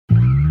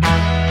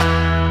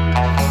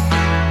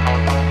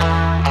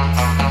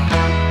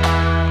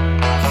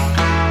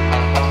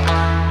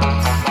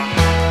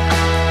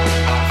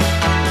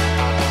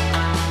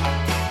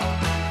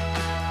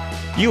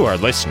You are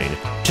listening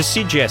to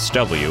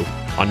CJSW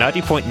on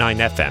 90.9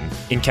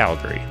 FM in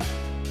Calgary.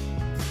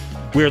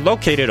 We are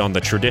located on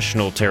the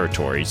traditional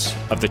territories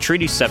of the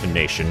Treaty 7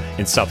 Nation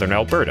in southern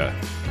Alberta,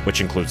 which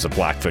includes the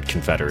Blackfoot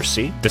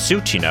Confederacy, the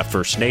Tsuut'ina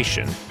First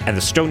Nation, and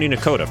the Stoney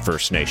Nakoda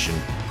First Nation,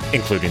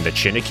 including the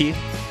Chiniki,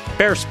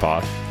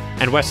 Bearspaw,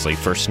 and Wesley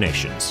First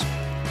Nations.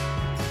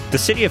 The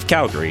city of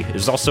Calgary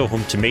is also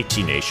home to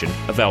Métis Nation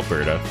of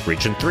Alberta,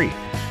 Region 3.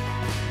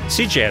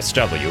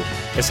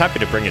 CJSW is happy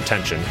to bring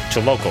attention to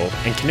local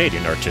and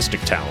Canadian artistic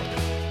talent.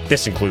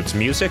 This includes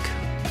music,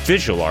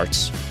 visual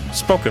arts,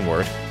 spoken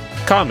word,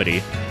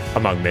 comedy,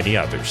 among many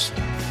others.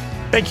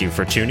 Thank you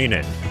for tuning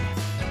in.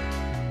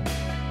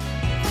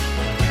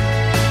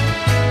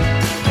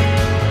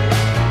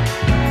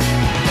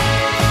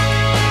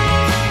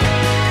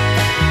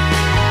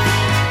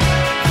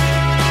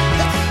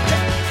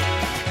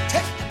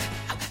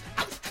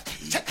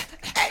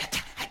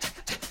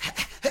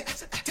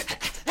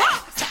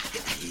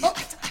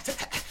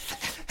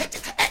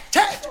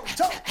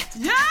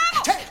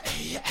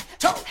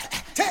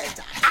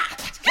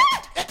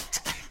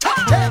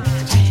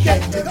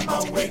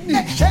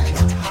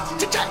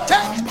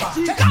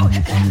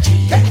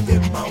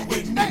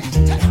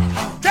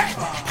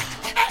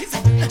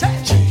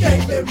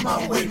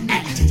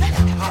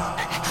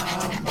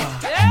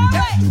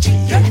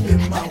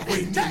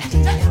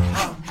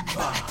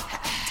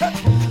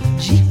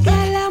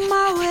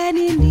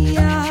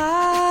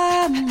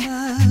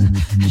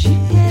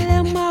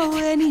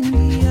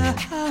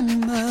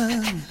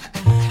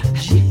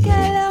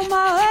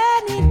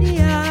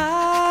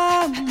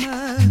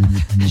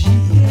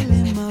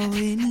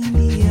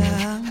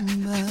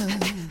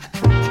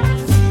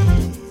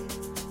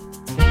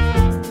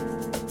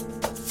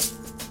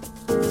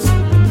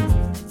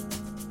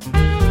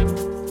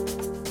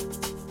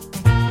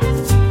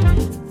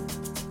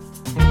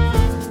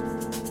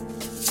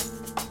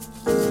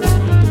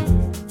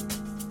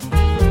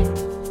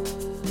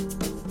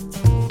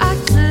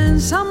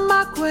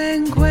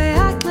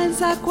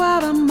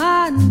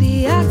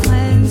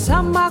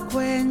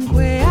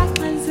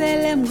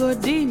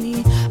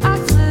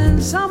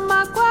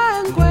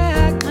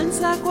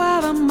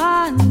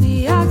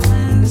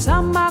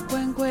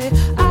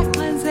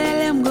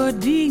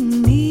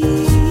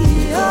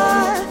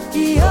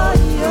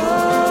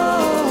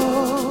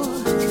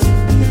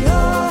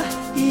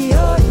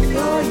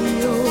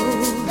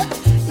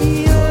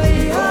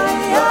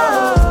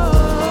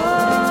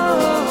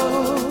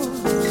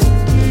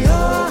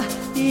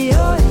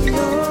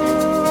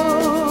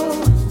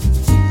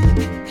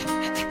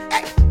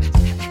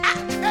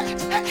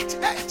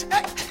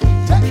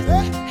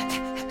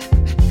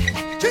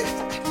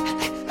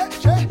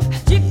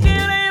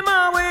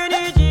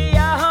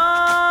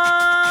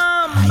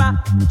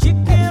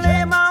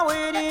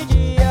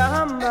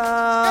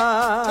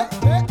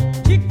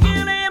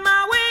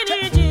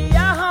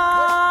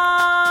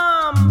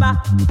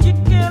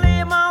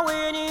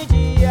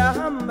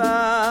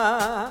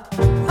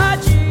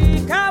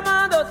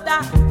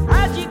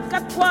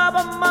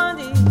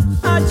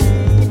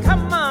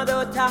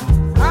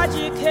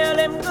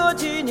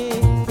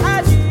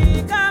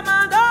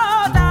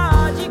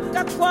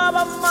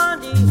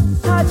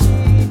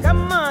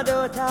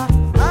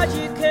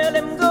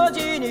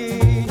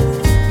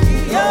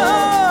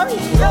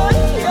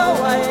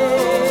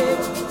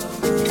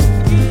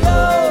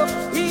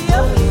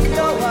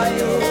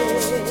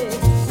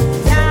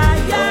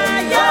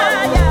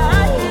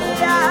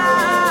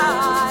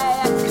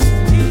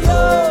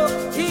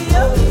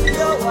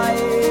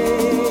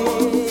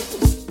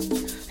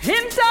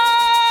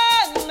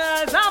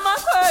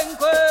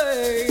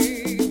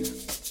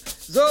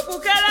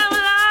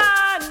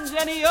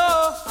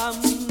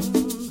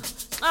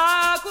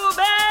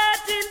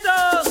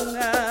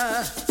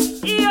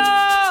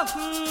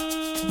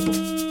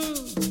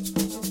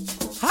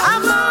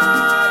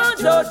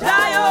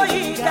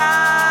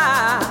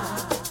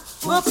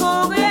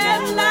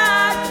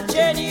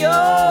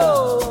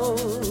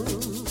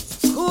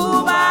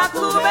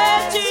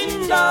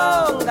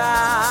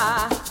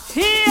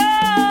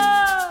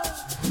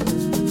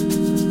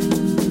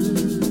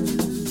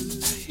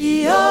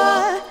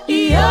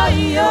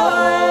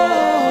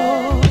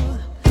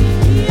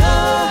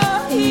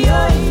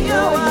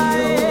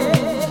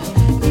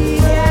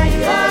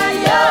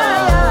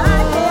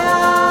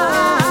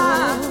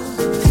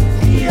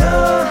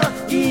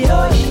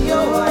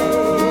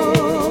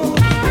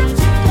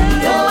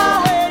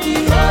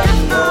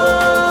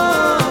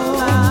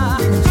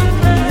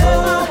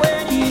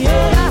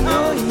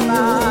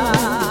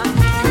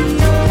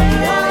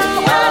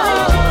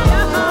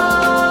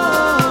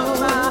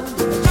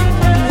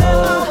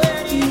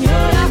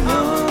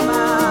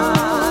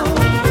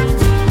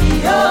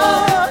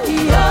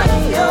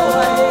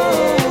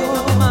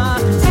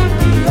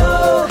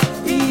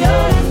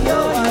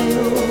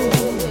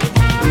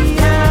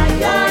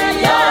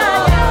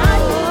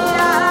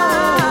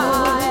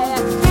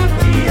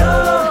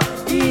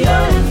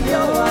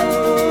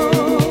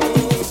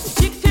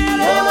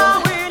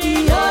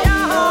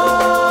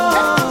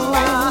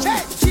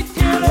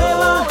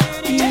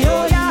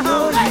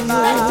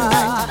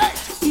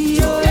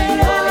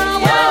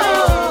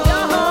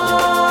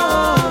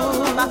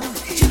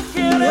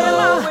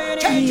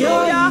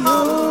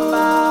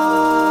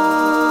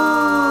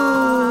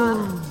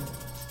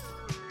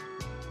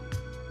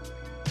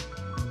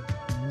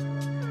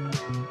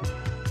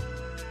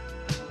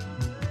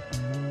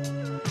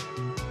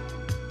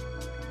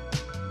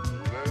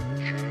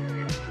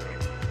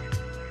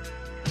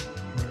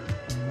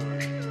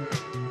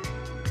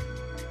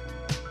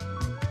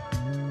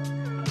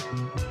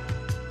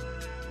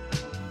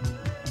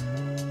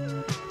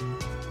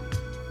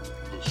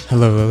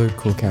 Hello, other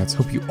cool cats.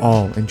 Hope you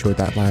all enjoyed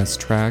that last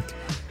track.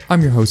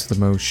 I'm your host of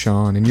the most,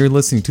 Sean, and you're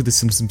listening to the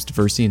Simpsons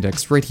Diversity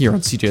Index right here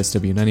on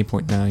CJSW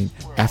 90.9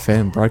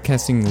 FM,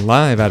 broadcasting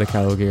live out of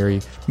Calgary,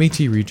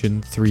 Métis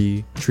Region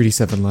 3, Treaty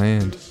 7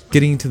 land.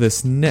 Getting into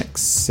this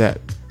next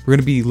set, we're going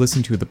to be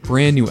listening to the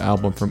brand new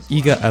album from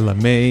Iga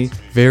Elame,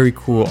 very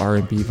cool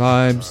R&B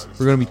vibes.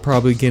 We're going to be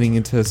probably getting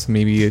into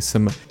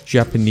some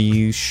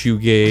Japanese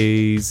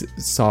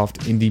shoegaze,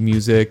 soft indie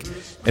music,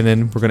 and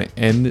then we're going to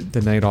end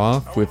the night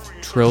off with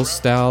Trill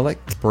Style,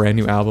 like brand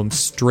new album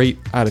straight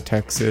out of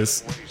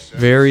Texas.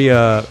 Very,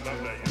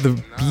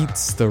 the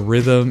beats, the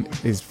rhythm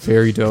is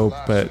very dope,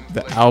 but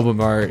the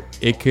album art,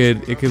 it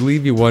could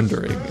leave you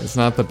wondering. It's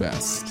not the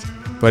best,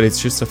 but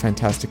it's just a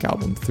fantastic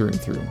album through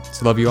and through.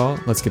 So love you all.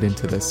 Let's get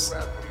into this.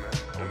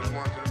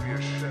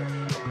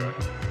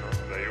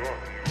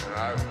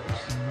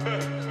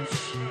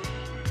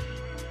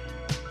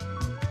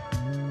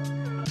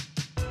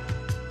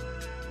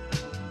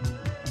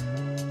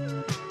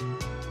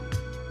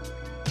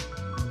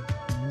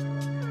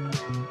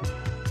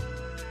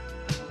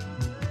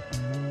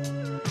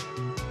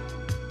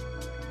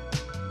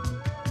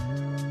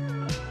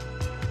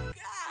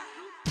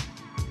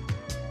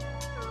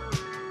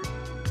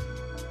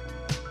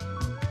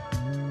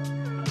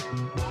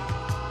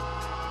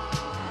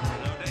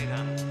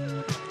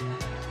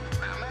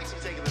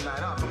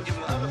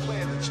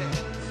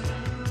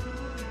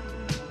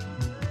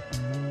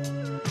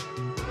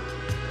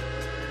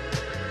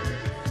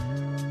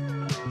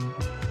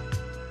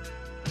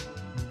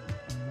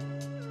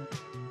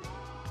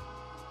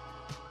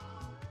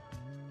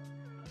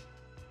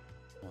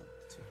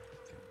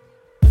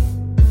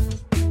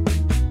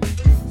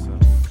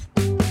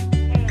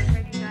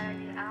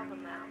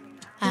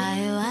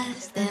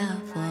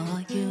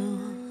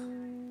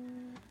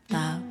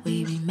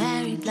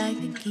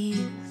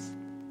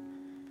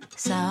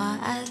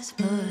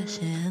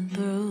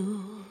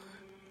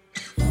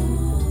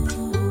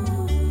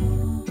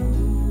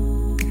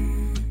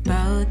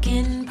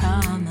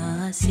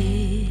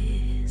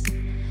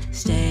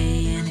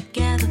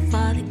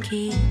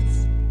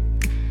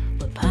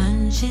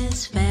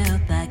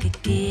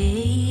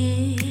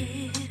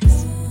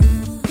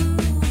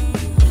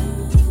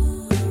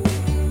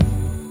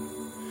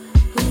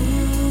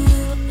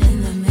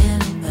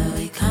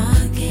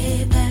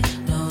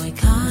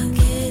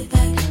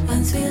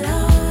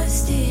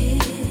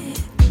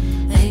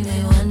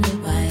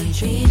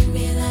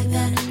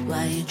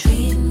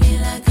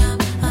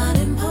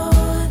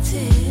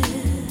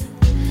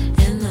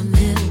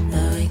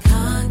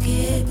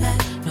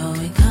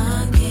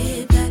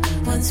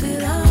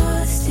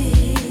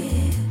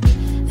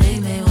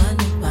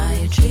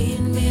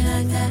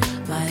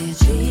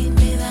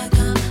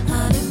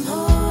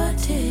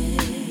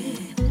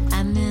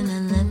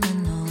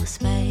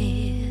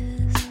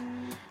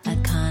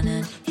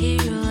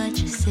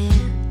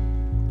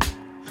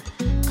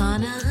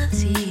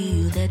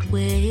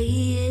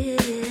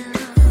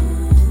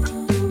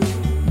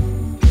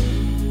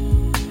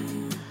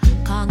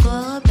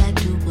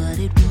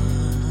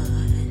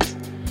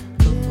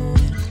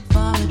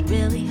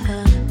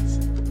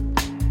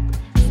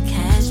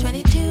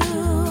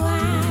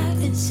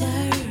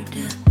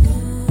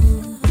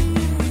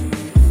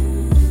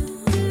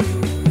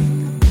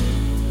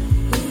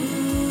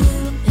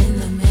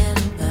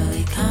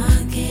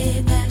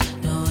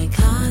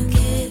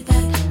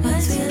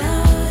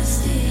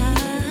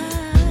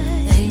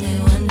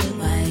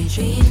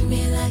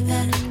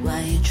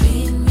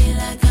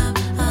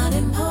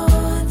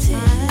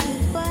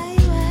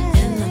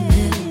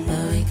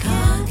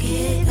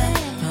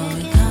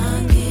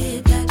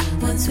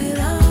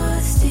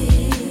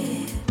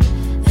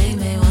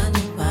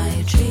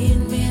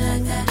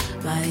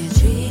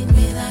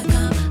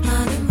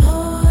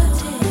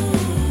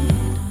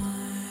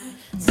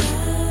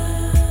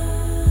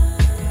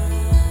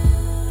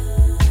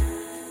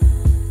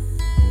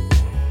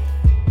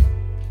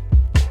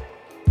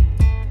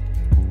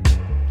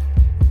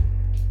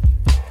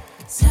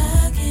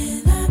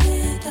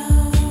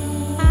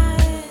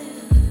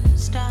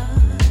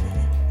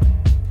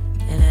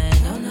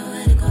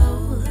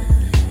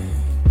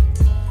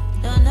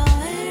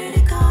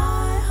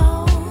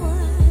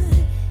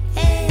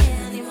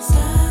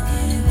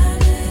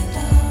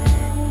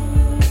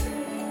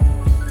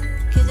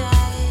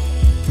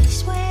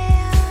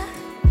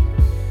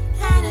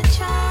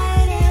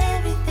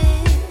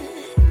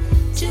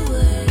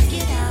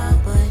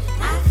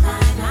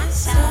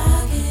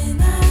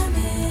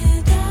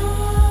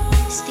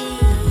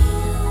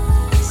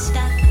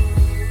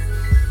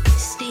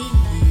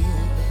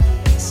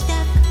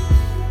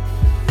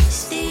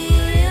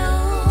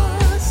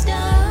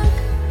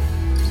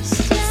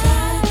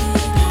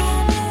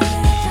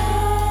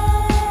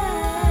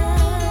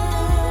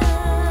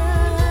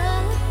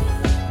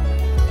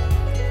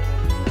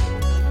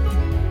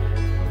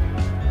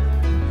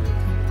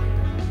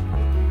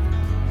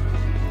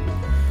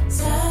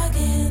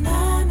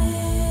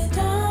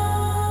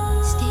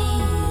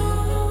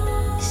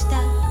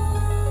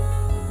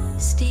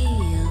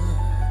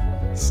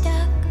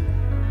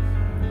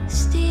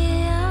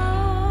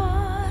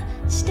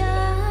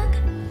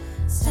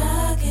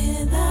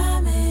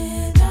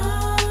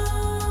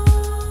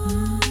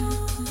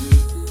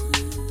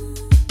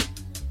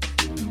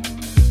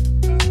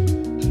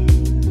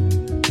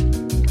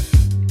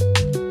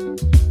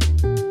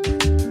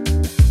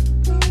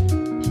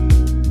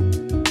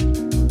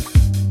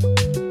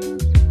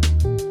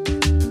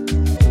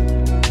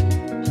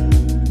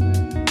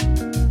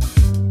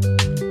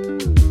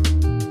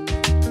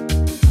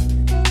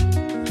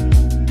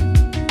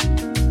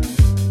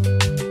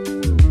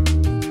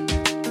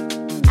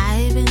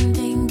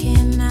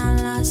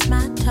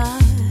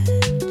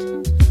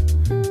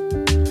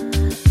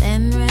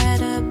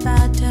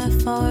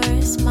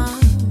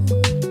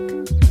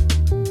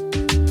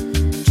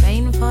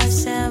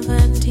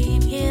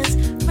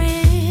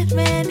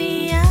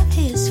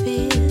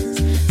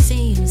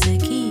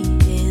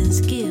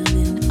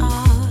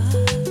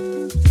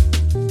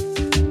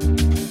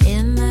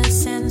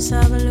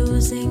 sense of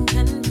losing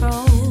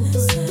control.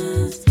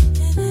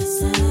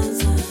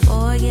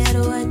 Forget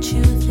what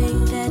you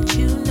think that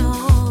you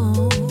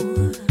know.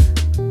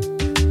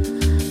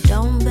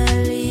 Don't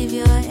believe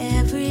your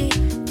every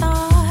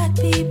thought.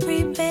 Be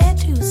prepared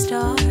to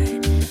start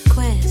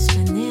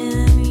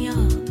questioning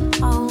your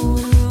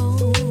own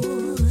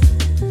rules.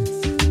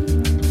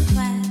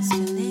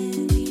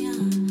 Questioning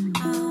your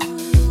own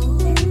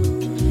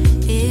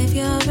rules. If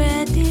you're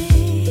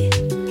ready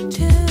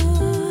to,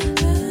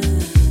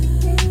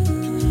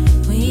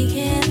 we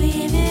can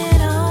leave.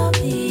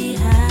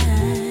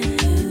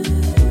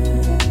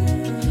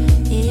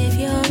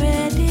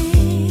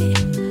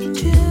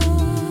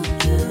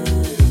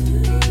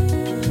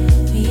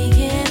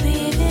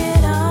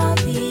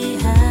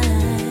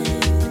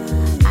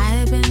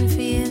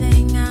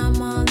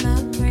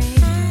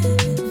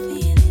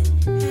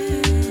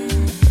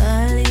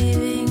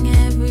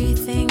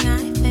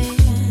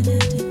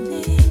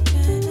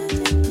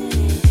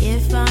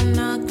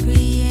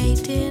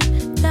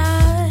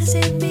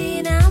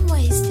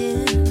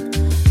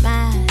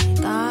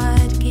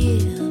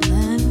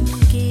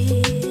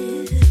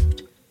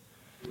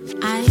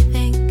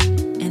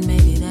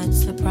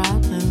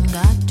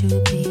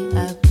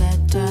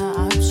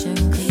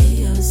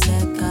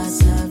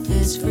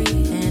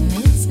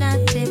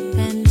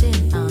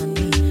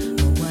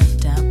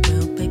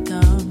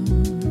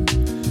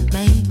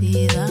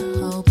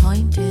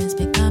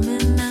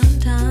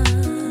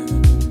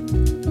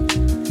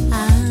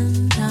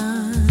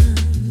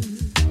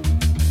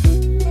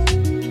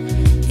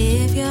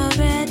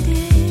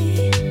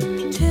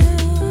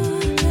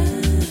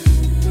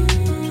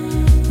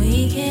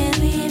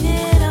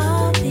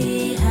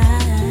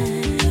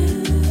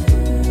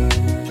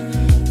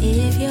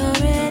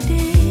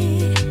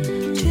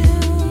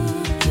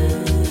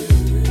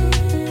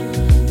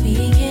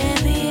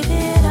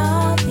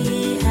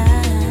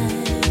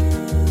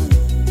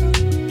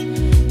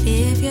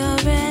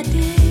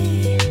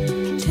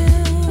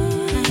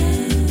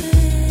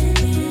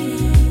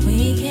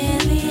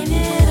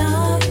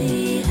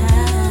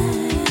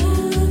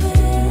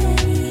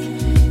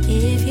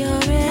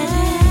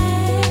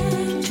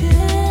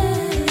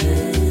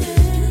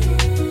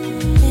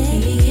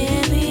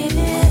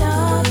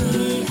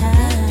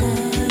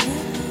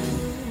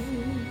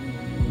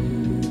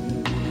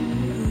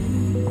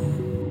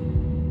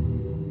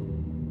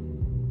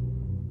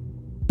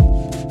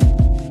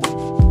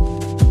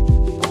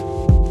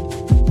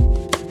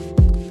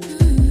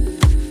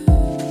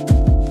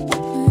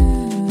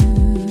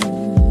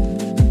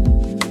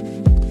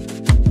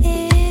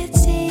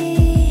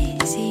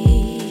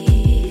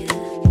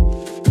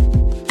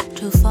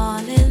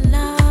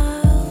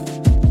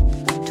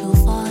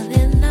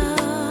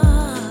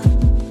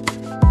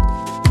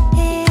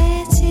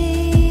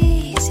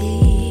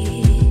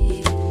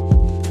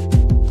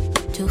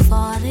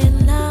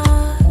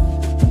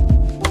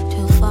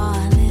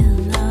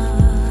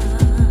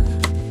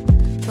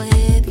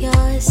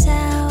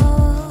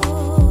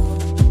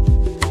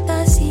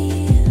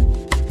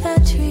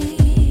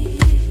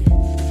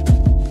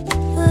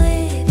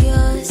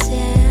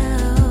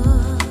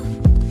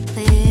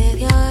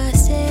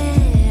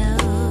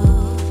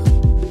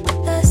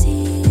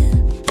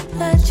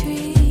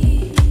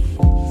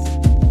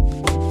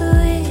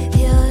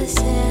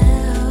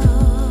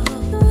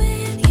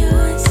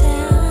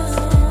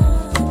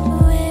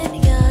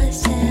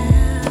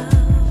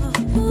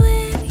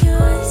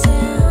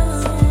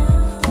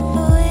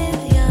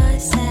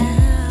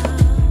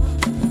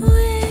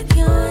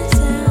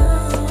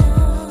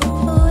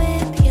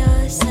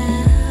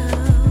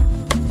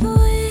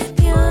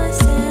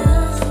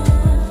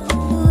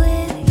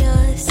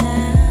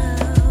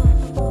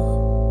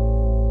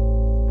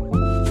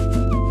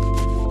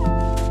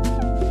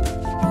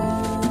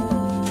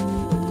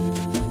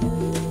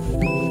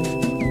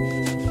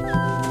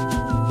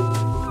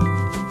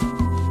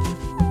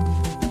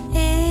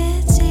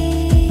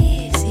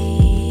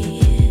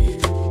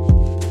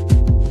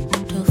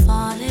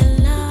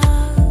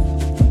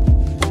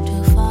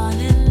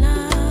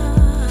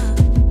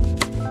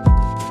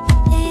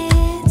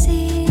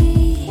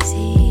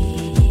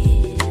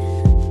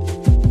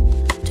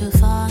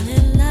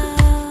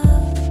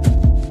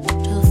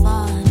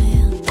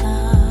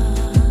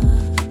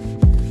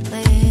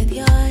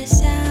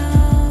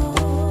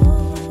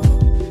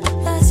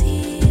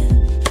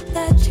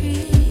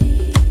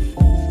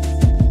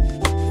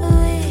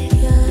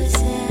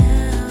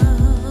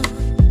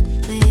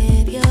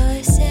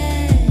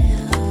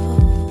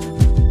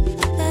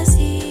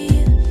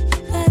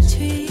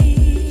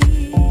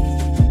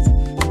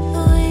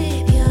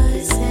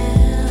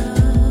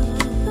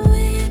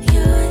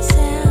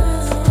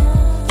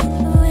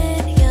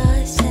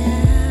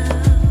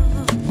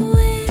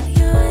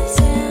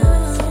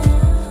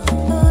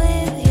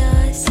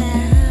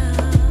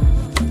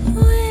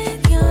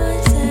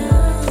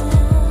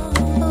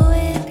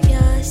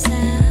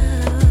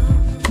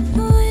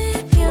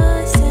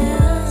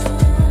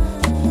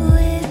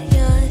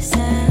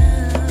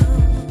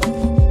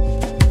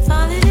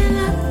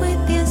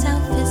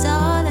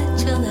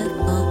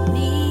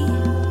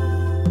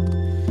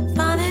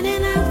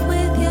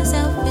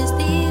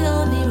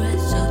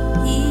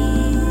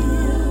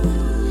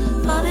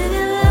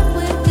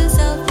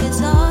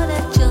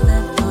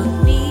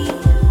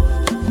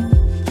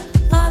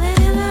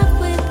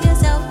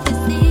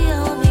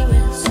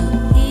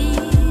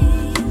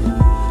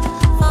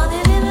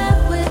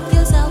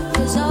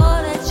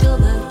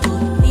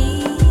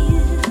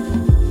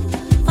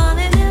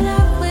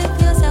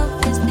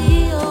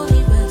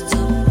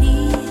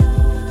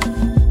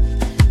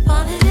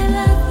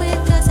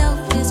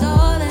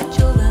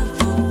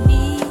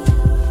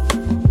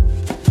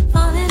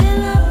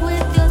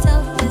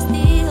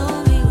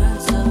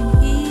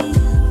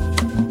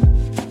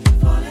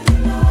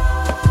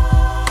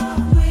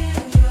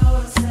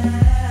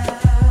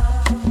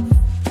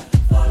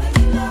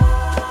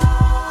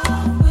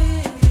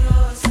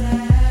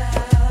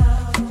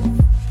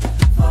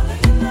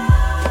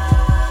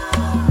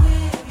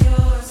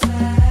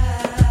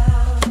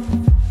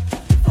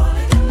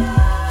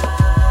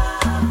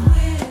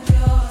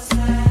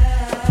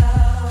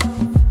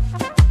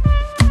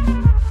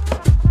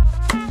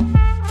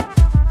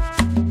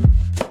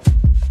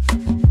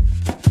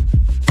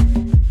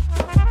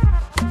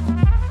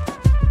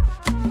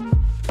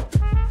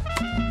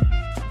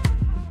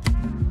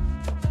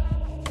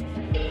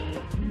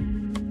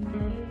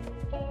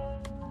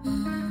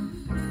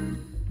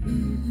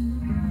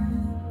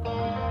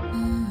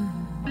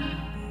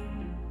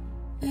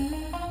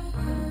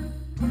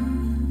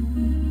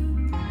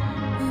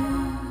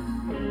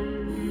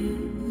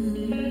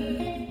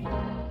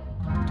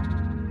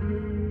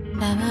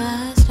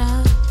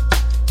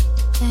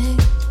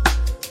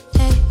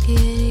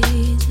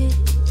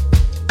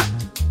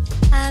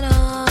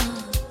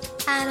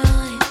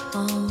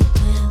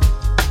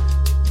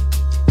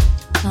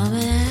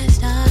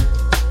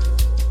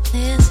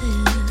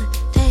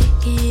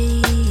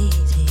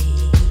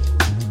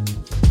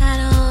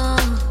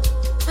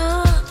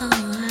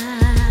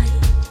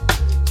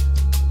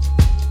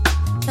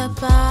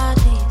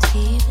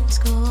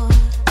 door.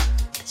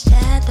 The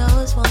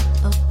shadows want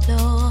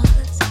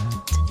applause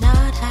to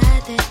not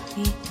hide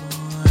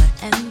anymore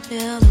and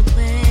feel the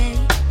way.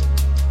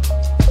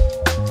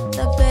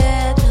 The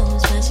bed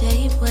knows my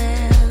shape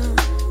well.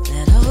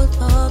 That old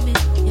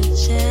familiar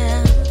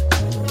shell.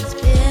 It's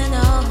been a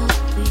whole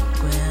week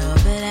well,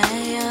 but I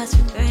ask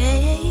for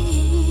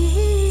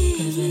grace.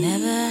 'Cause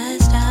whenever I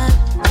stop,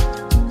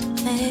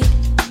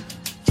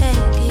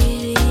 take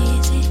it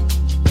easy.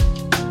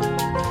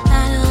 I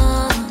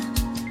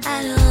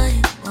know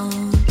it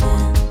won't do.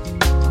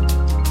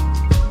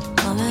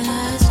 Moment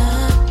I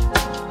stop,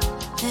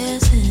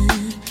 listen,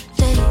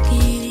 take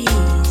it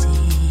easy.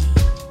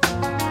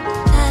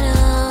 I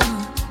know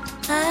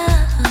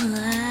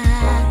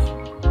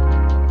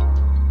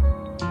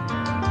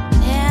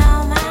tell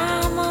my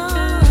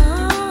mom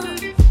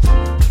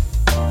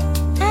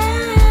I'm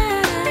coming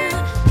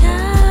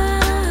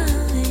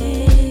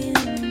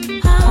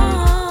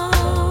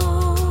home.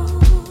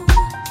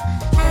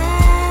 I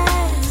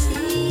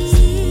see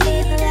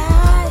the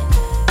light,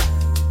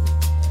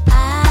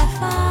 I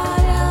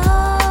follow.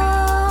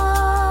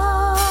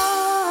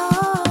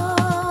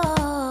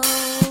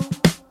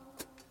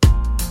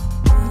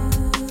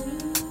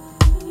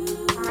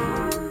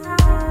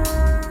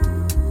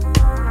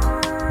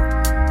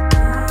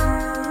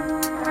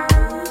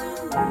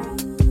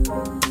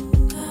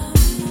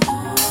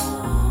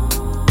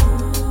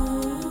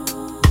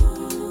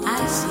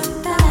 I see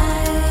the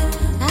light,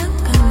 I'm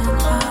coming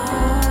home.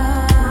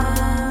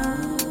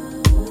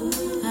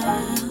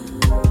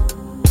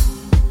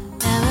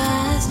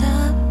 Never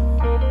stop,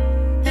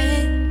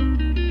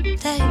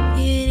 take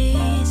it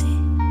easy.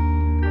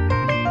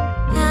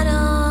 I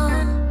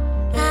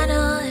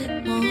know it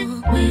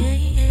won't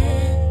wait.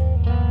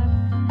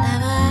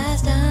 Never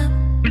stop,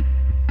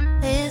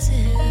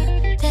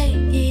 listen, take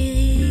it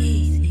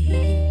easy.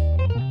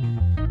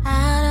 I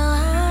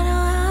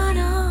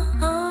know.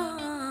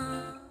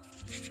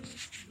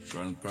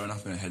 Growing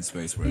up in a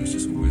headspace where it's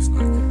just always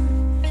like,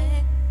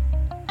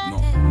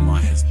 not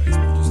my headspace,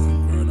 but just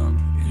like growing up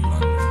in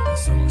London,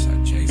 there's so much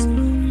like chasing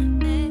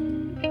going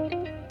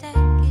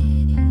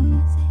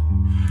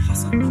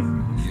Hustle.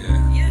 on.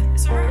 Yeah, Yeah,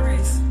 it's a rat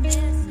race.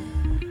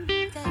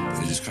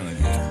 they just kind of,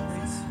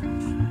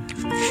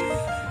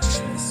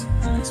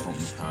 it's what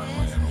was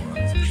paranoid and all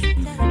that. So you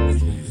know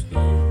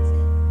what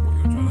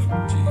you're trying to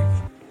achieve.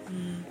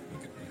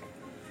 Look at that.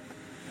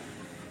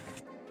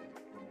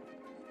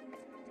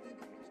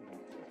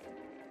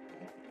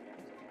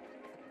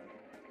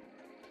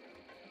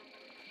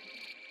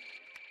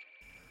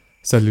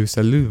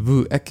 Salut,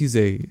 vous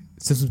accusez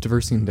Simpson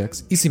Diversity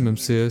Index, ici même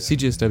sur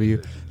CJSW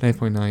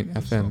 9.9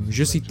 FM.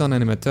 Je suis ton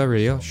animateur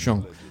et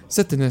Sean.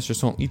 Cette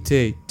chanson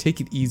était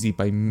Take It Easy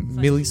by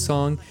Millie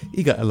Song,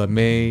 Iga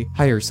LMA,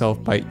 High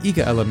Yourself by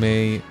Iga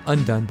LMA,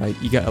 Undone by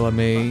Iga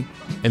LMA,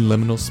 and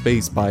Liminal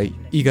Space by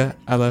Iga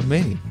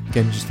LMA.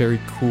 Again, just very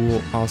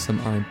cool, awesome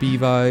R&B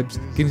vibes.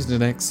 Getting to the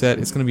next set,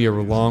 it's going to be a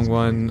long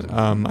one.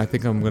 I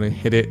think I'm going to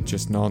hit it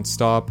just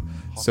non-stop.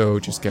 So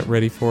just get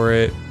ready for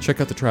it.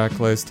 Check out the track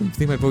list. And if you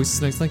think my voice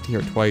is nice, like to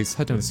hear it twice,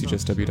 head down to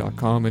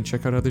cjsw.com and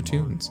check out other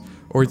tunes.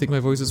 Or you think my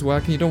voice is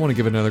whack and you don't want to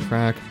give it another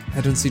crack,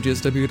 head down to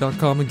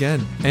cjsw.com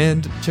again.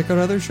 And check out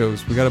other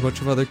shows. We got a bunch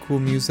of other cool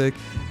music.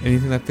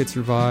 Anything that fits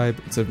your vibe.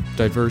 It's a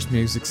diverse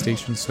music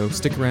station, so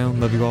stick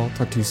around. Love you all.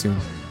 Talk to you soon.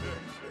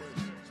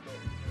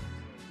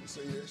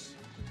 Say this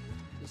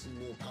is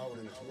more power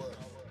than it's worth.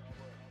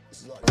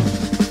 This is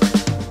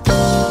like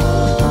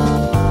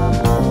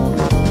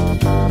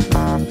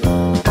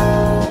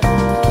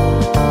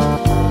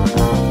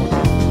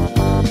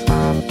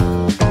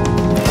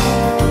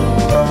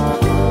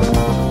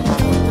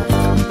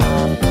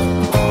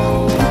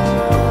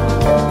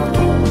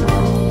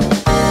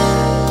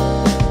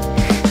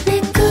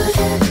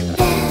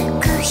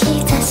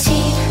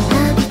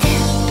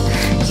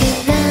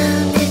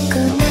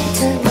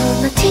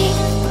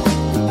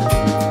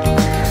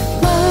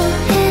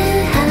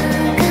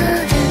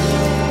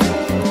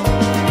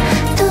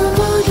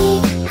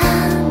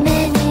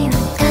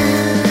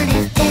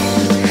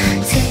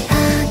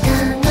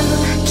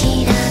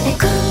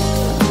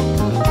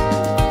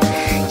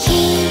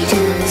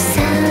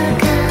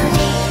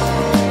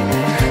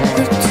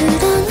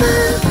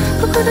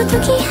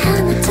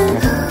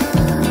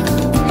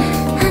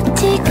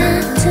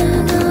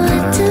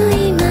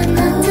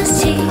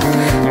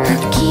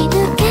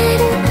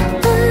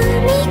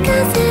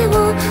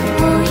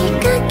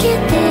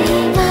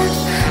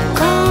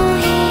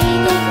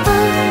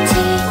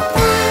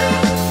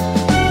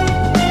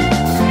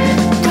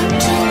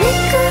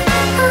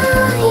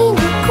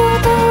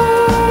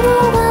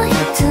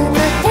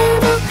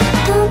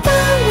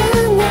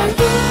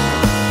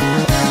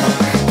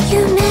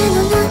夢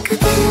の中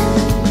で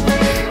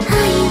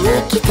愛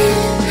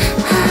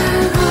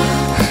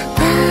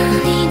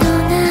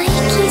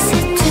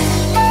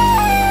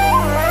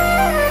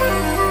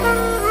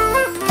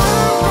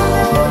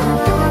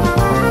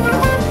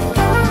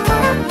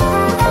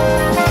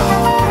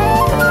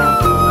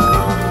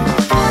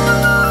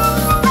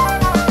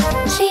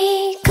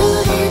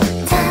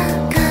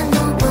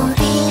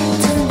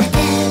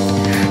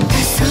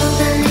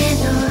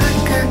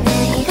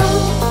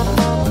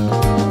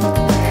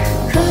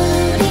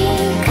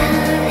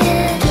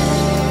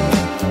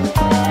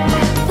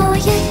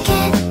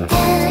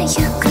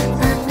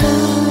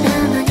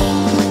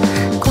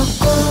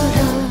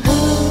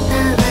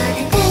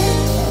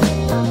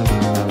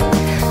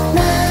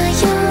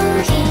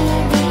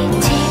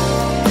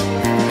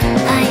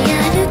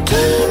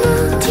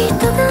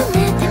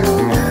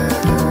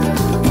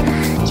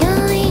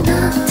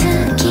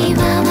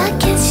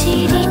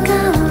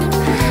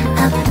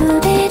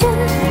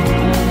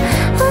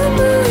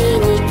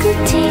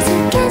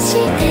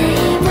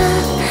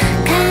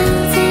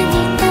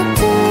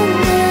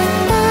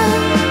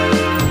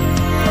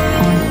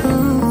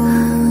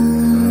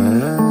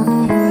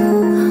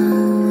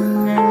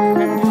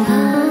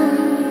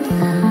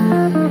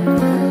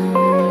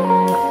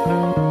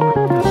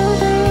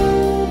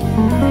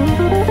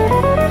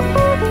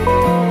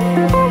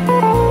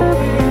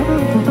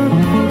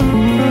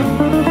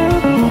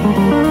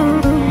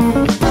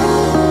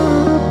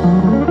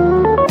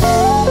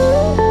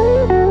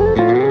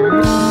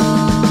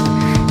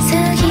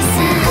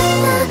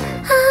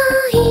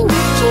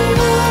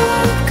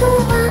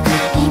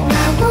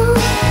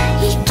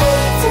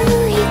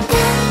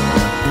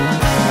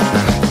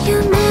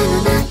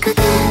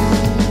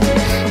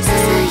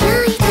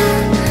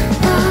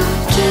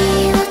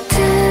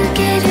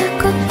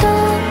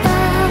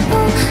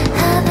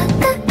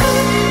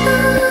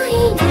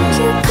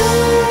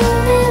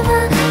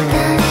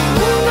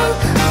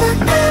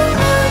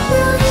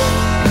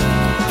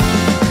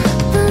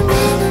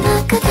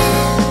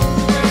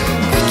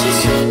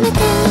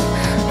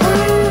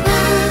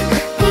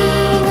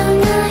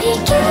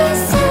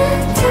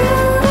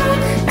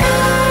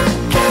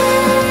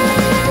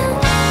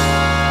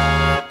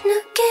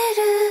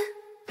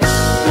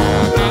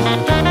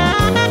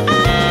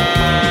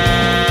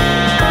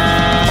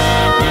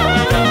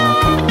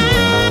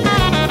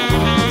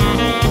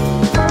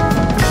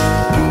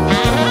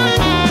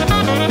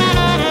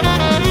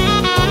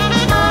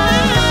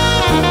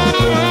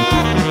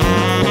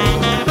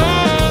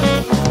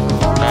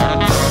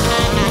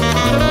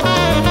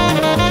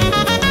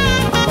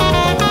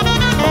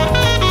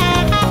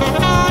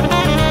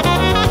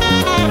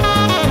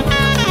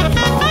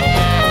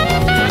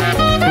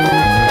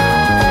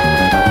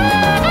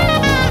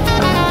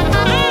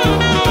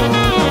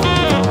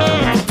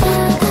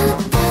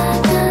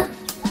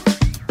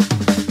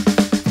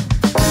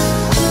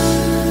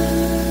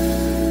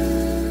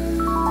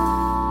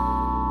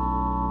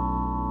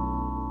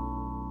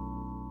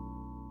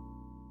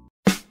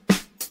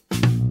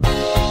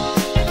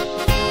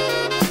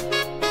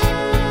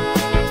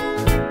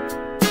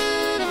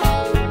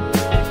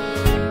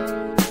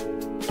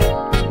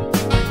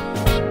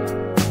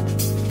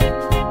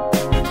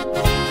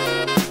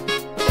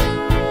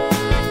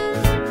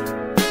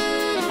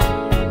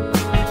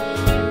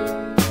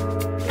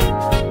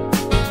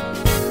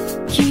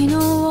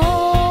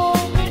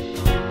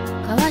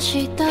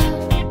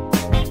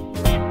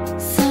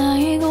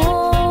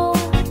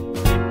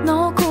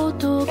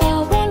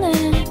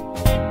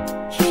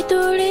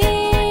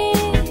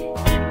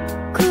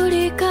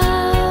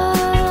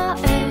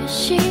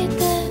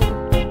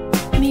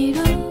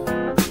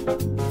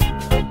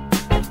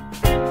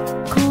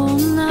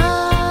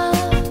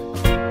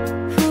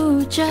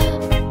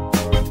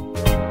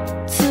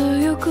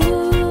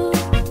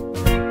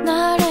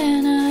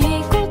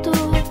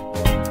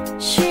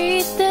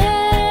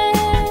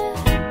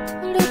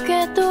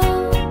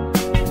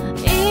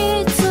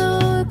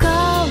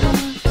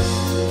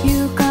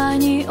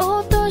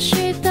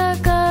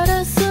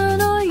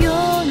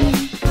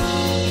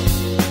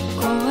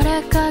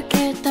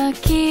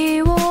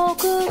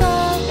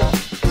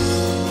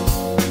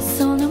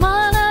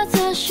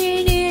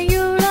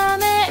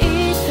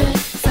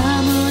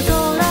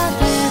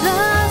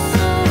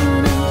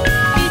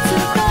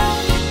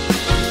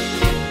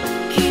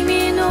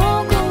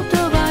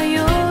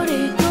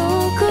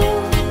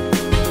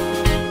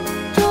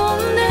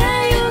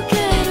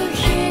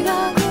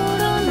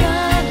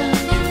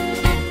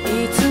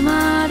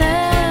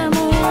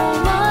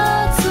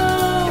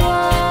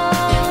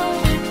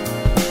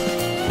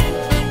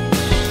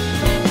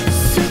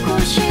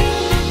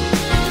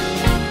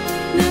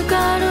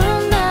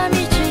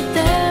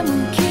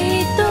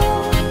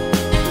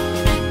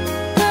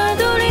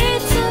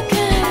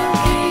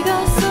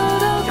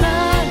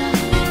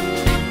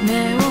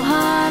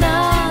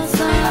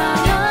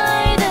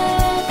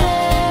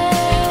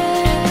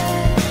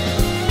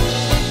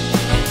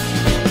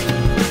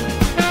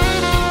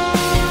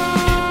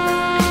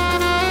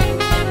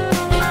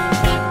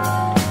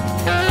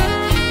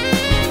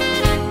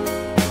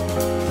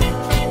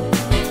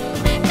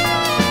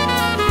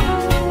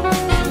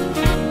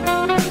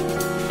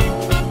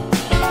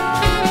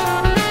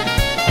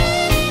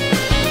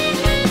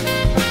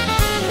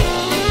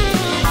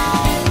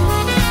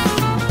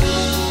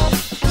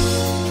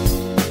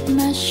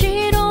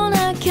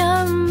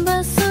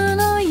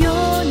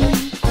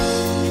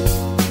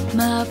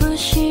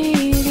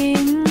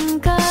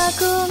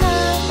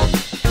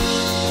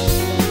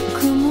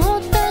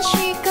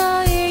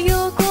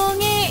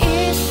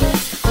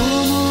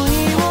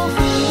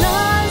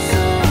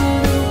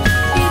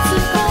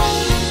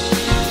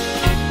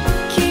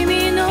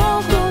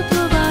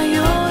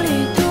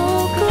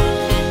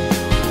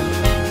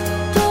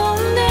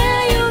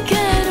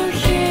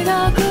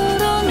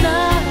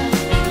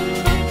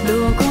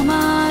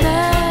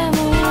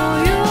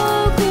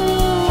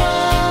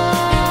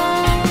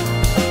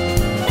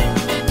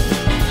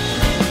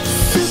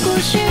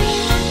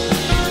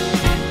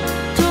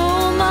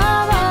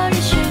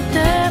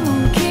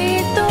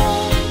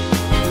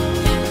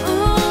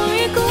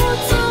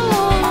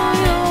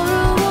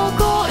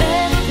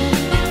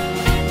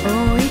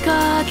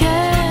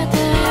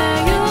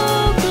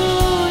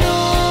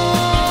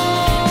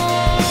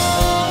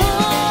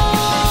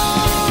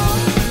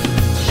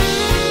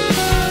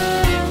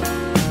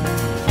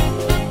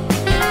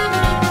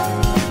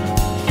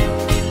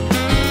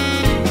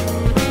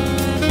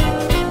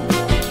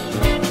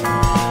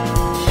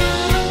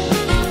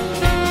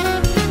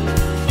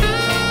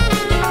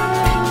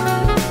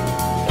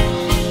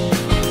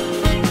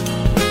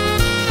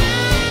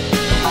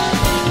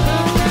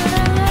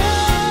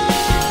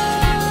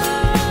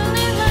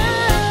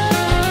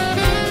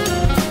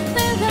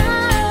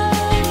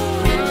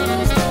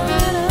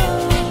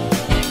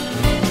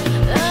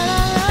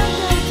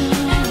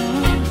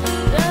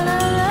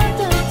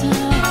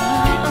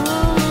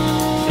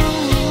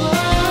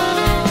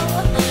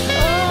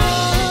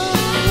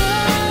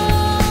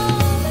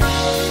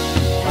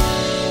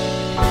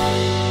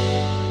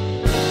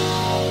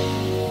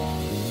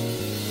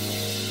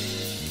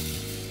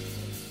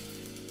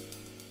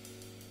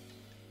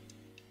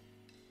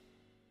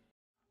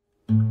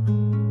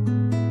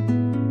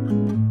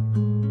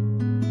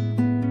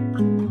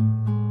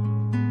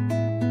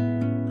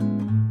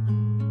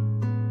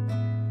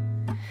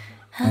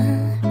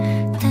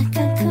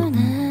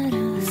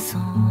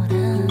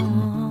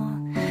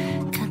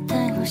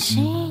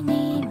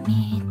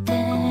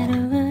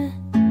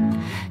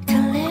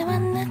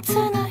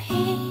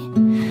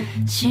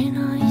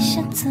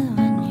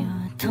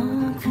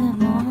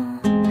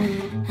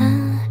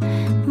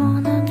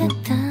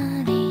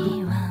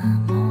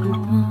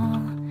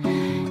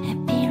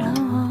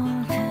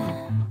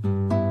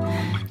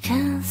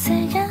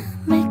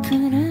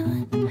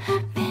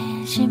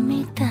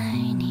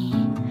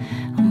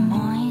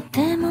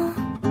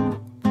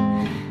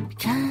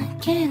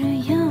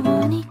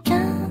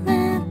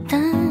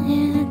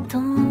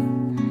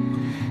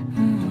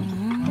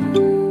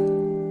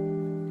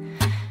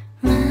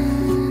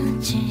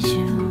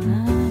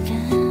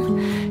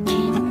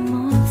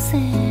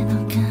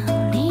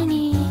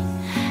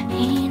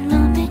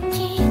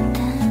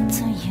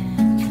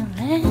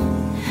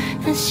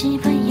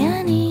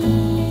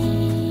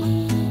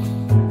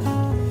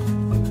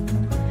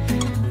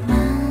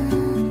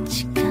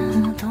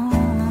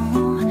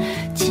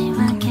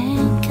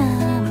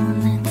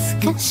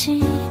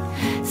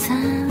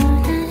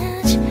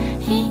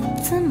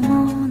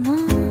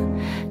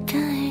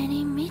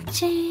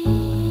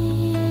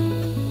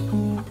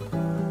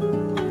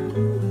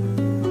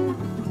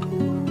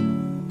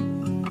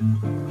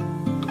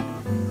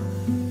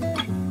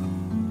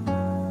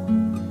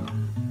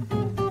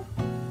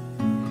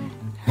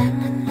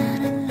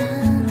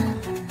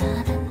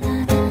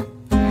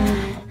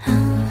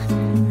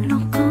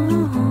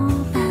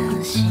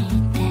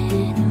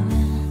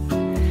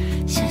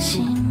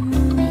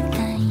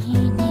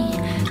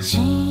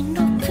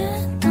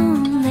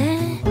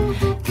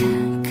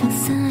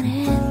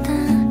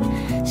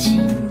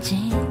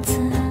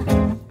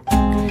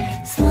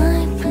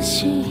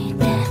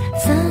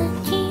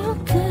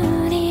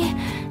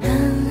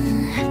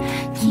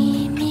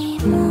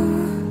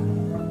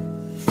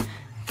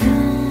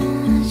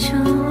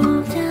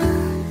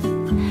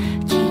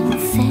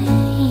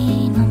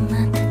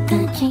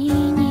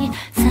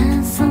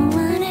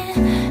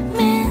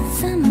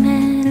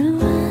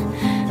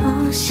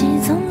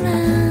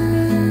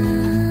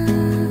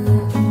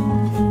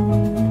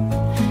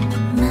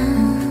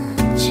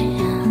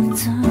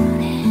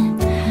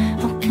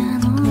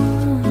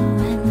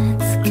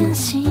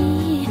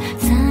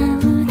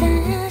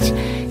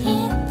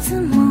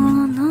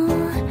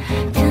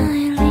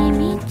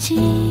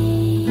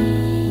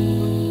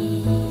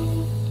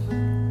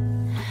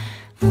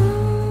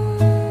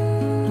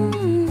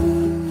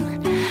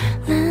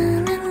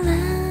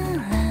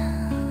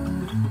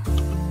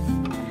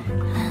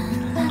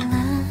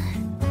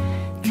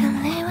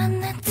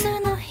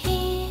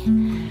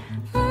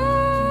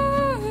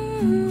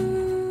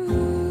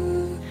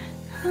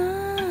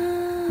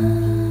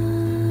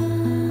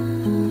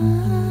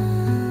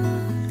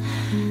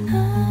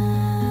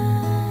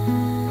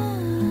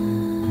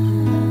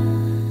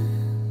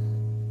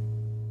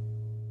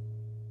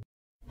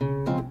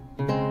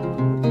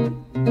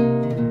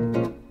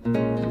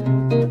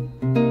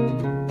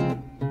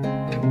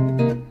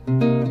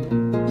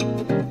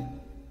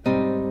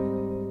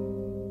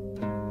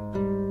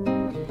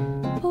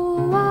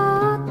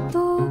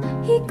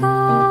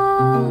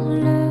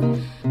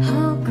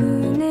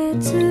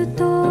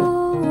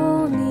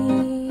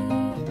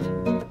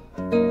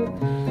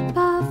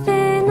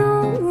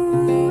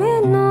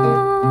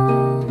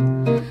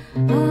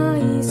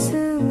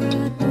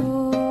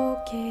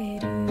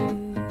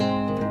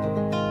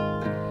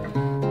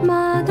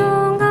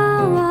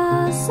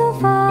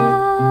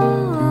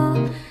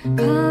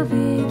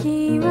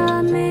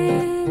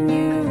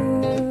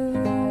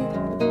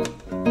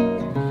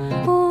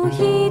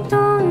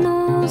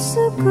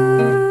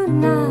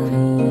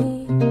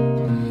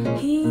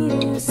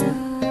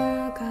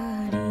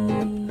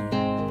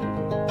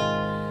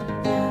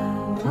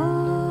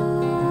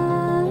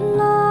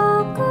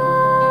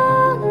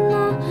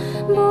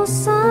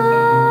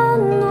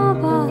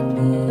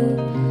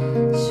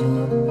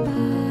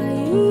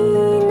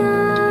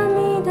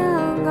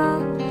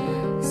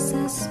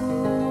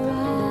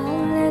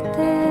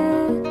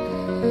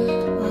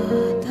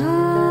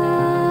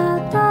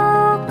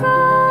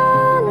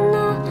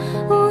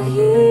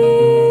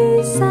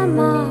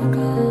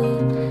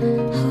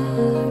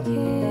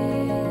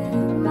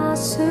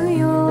す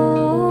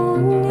よ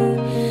う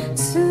に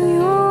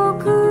強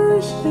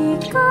く光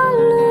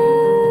る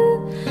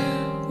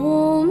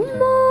思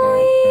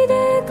い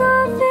出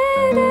カフ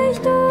ェで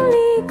一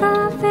人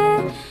カフ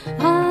ェ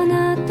あ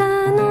な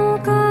たの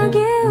影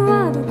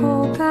はど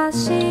こか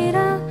し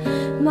ら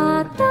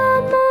また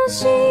も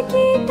し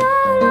来た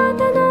ら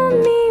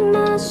頼み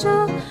まし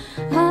ょう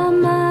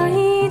甘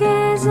い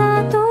デ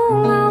ザート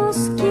がお好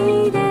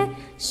きで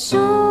しょ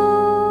う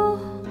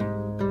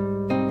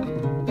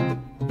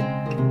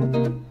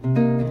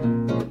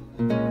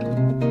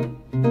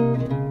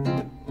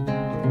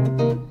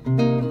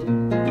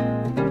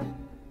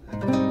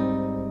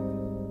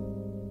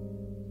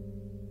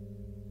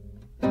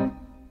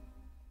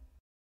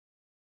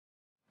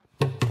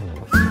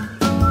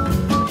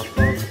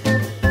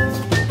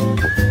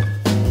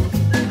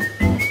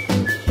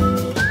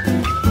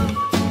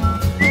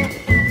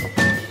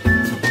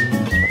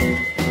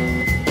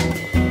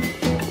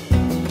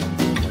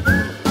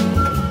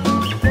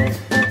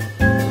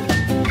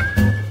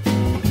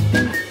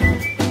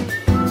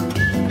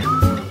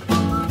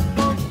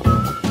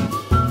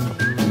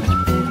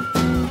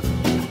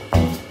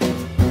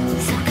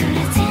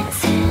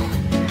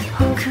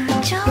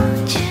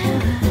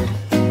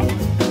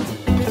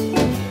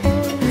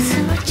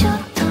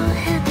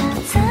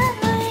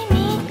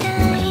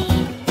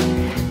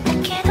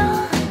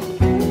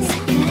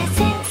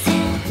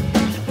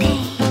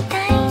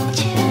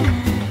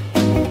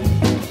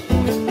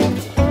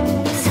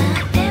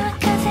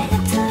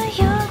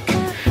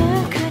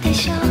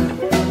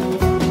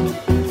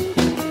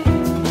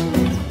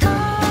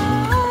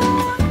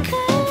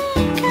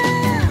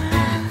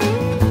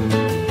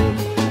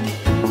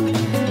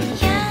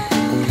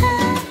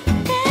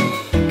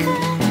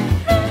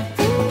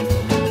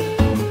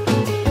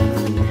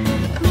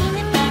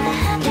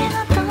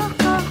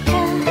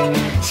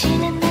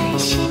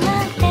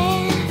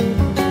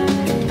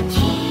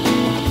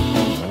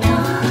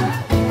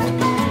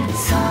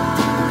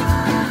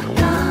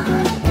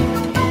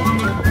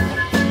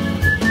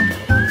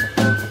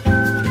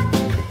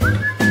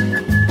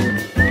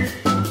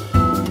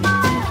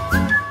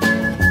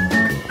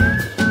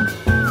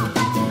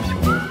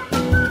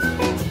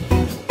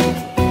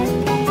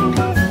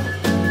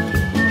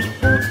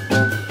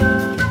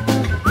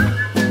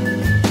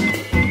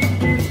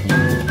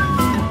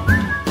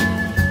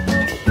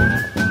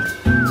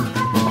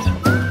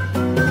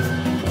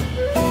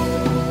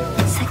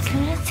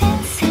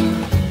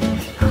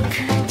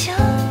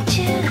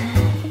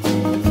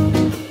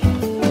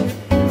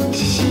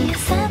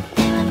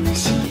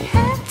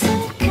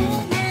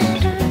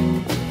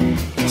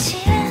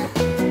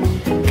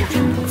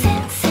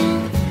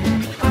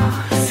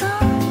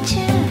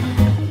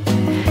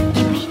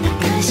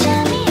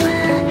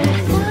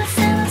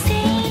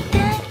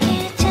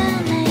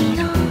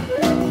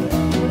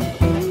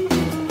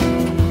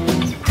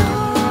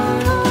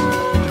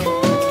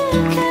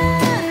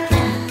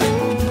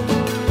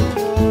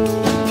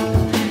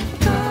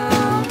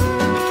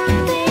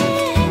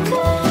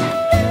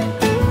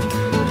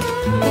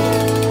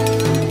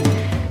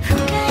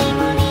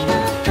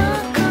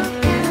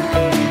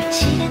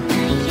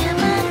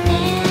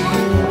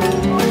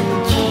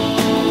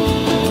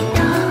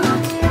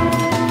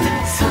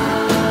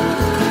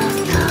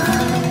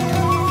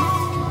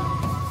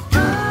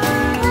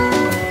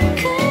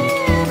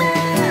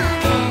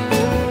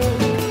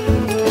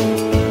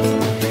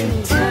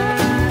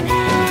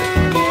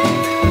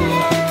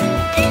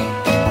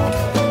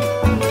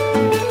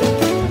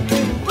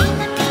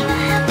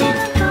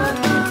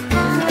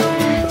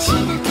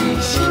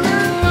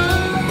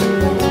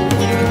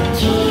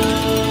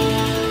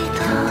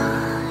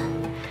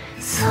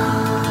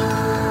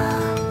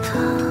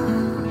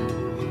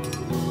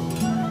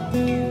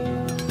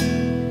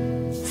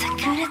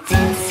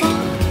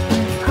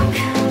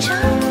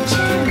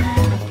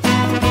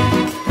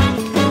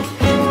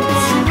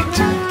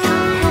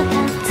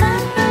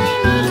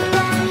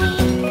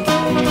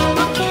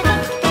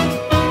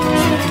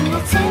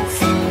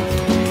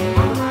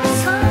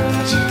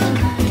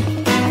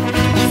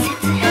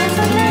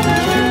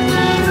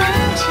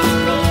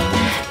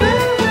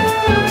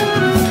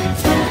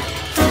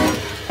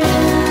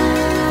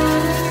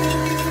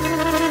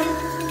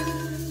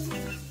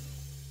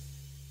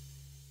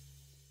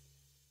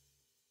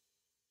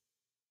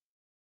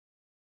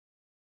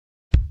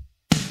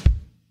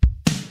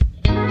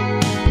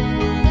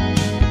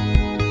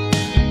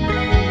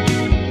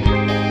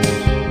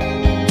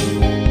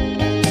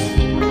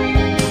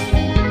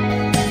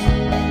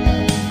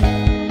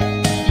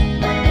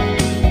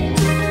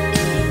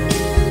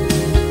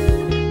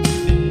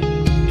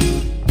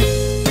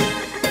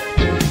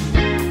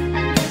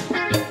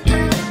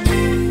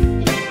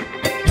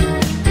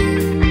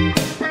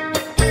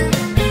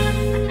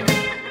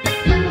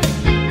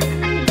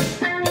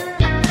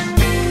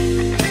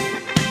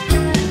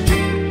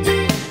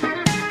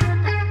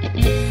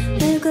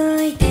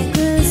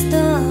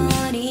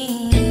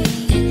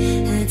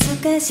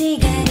し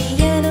が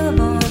り屋の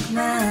僕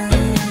は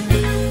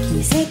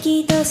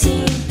奇跡と知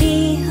っ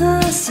て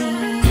ほし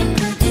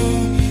くて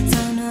そ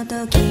の時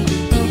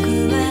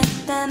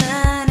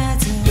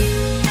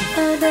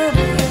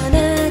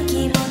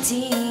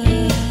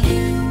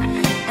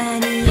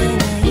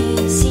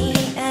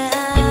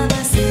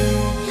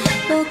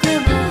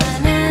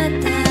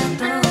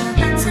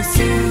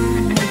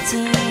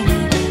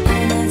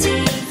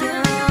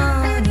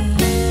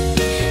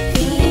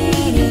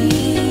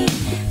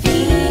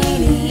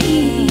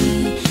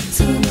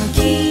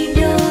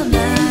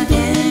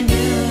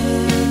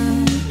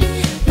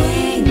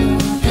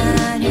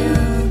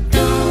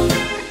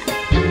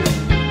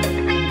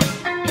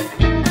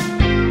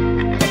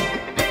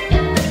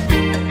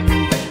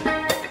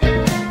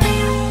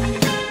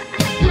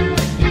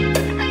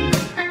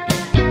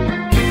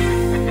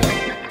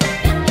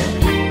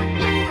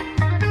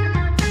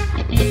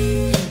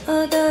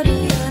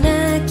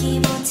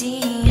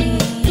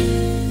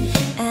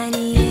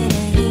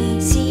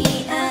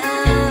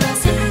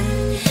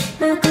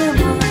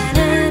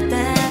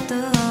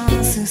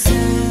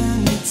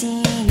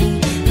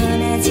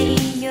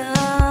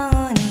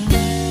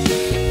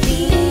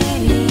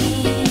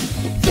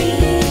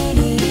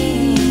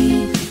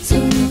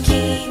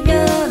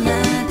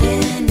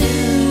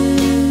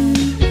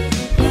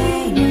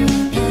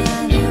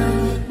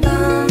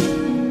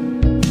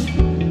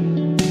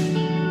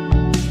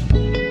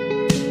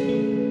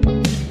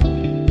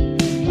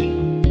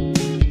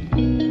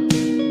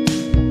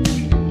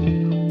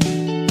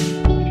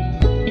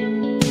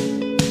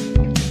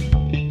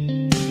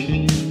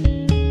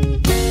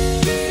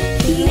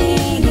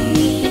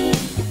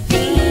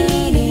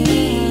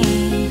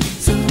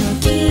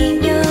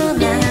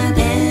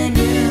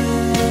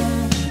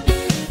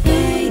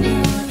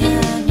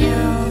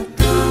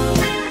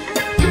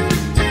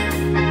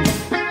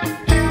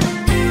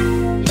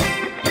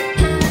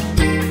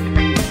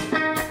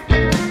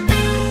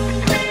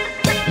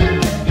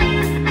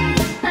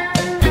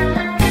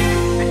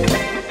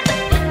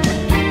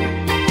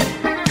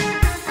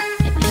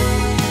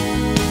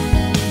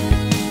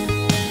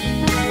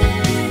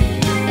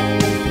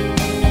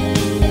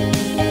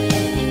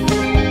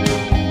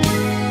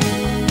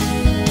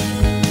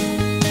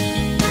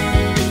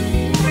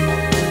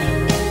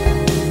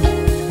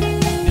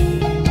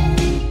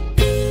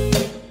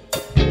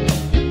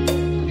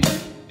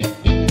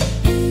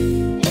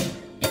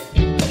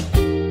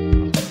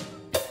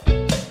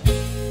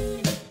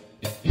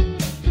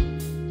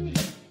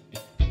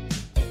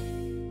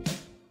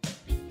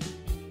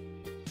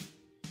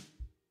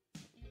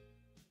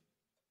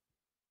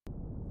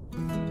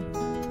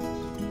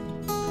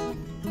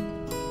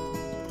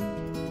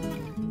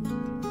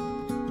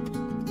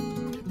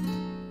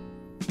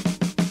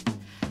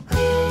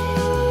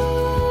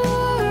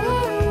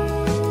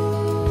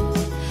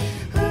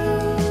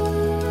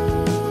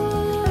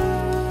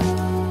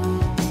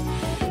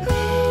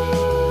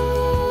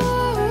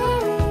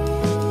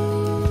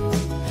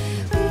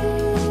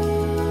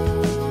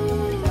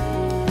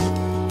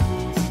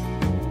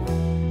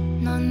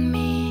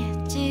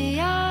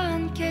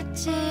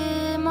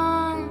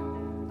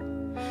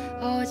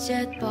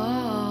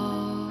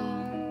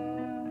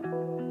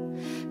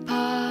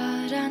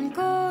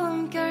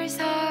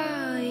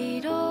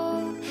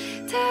사이로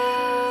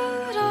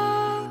들어가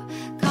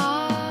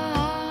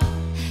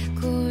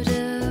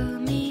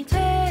구름이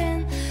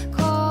된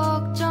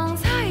걱정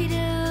사이를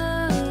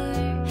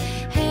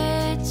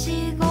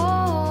헤치고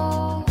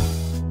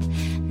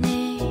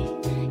내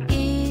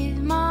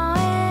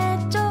이마에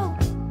쪽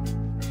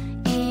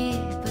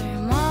입을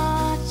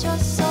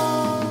맞췄어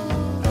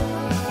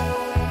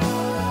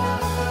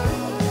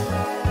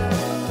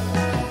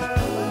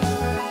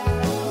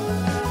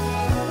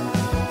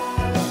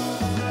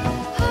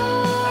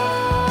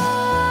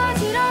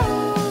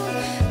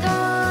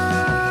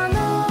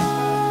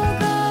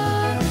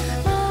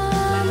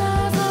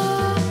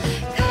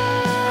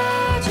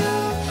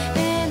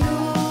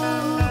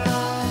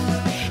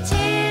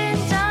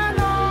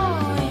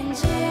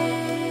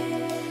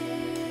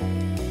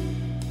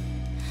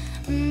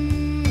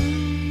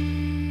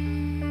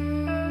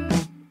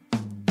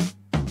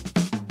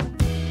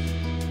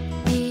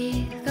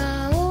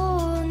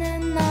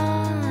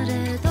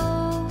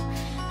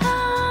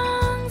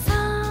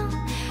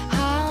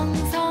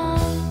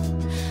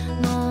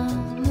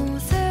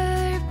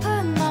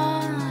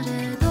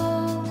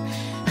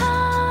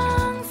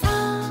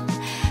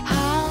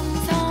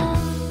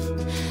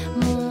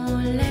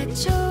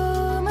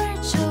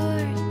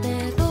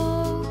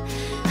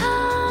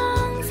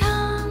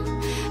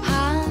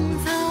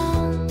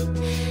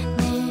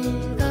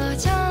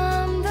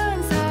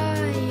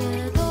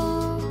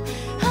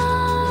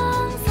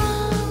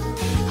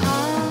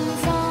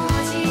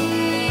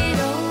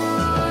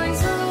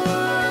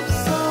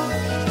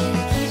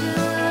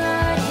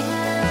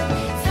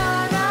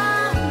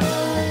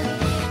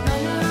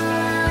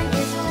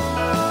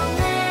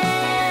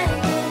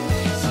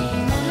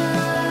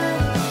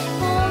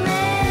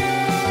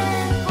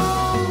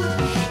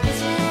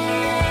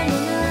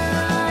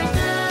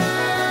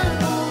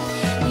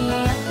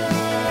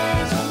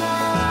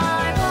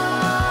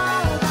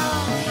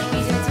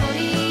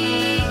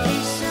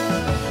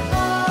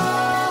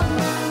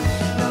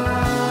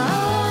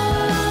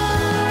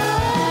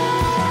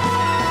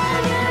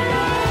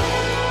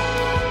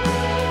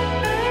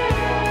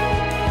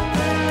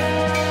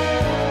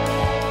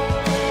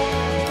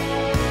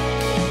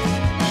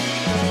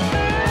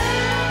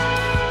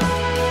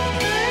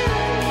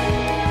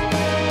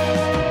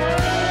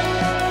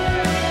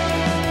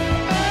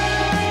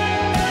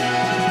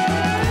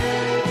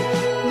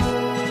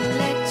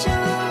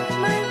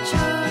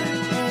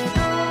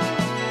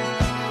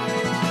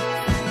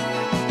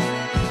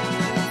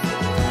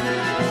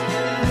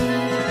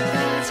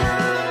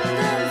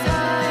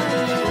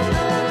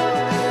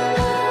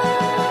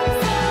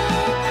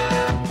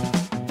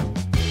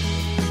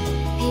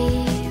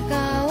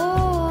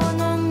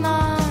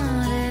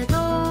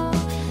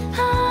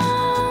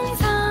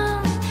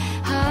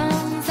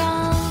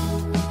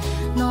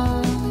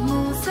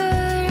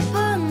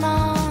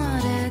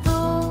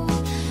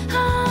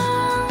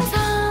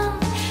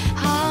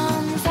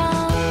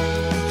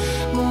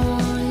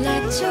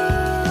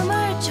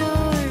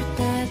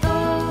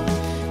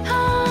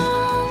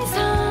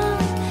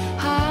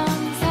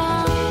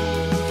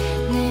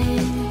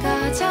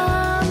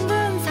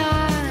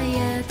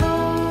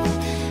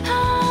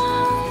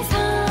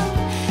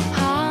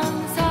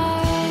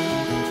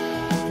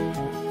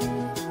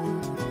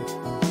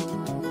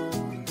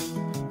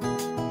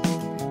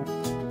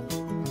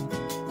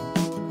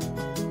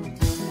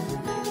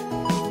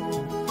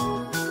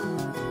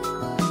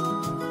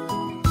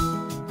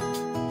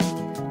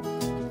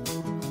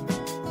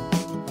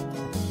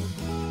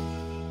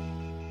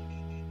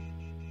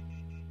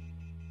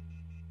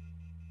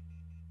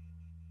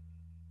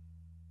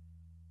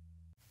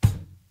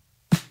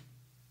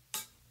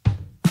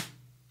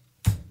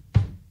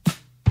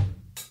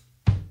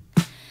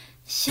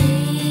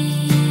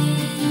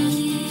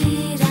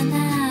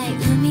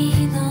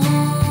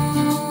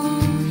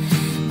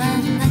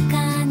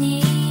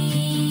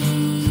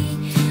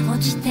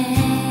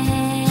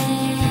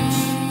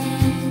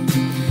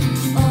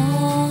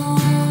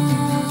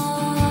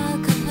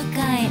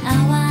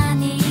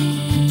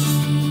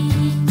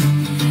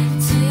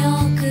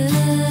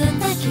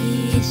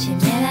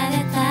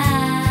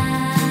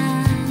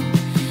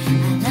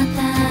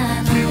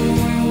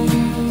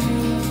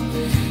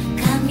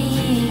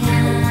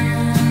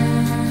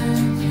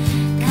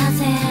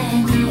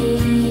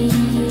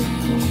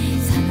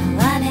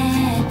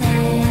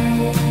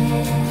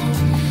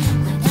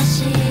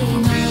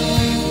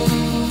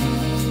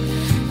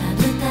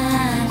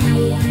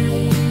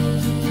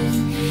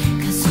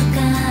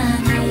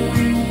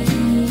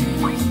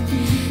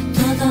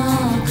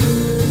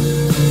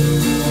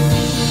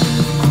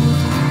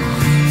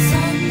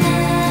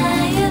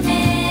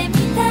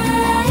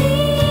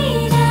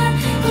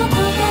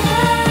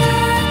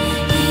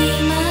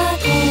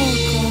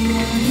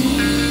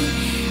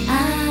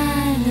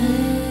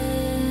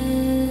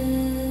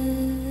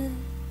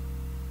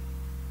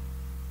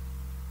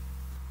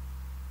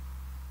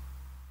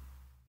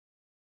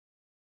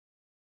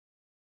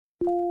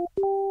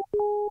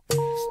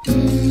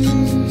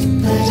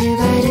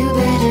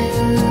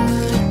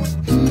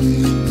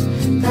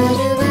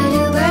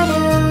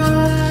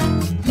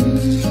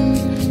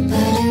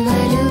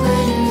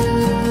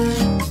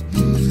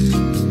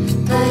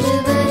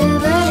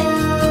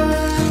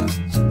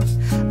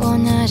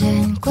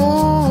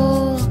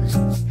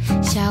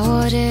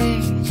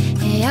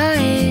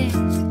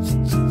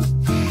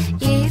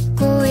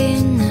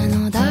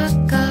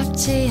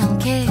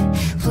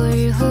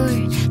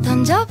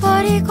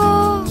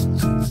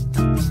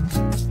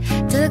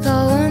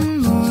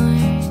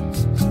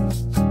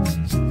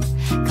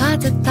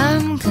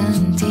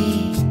잠근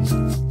뒤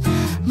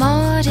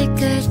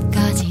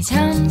머리끝까지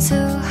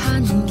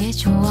잠수하는 게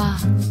좋아.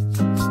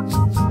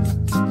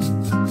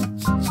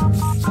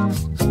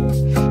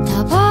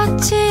 다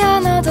벗지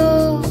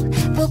않아도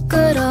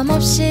부끄럼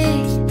없이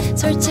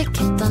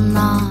솔직했던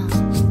나.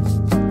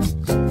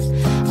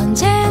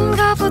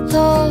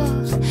 언젠가부터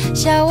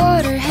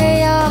샤워를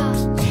해야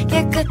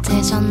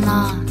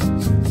깨끗해졌나.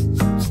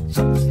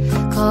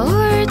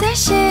 거울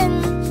대신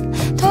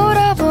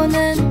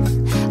돌아보는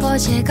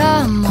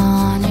어제가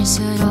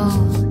많을수록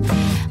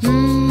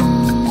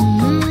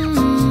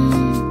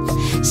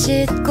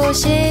씻고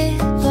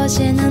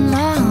싶어지는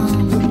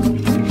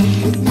마음.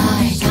 날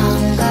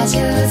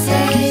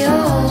담가주세요.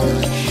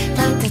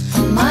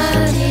 따뜻한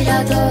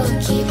말이라도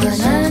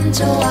기분은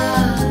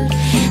좋아.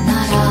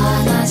 날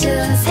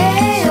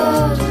안아주세요.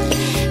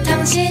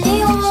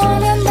 당신이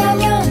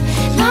원한다면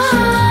날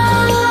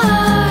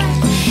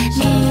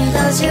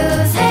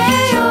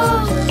믿어주세요.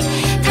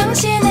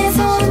 당신의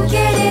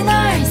손길이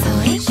날 서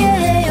있게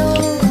해요.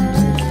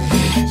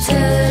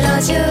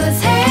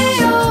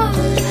 들어주세요.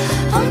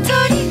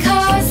 엉터리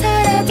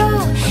가사라도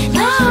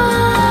날.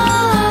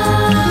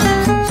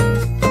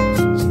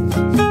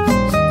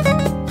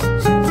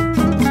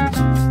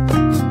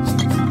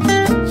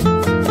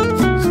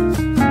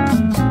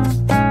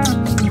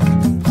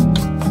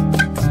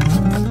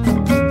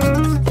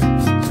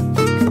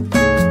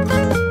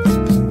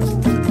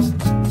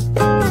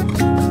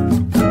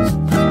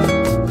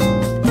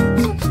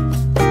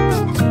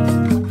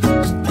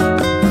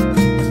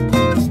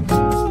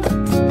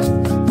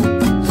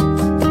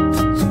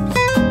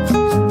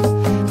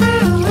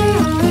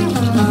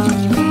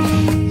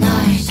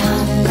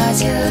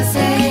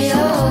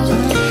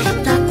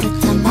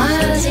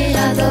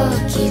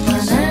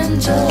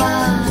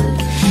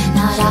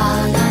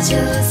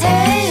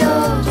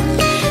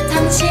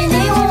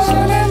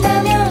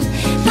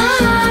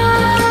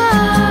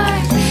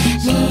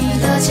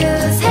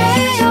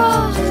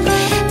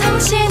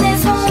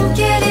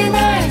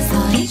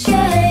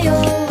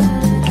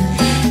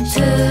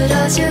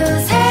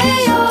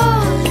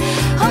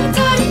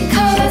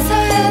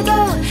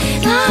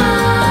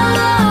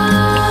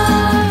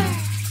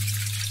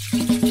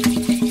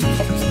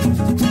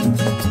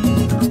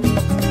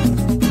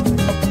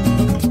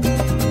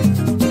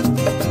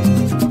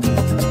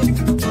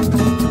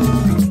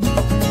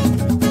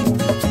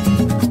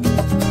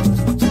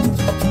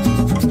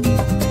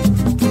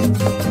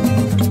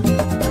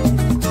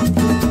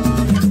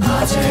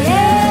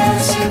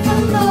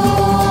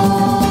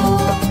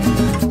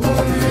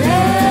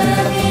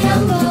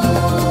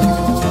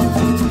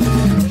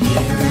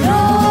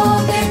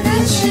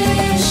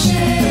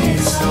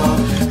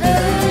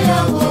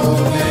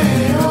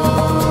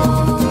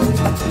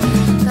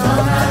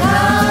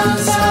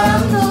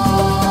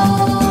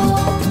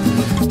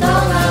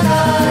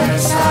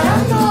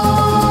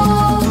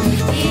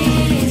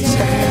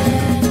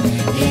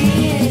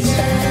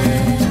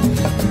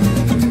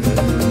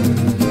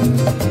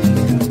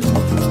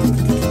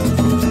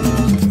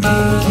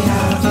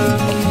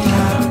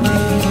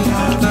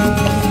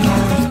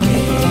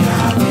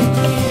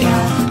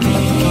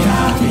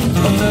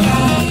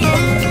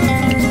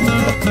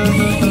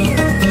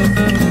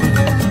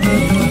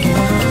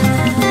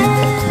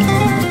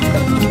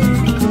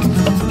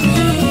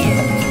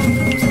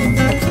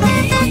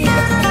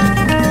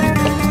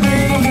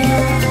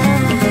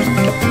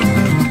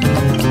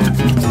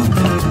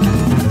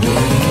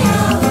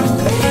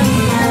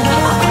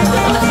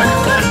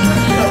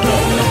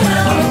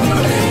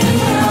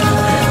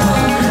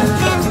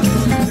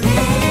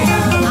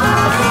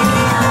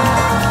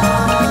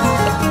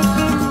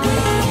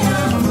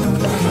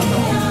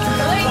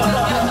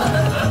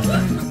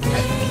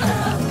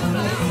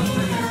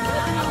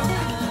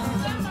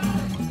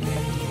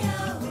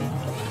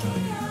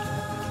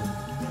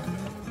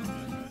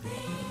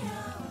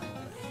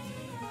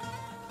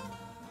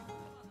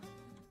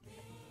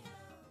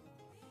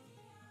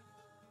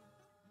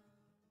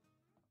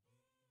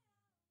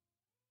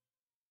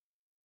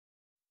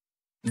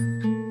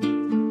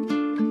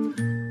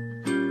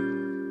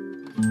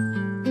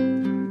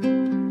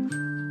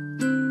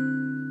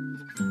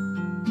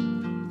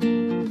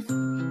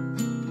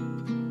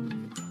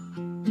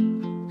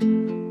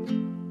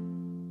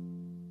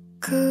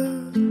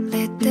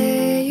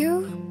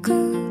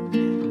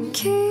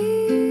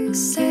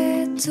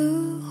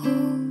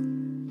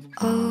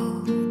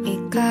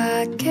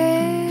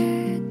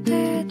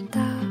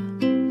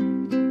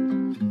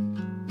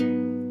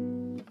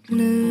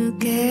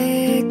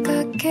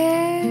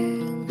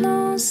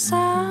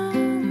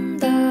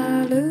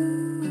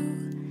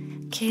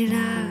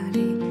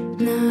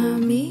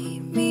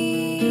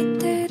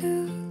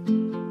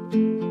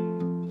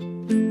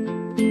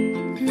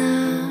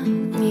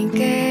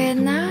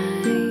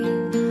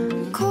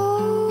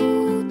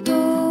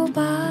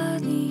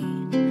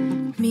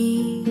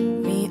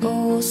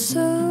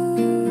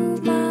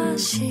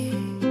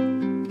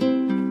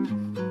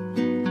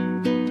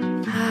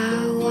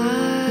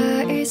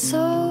 하와이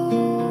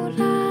소라미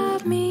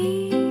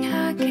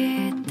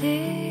하게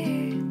돼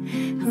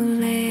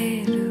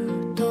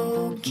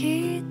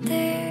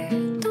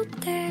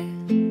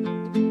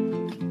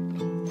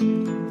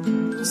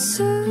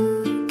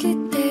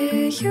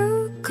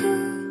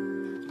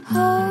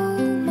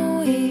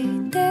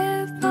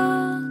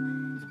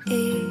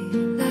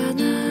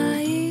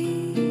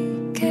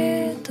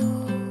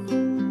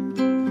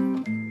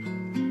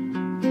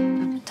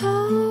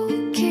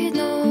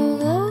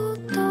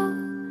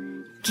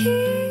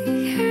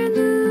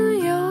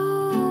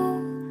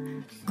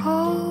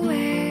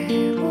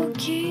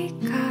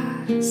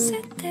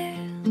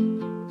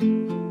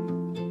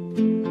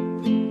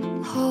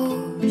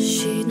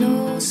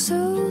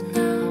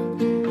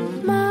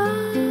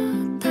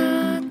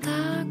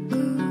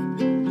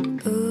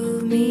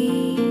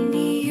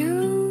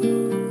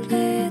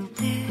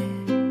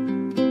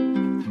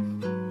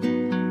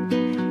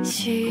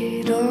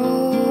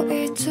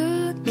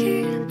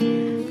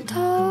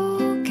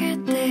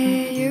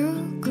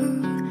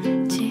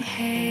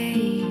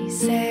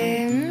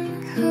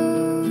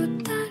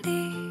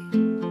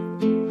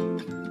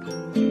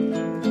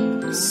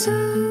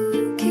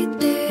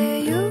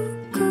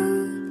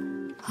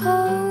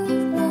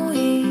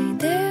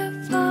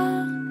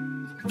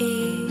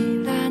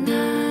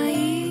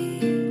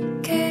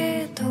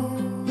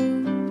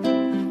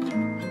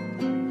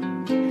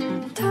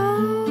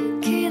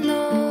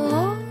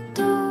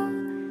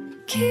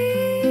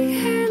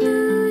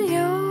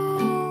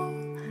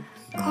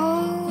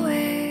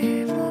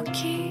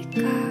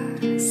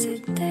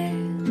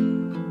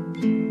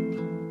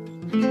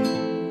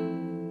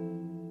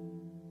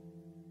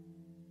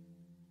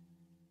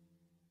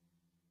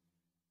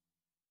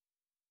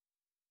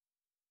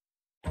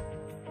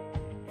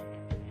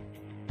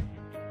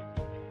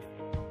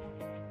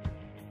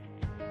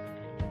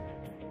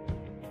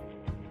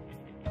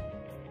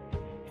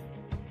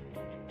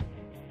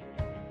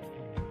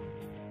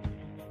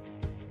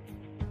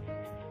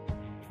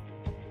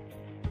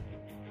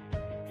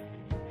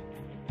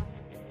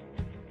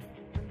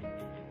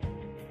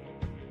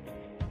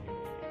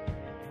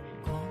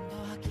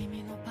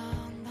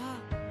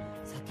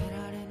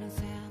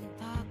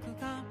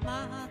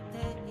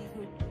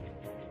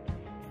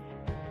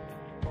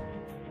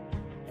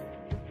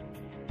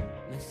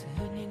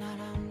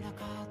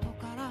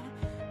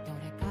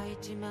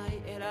一枚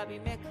選び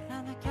めく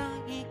らなきゃ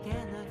いけな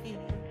い。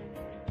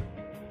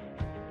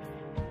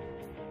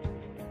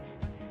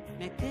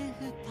めくっ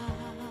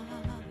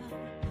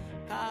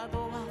たカード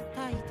は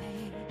大抵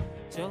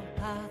ジョー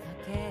カーだ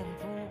けれ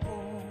ど、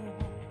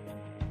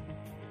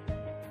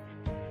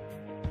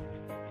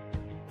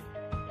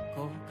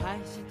後悔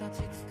し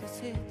立ち尽く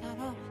すだ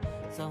ろう。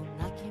そん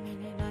な君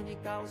に何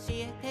か教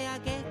えてあ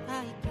げ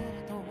たいけれ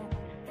ど、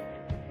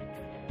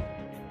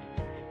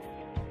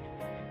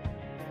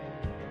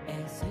エ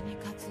ースに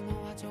勝つ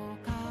のはジョー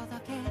カーだ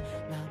け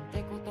なん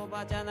て言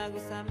葉じゃ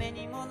慰め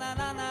にもな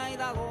らない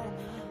だろうな。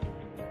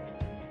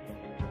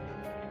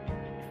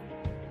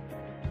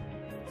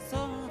そう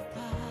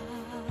だ、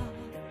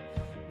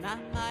何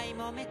枚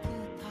もめくっ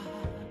た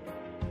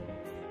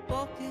僕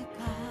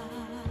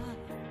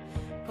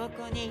がこ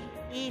こに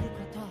いるこ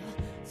と、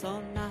そ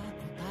んな答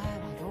え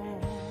はど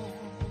う？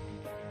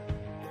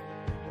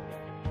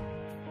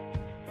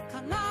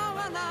叶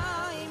わな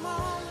いもん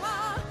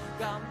は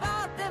頑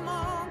張っても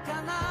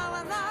叶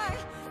わない、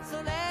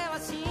それは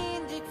真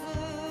実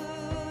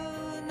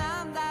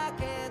なんだ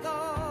けど、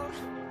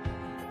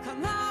叶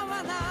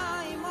わ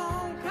ない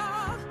もん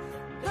か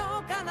ど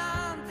うか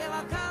なんて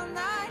わかん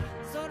ない、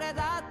それ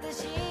だって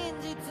真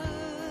実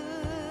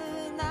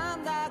な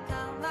んだ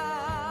か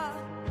ら、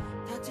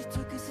立ち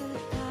尽くす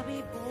た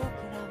び僕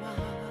らは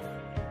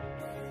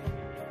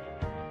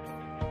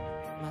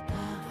また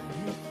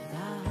歩き出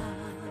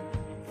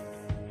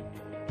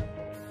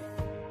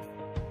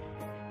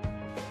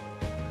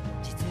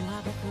す。実は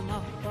僕も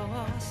ど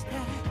うして教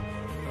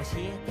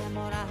えても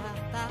らっ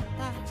た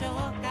ジョー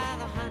カー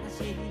の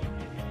話、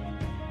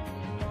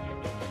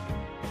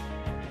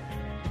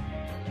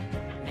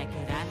めく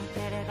らなけ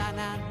れば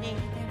何にで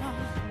も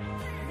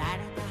慣れ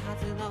たは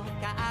ずの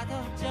カード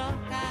ジョー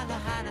カーの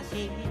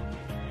話、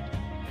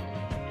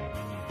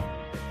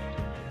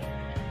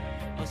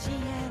教え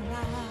ら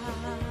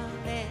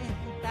れ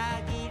た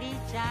ぎり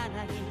じゃ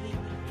ない、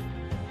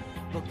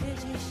僕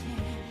自身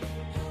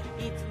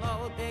いつも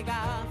手が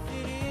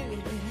震える、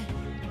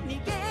逃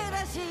げ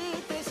出し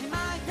てしま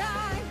いた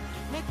い、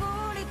めく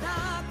り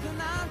たく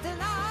なんて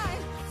な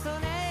い、そ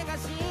れが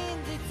真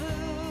実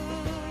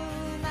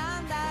な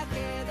んだけ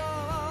ど、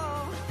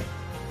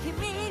君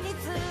に伝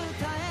え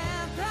たい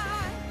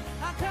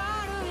明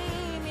るい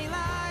未来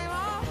を、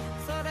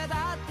それだ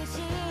って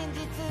真実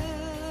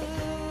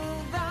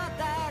だっ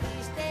たり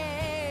して、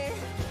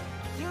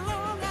揺るが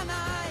な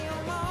い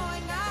想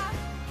いが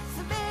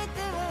全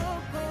てを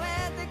超え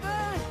てく、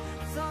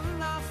そん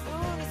な風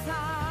にさ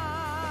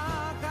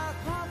かっ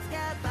こつけ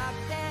たく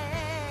て、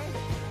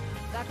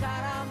だか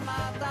らま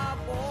た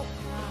僕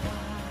は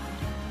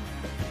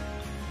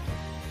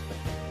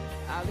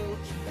歩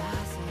き出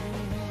せる。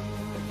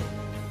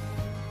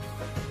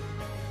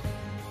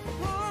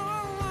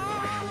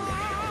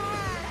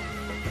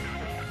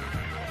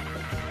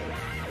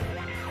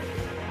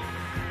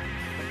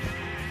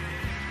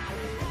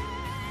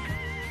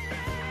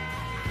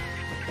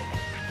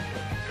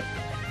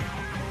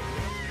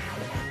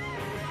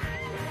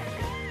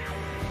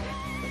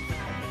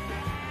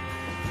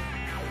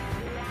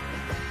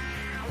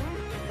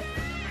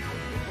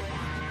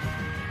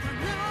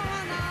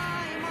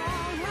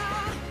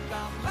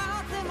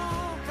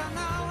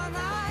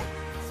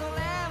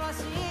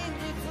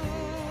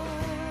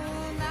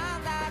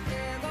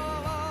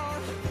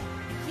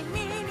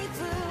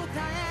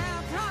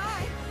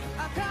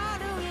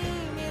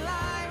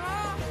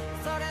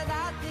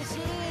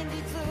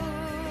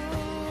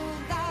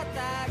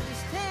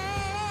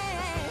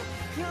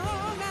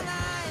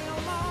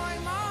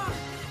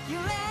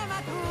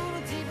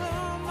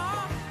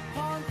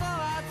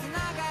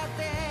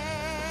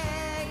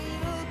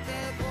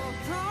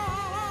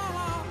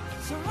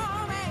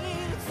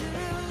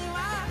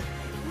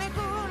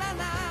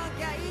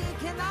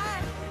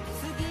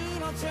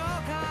ジョーカ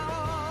ー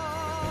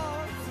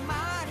をつま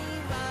り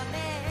はね、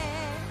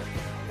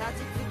立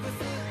ち尽くす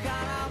から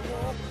僕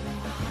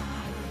は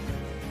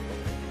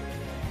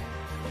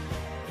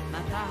ま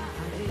た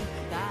歩き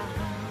出す。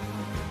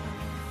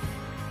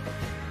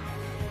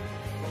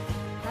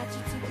立ち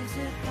尽くす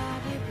た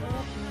び僕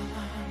は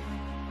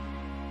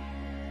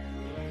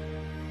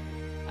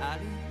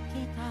歩き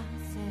出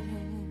せ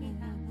る。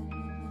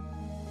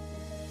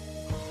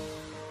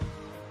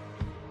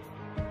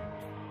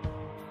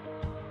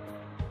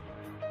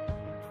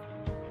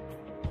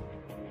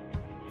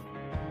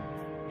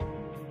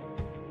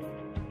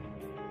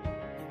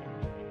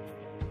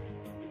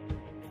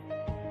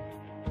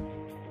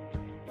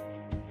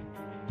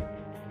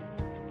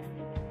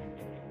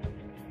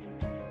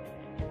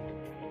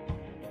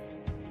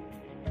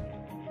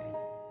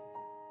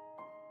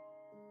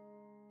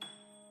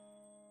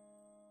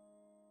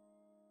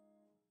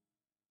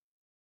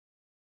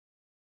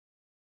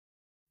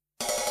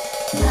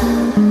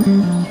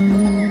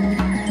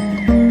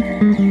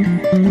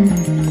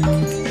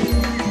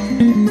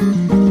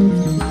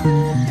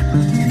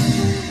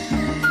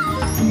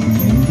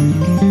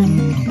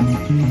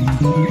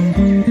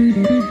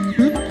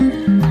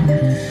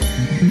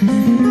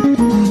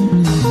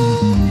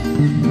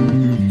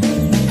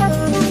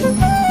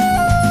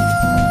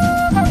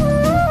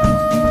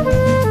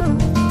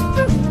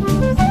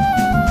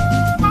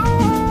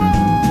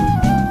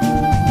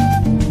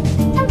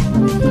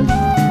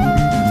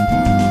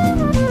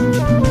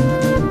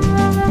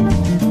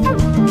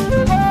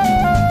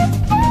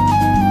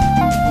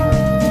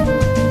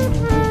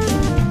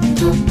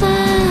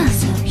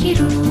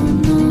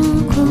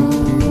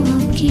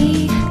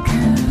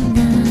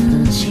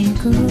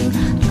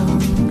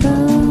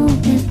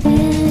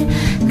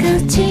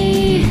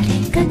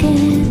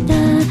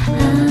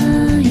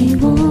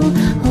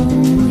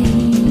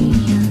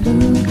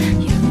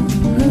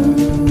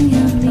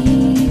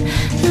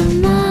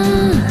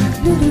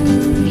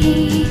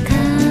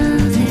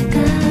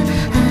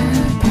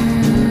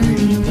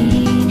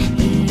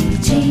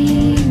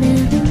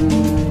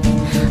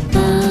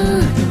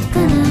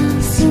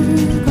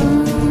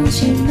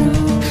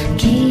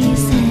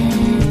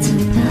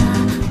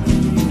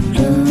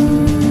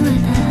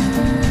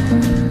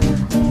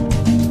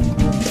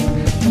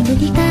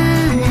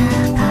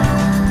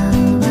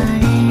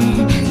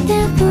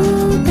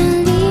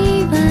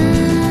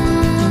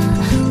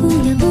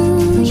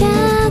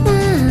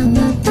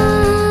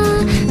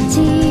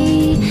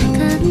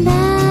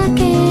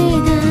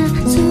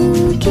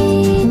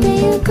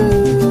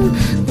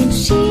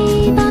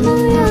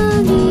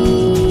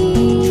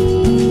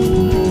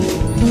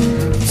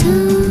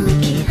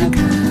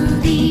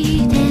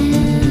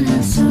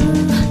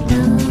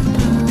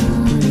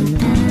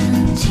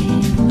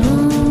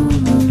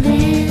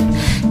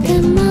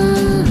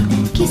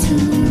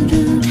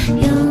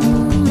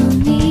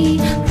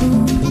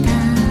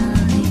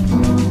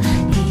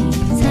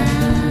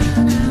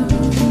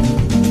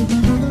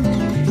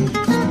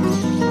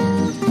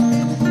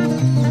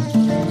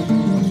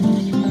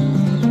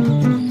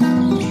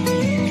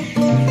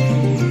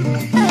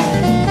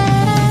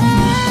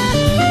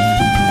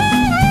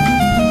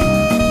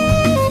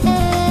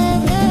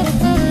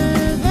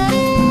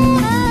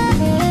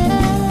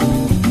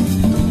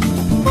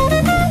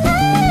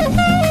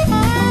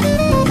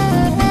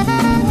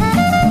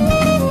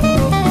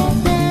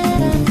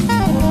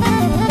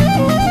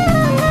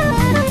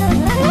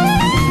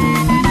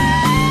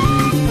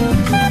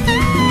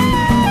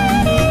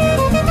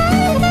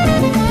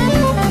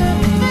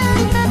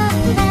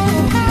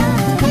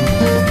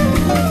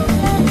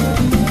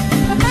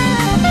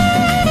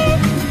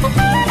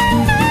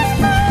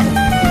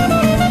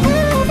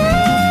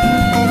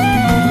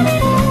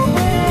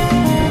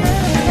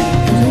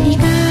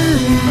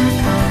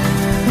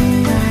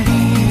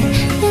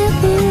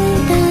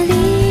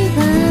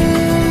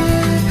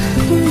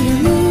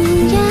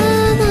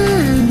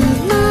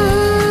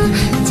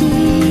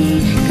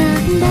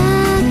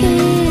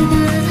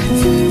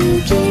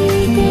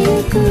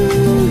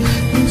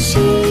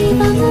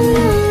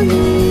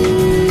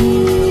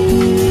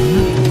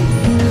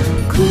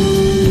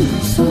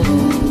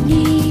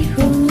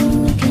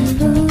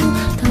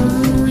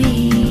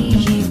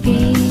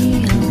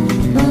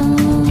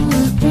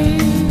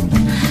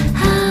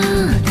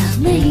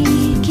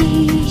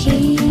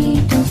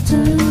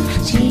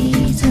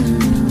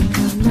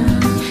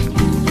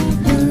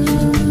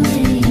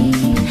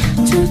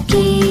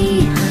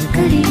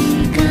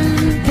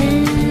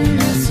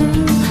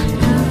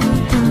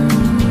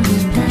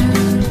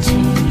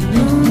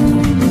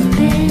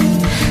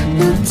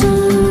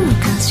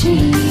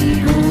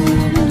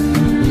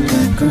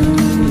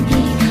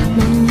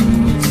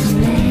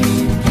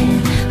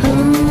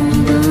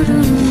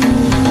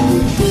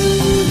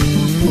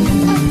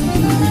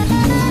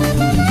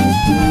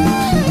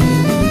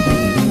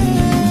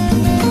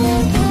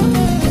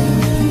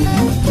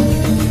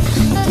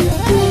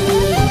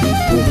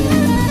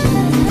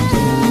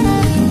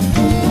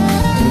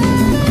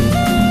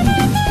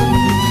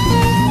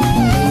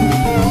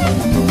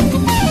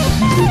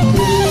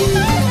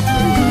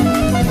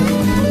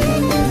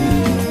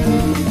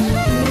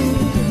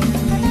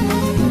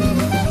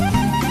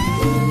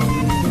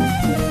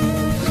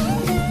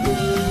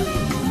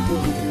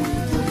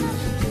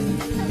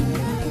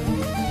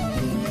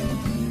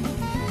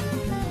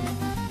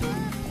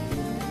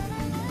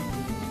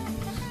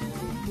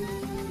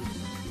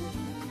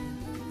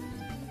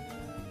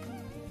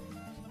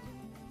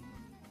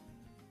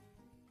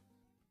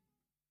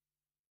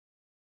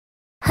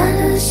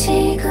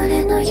しぐ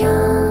れの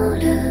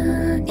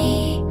夜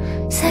に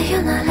さ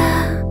よな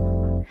ら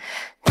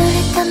濡れ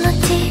た街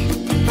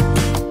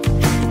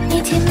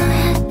にじむ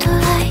ヘッドラ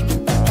イト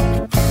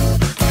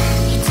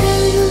いつ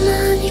の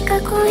間に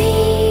か恋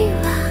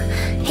は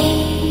言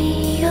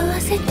い合わ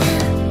せて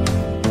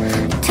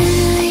To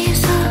you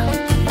so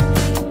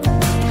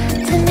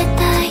冷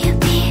たい指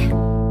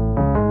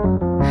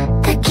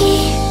抱き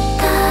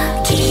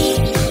抱き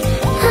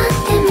あ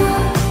っても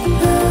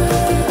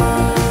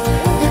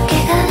抜け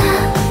殻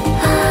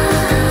あ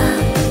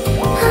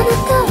な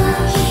たは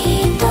一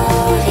人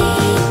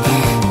で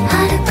遥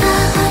か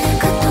遥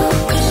か遠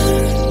く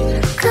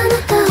彼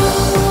方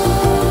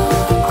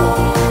を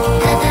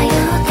漂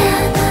って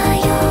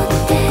漂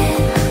って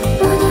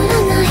戻ら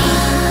ない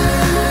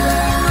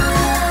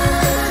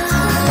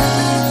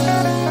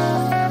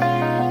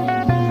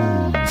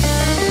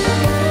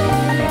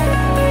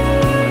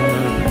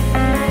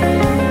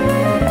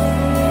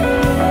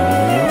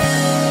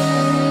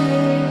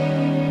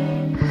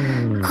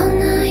粉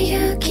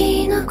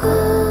雪の午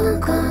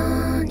後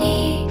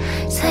に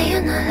さ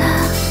よなら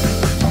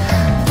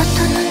音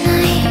のな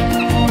い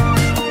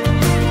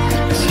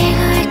白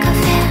いカフ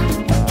ェ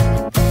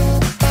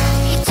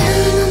いつ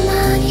の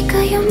間にか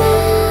夢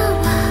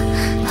は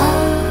ほ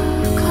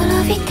ころ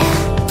びて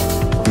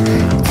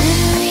ず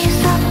るい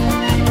そ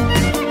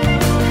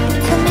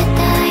冷た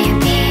い指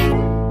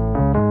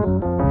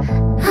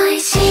愛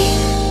し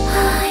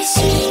愛し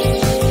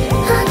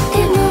あって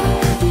も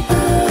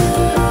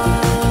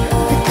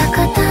歌方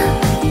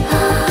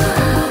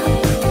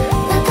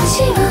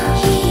私は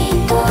一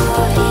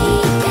人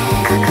で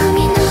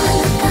鏡のあ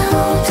なた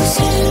を映す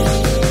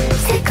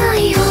世界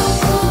を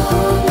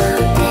待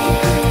って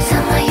さ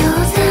まよ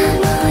うさ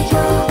まよ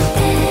って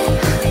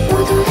戻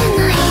れな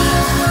い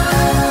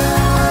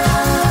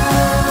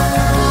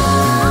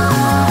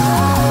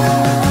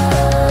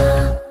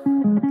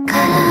空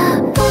っ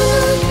ぽの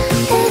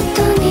ベッド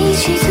に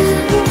沈ん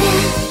で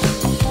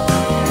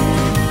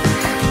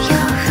夜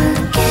更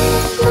け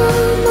の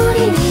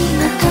森に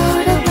まど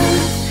ろむ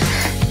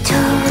蝶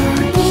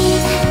に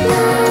な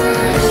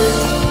る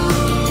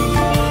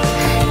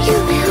夢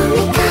を見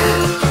た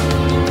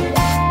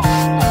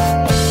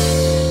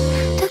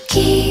時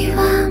は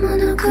モ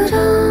ノクロ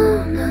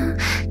ーム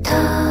通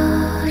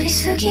り過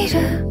ぎる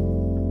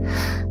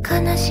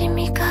悲し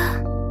みが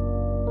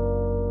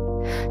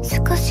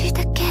少し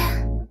だけ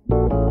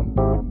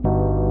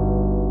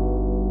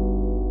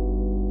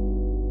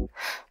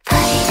パ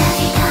リダ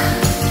リダ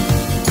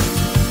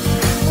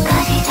パ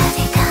リダリ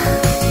ダ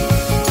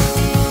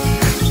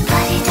パ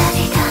リダリ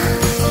ダ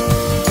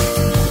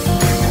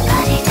パ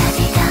リダリダパリダリ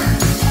ダ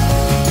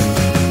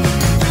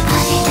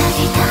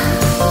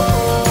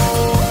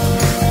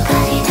パ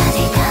リダ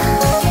リダ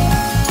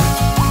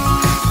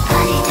パ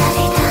リダリ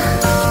ダ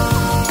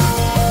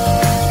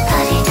パ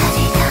リダリ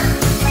ダ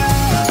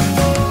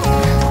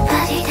パ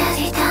リダ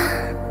リダ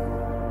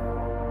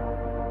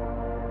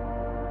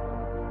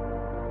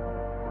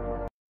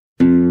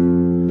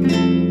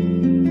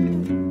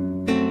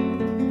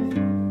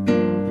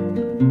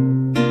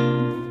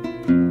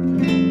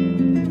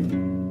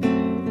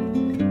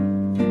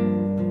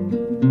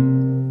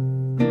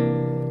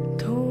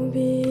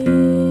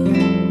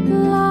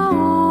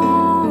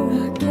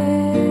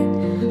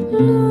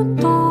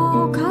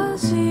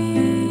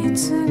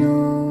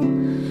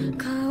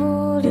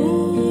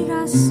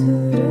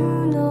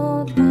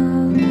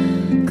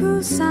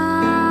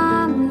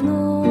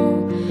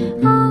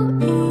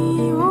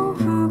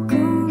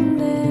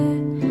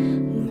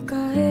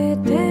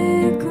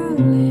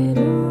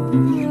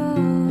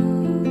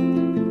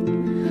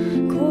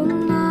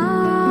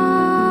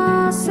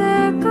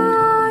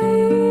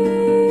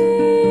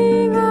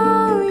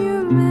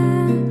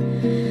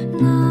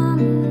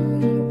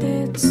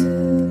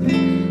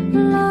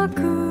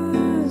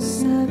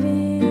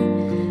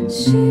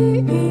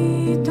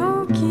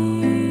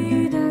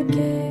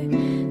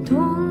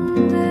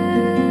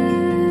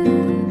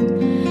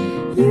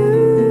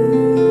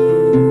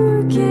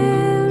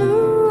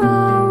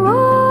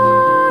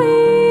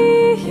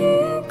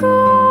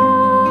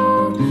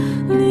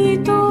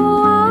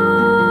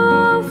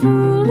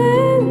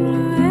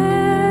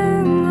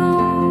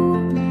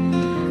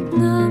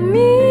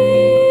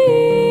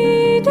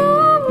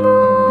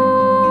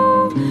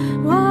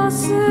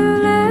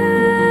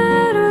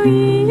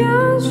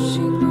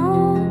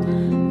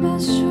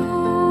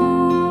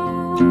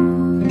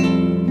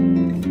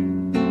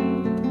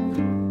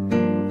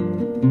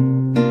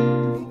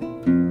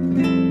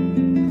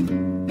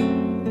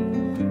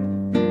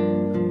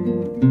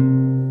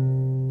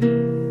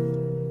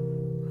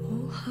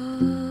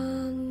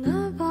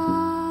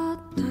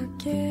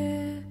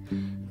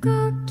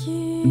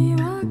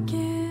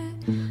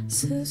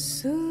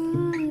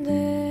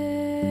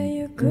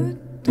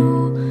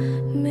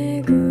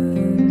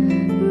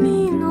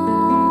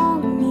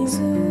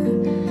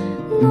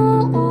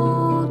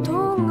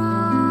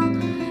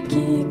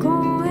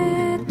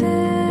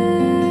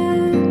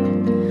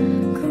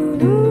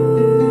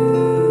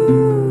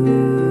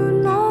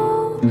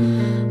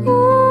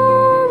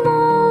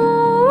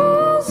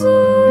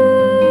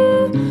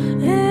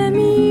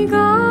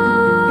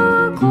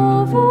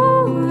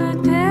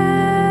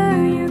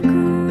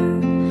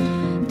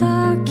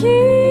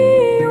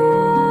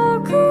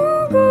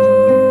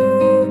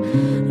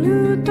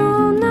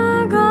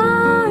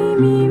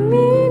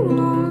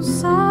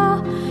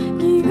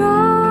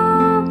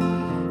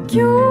今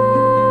日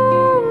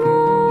も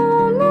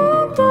ま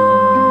た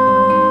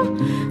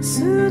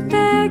素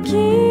敵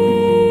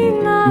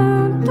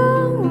な歌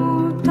を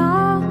歌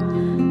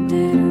って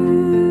る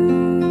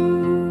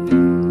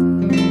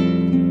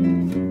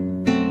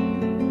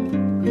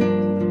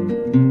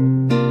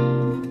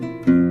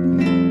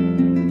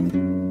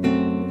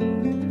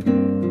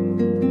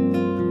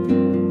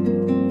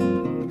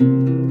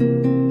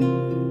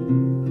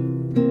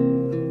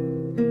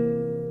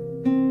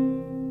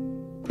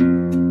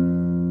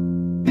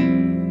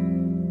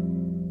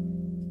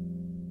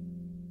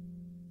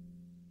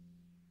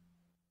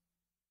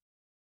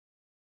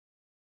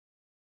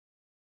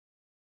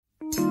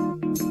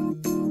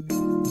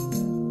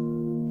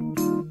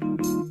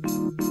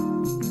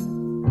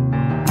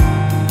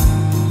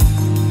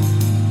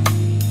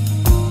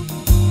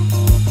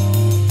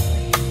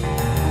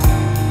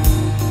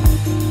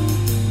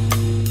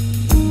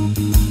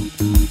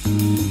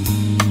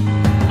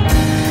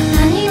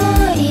何も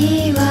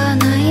言わ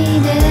ない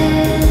で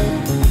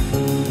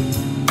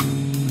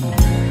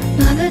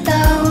まぶた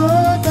を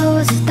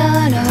閉じた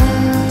ら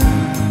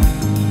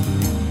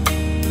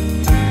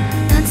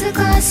懐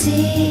か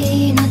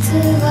しい夏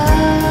が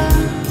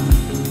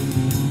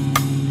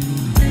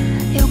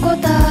横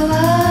た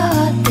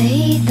わって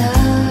いた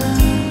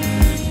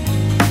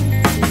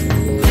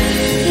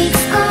いつ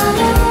か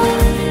の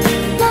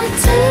街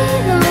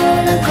の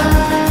中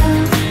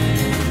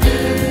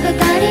二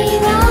人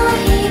は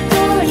一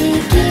人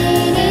き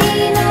り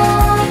の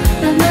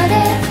ままで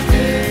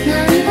何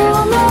度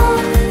も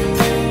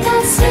確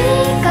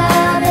か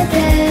めて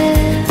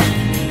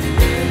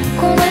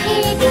この日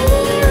々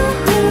を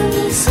踏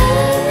みし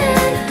め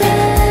て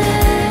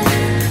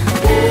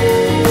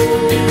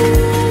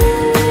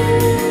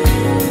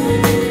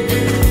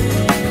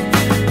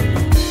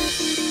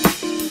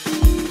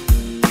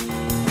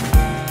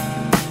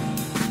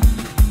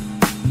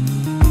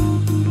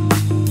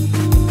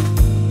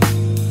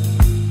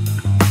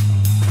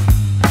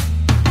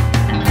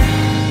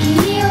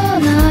君を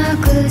な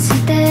くし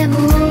ても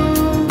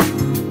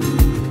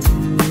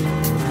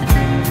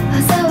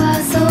朝は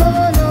そ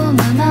のま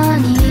ま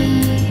に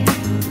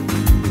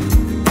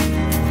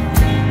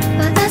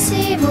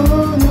私を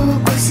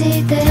残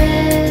して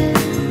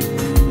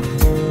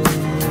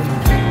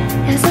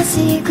優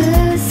しく過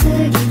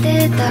ぎて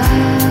た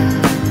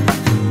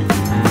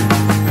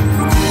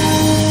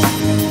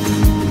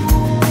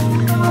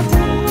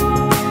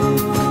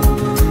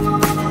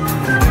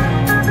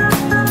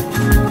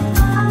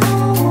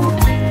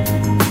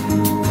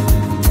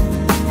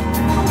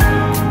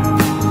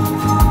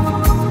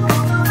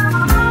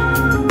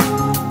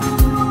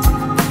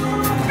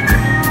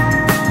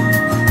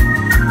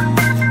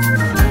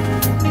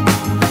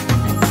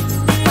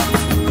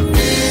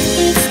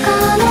いつか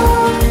の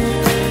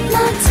街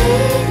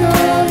の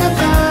中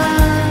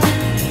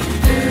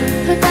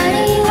二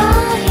人は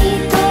一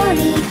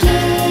人き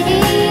り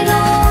の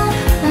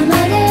まま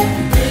で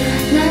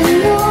何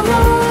度も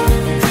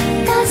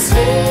確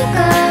か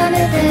め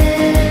て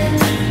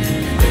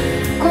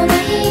この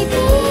日々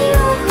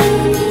を踏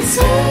みし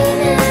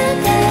め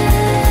て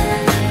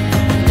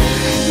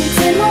いつ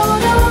もの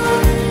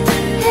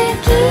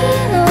駅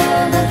の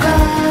中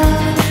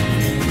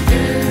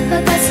私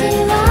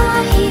は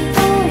一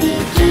人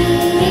き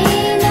り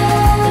の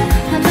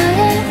ままで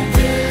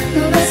伸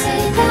ばし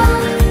た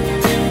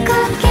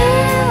影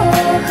を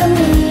踏み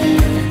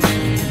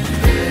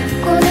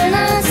この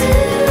夏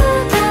を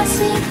確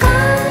か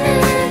め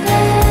て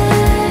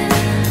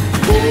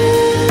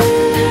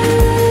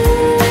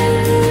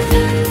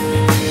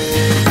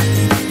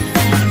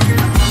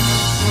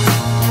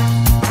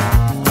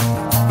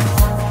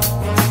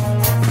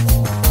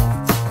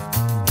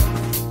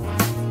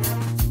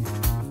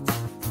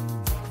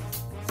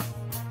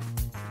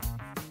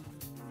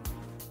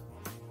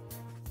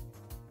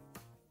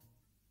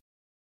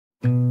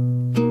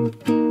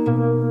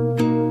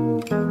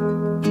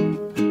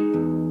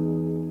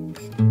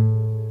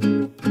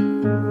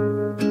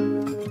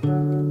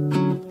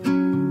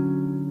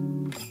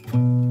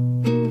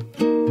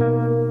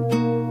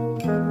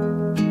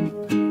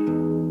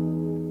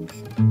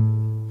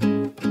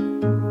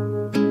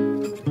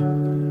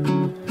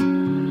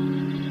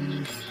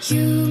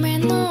夢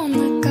の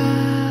中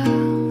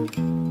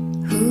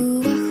ふ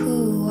わ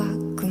ふわ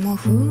雲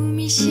踏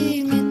み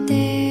しめ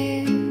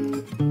て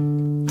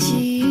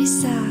小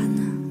さ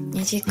な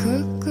虹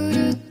くく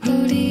る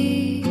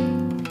鳥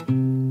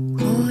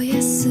お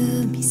やす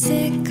み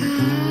世界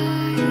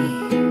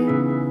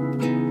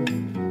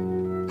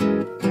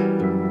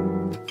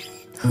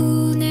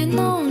船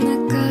の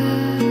中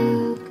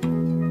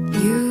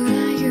ゆら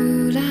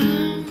ゆら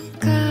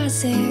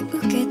風受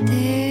けて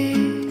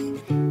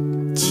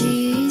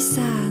小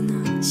さ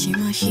な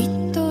島一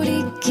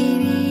人き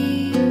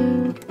り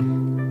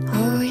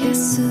おや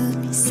す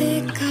み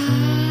世界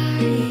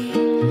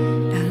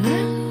ララ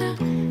ララ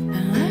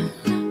ラ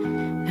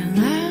ラ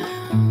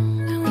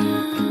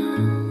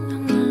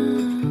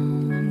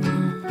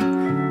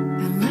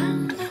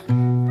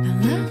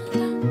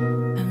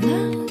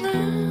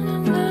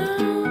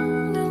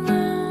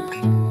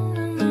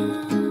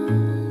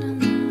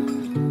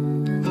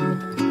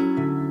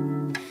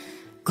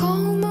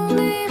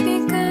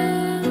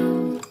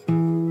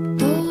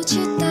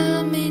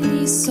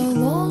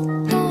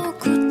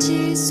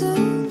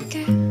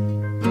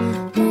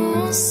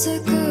うす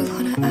ぐ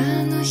ほら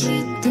あの人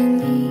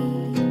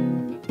に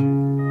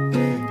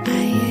会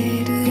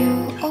えるよ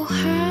おは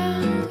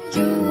よ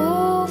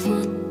う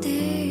って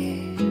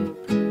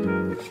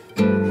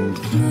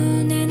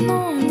胸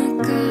の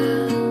中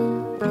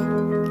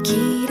キ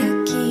ラ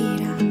キ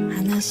ラ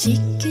話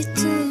き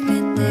つめ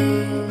て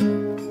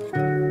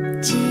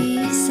小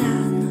さ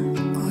な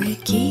声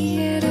消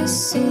える空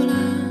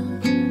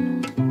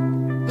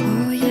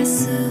おやす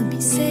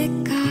み世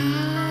界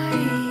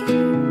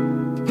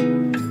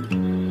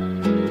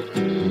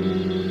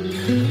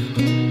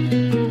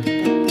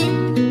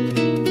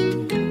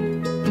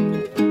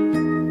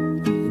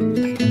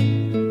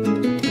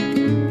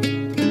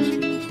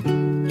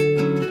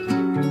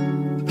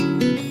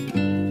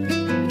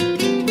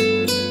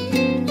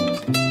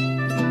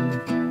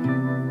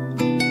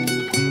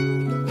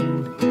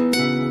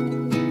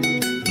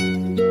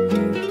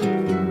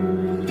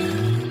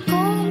木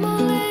漏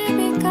れ日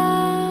が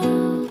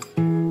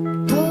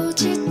閉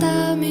じ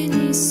た目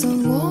にそっ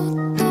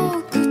と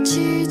口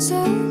づ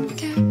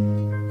け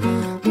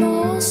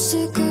もう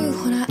すぐ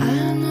ほらあ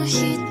の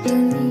人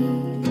に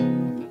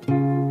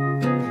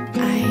会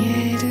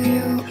えるよ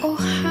お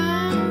は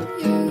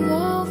よ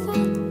う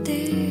って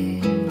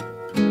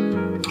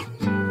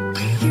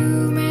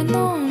夢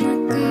の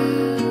中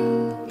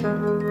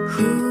ふ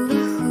わ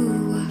ふ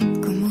わ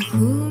雲踏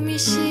み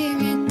し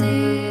めて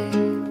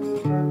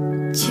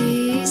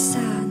小さ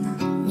な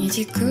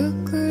虹く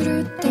く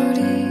る鳥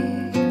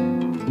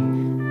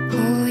お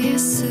や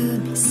す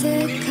み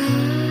世界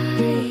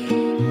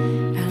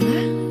ララ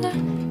ラ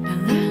ラ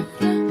ラ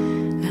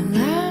ララ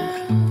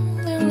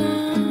ラ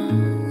ラ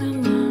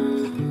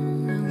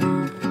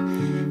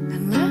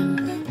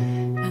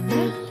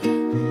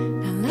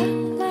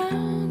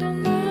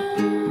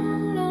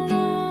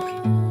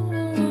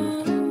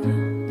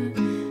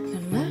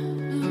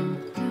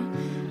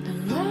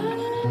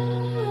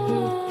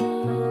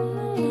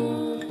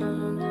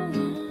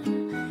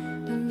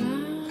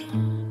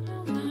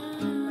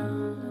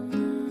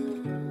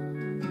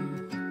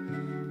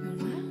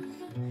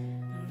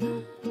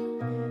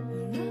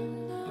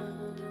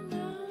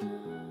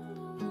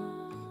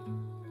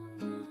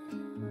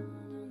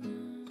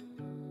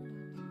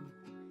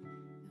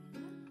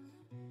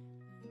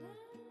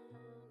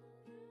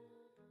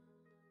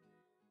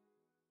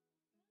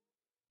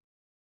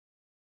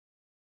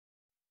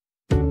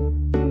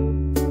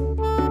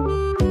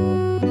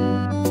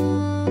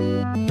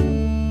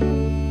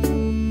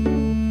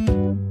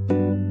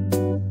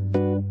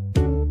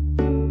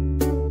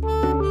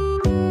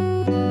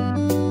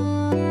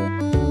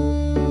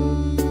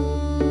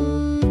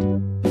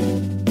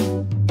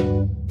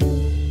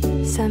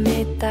冷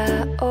め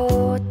た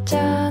お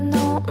茶飲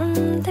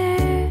ん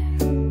で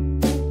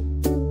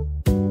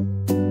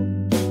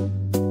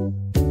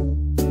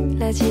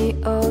ラジ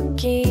オ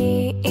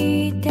聞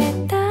いて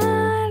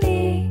た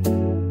り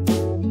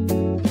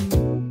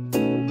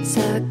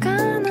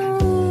坂の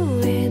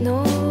上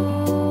の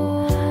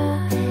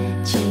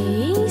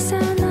小さ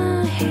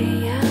な部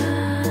屋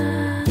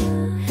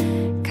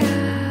か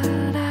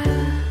ら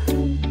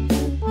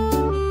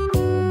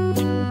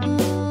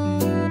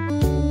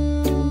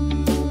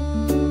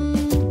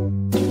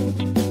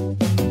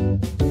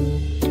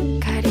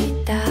借り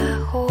た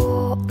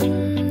本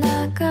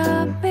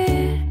眺め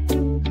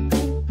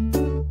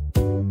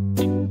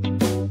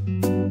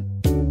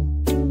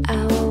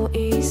青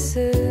い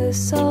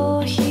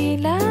裾ひ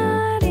ら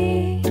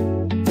り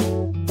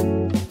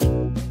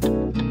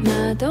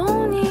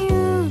窓に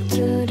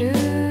映る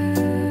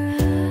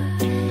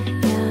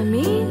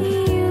波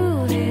に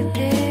揺れて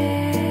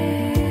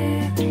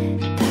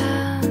た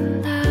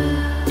んだ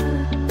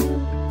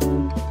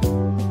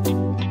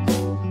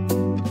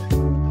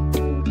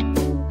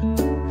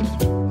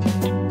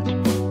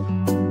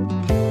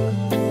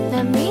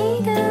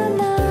涙流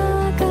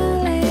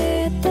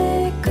れて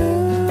く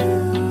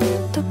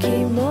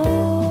時も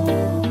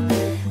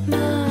ま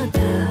だ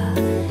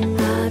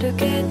ある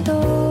けど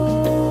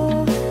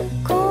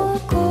こ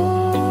こ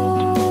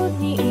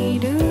にい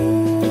る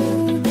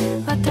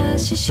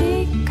私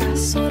しか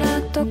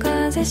空と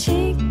風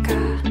しか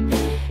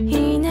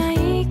いな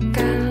い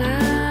から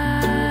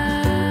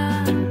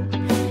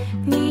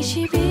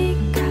西日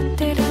が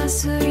照ら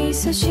す椅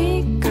子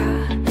しか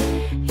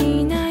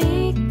いな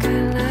いか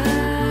ら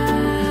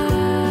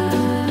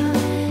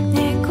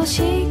猫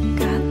し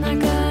か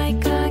長い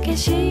影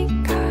し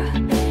か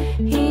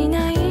い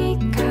ない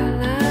か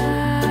ら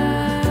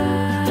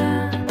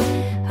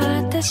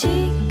私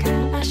が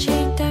明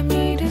日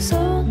見る空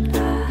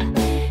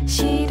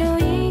白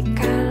い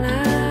から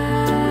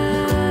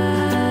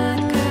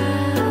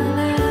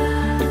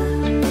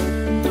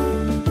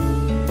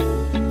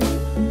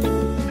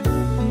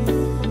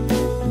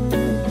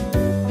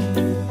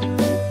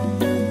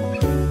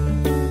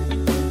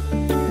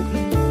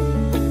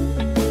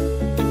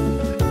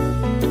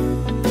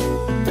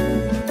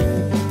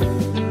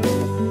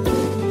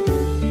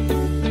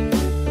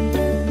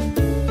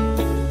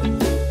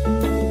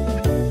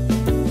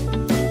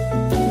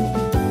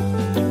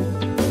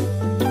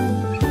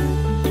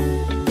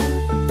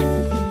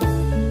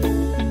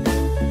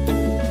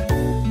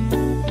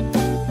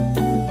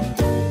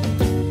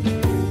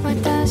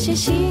星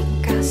し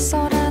か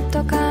空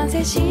と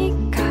風し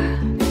か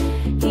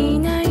い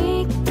な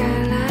いか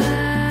ら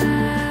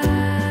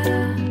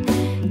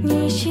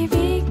西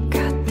日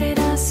が照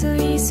らす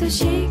椅子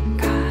し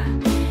か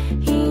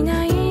い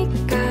ない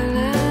から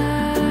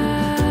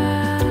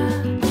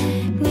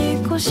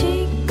猫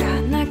しか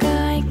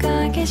長い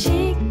影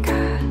しか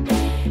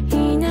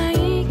いな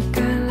い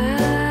から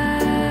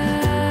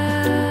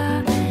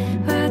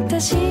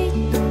私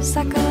の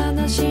坂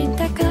の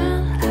下か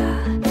ら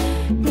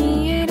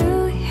見える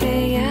部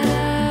屋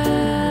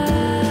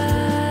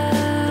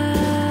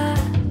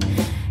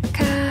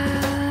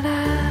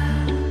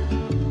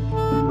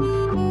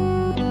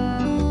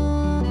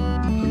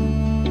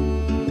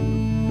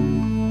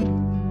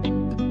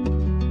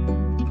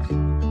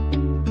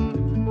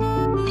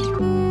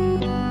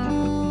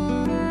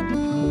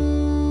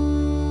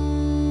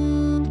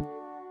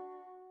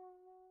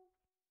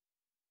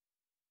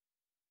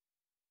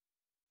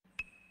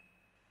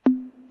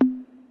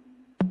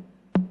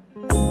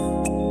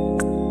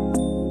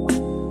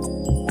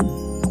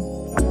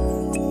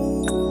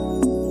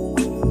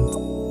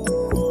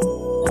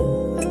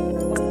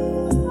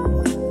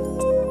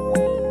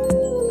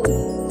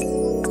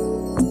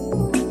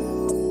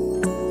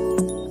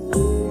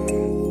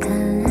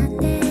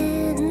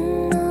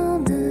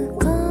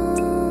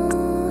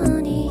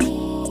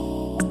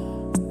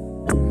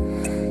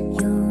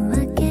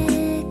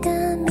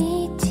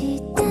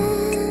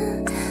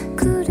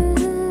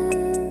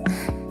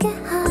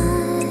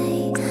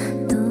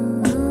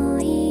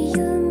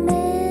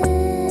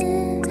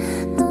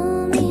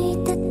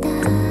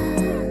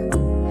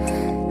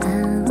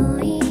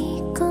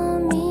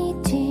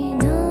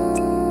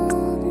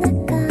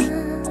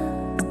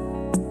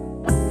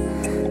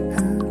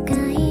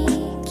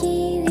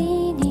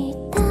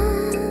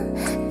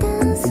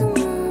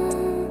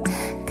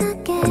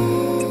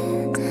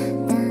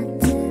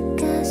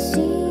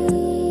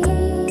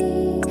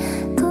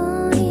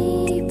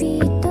恋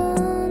人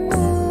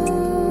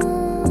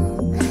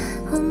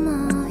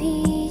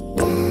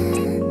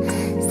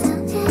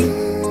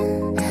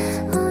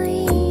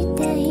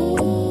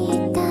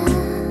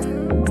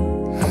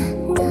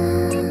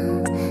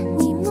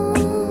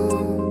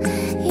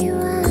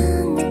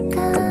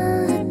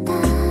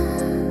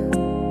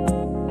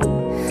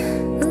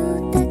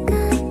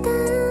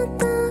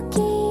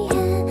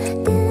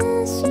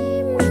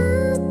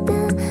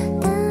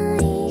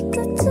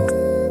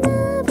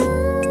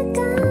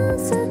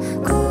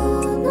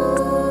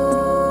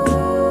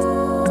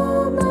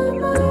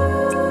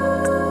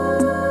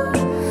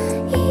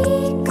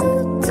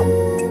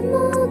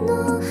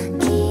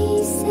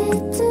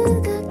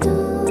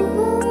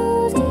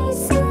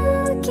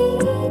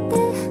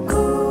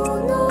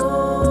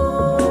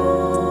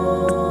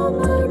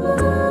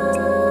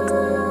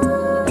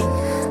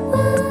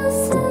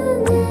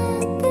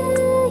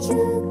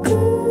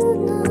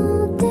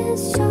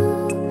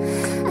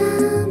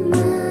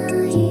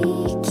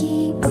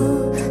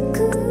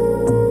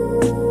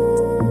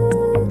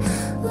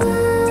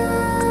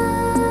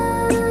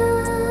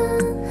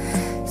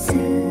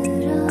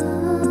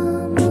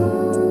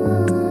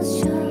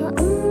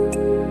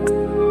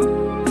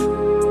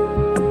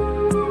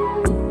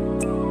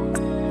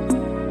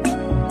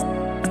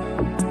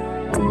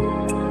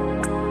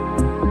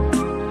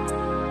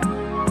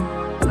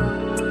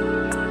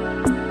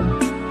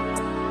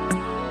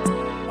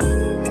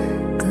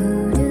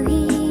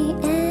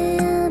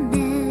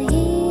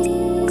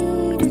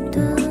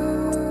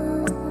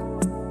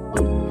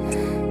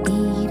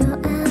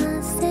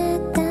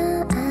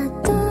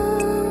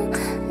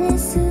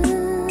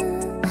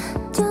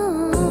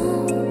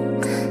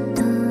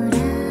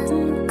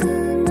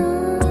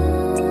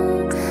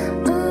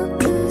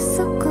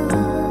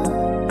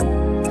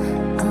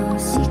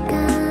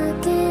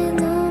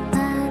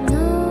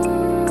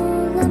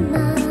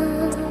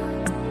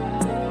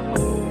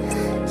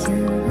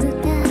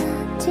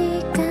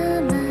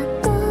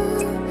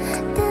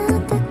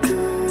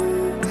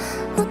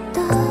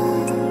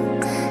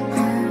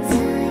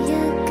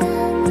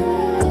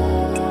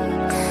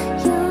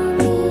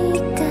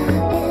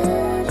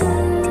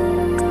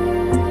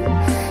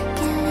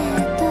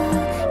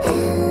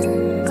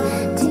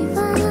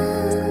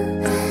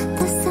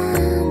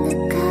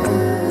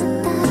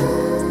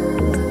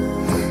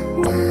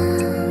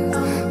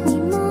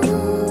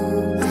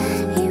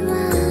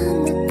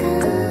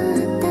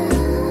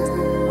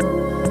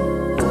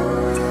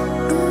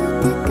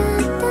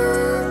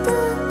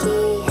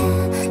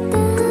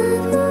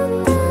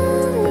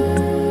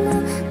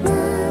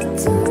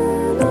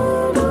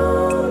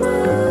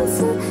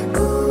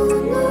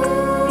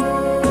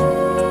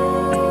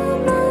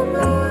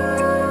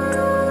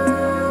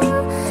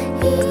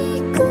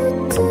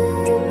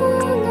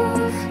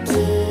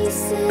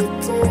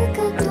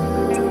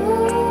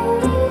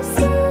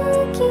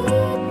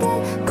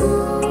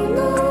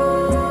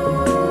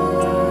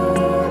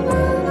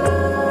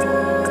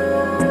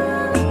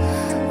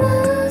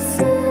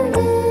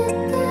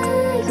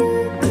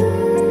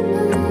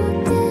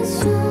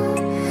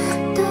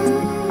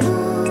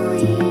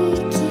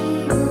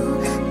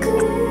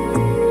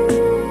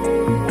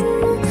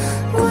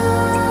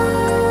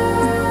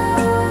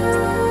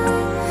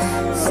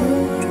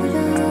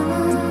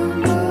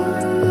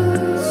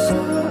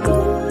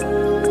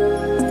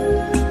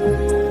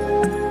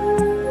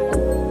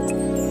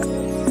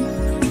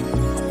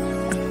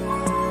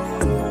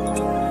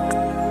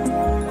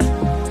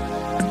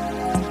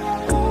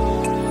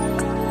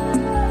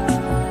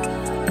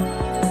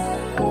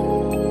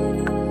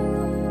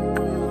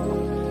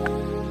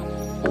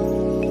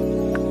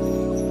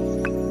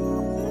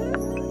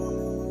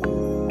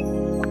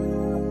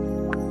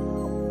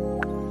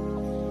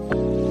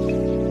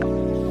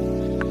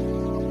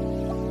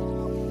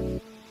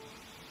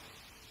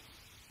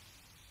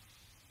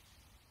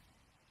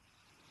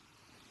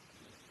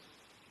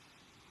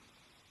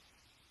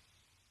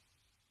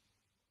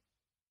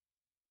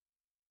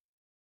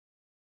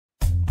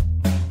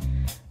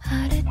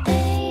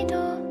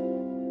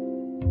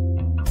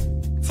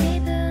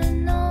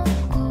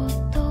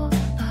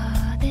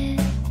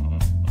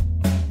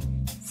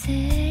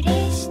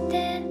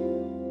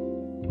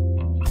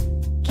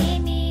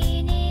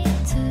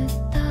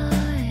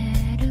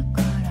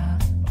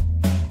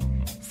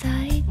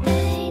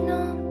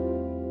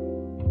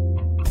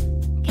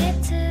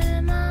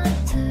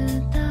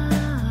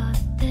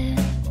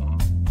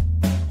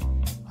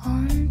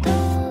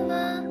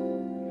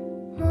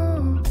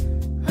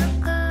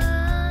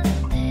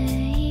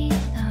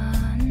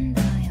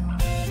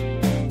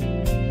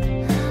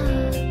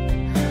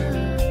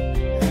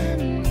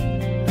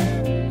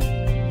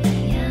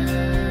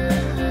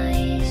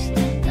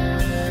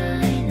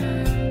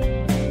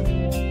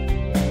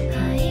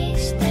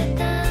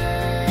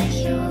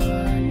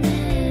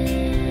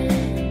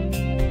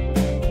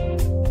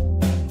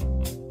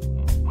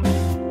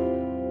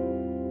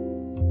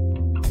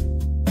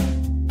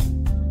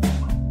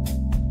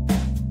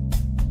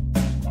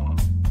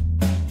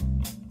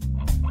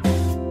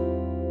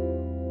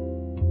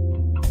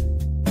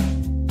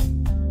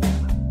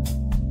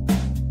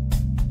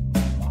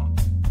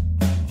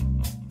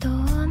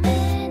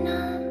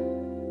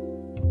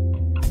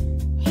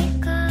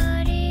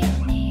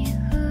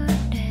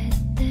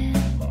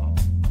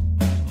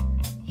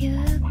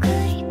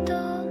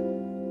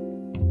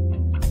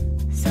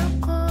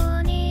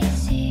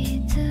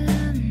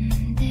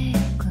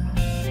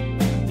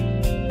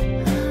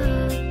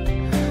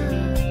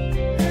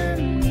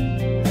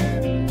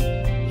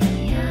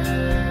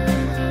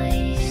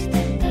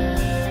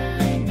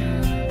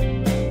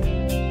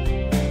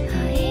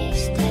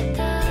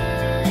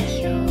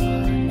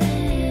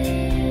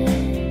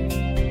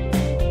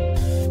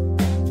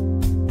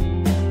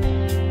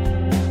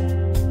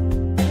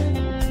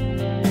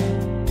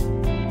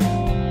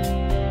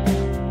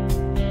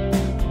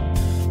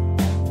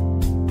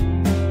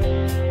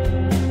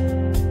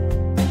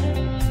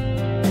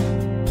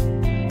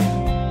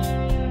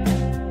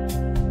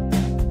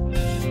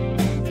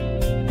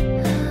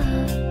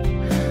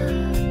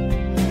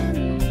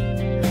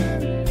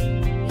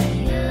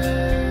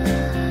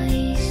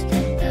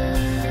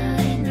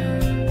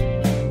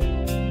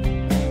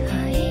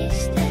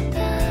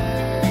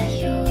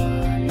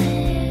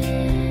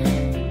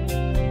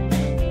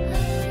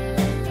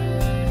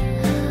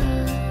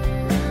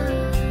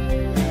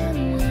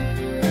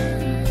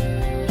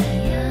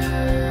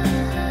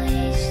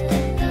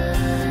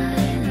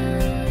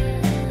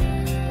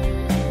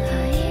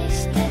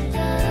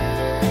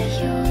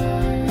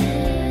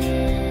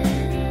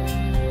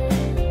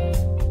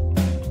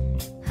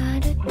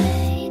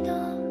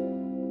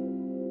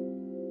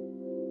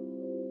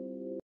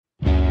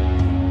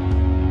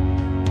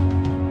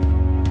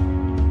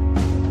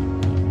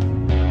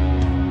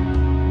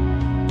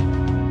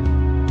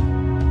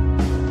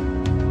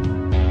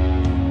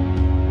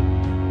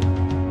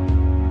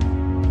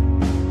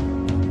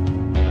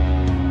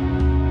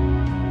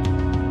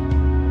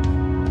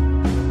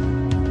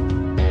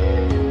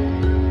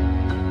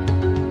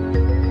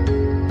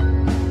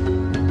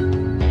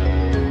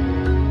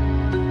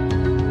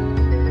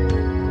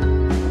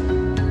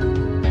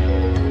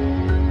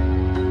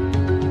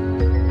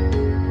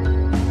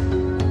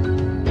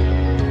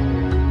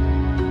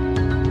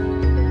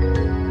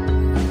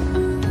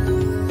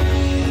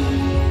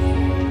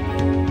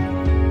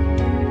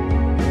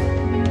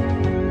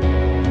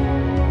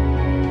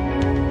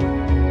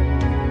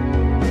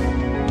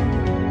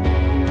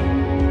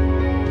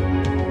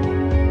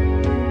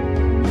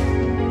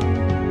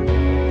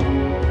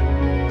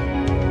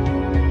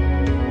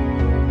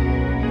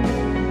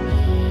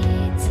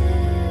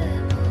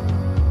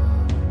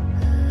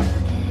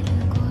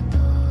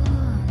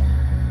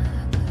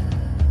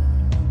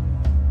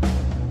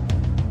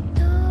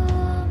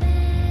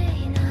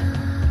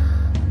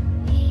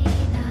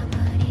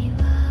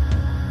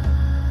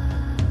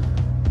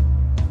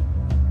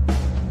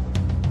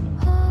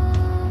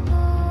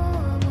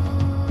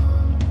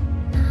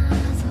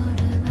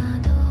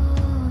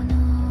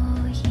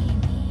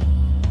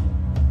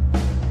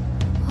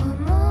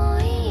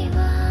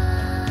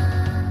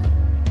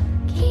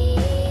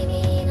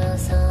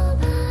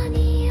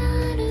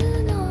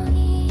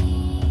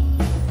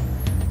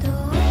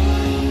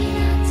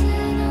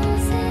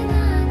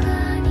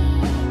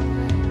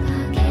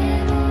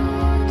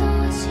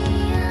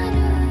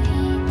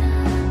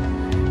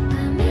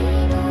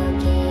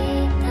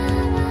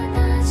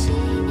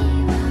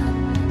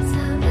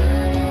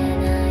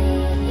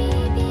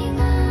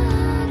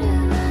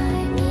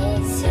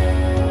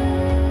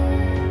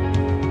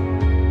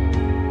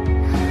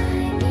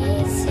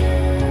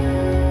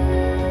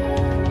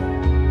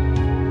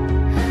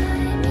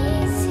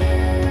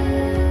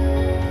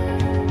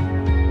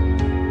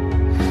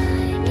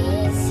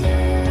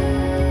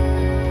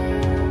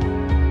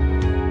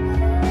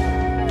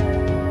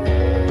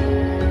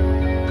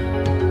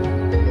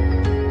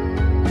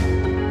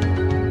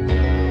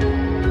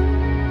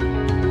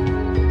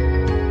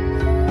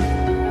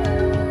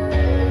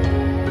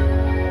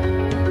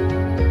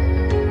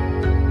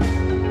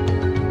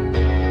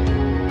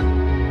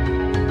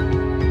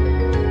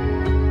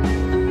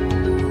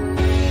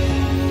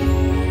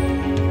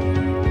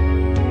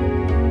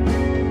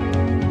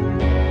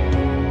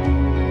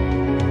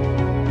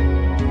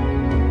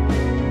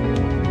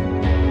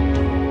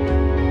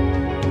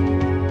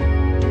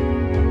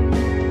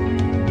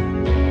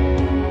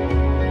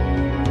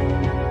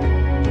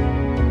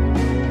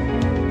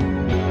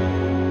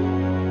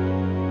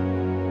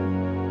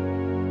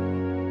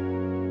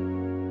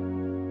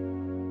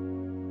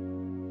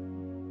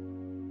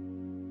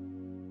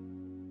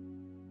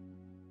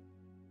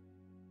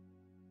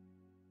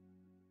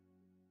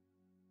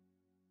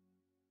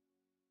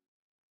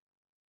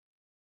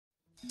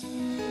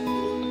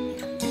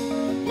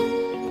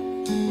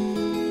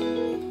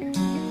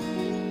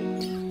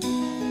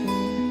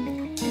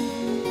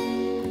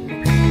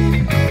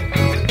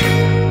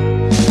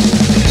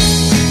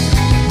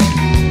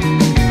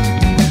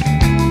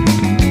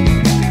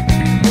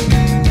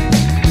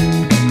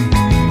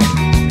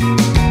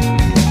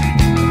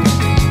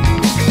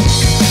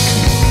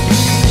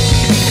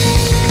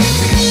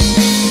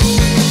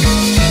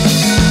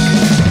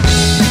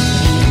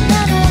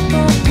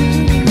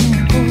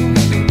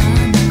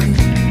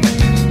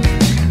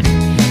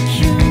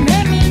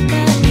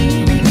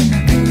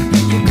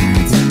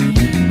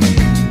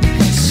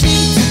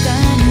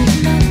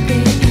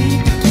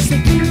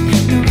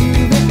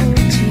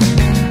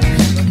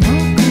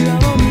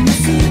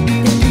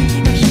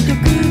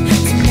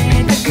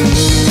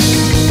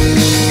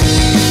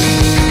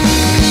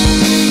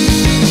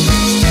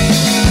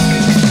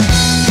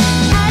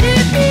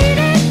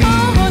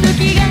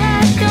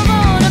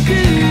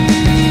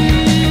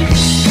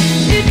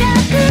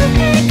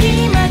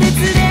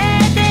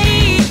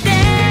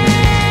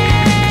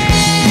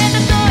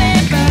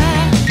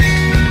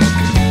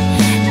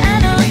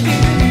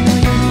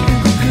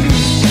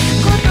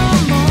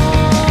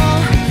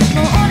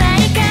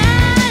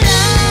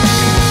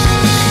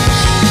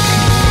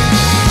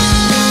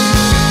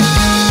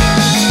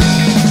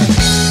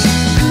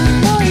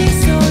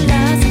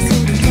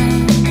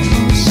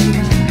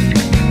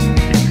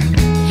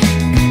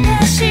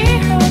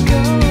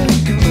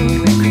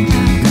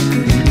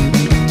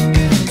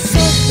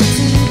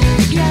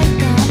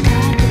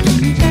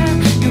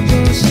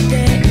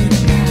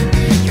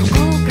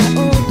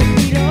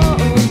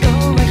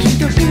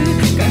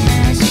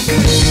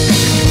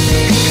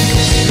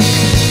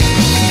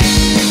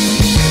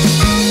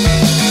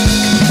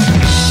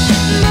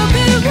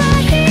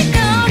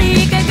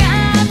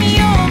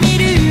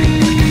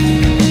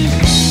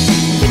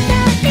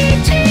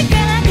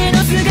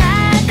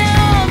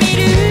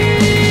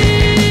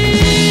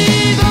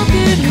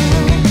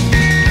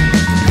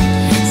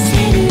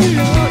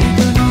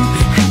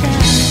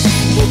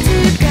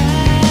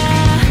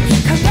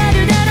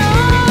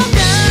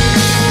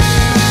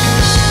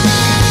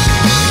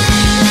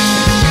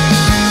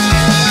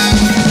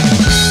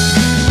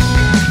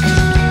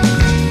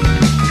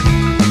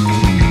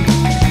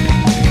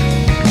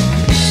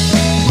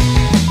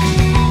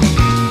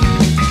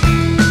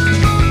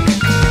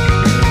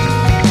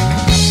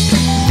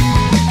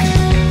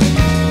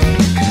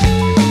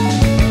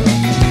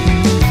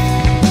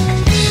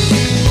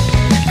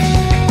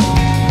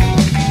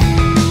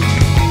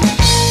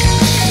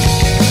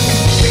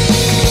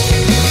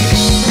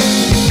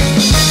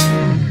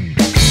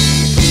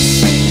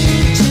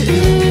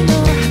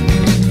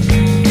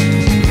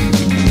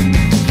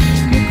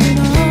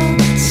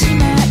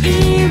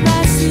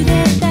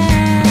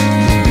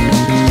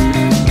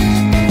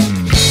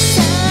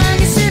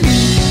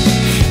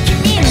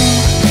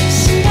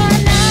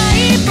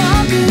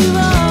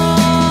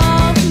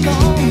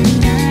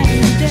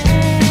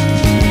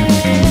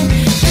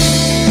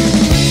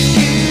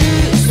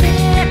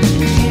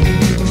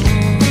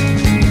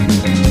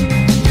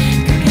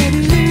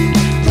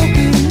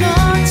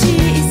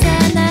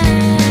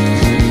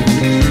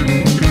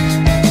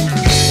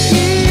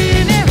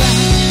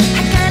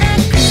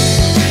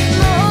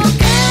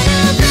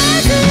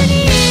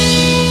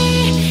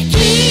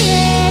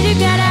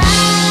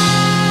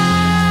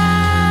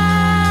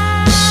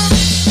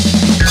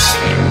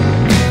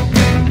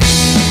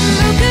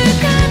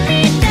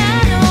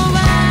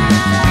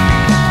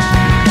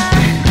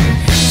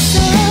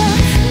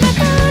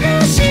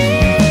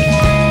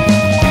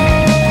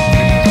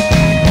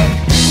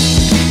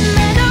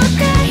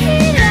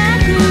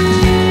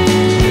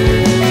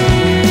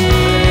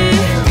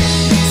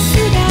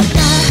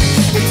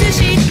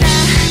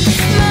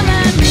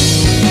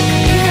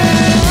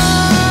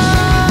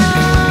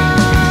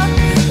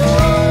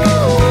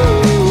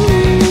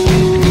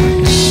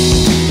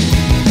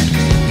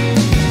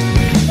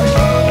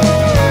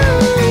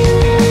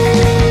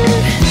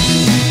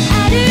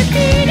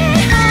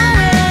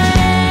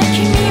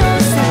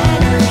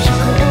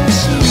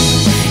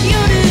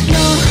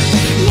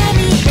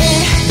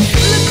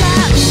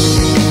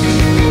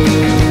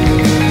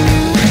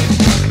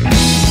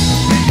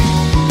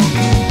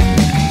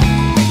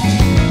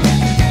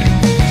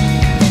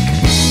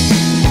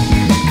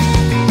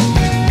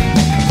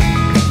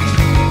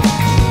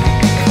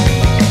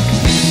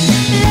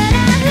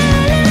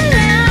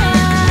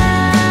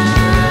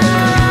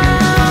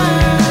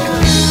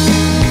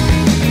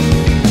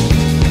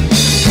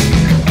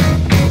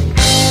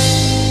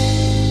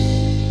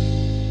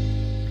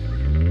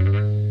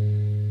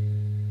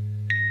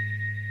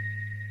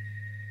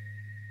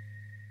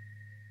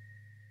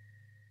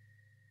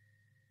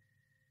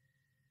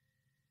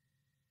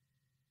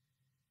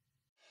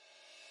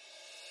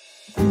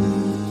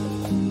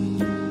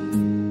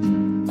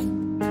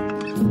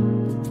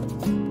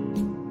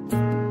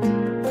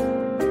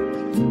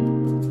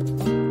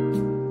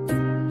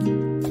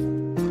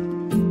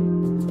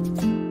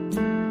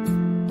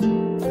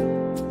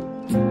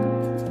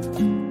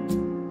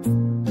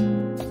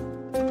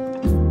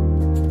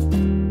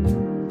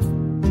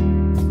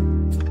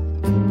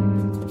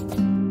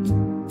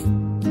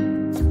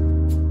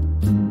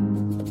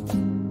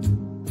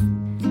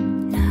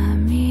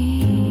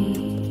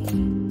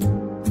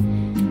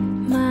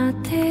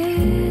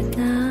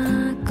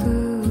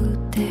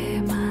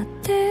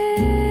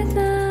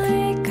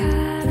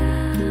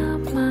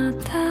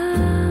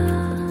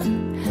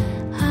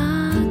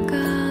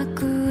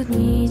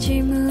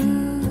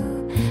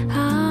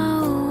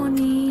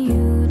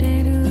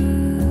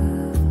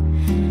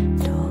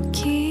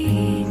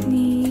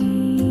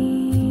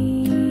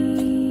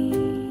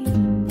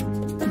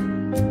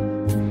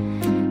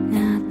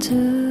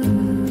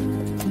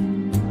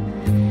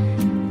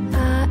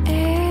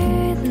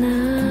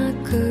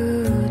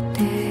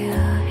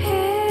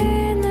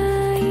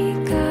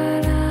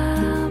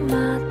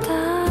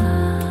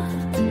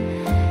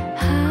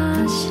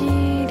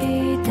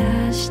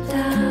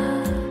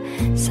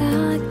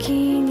先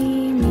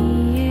に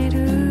見える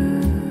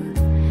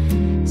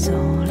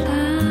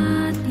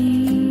空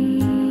に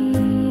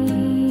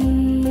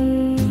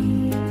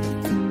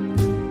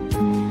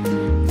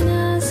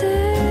なぜ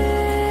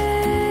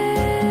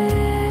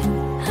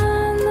あ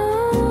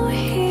の日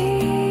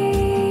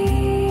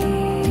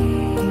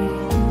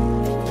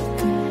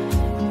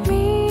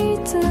見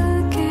つ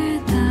け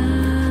た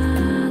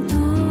の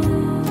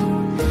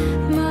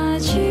間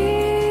近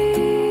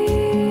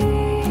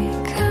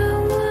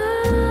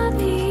川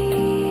に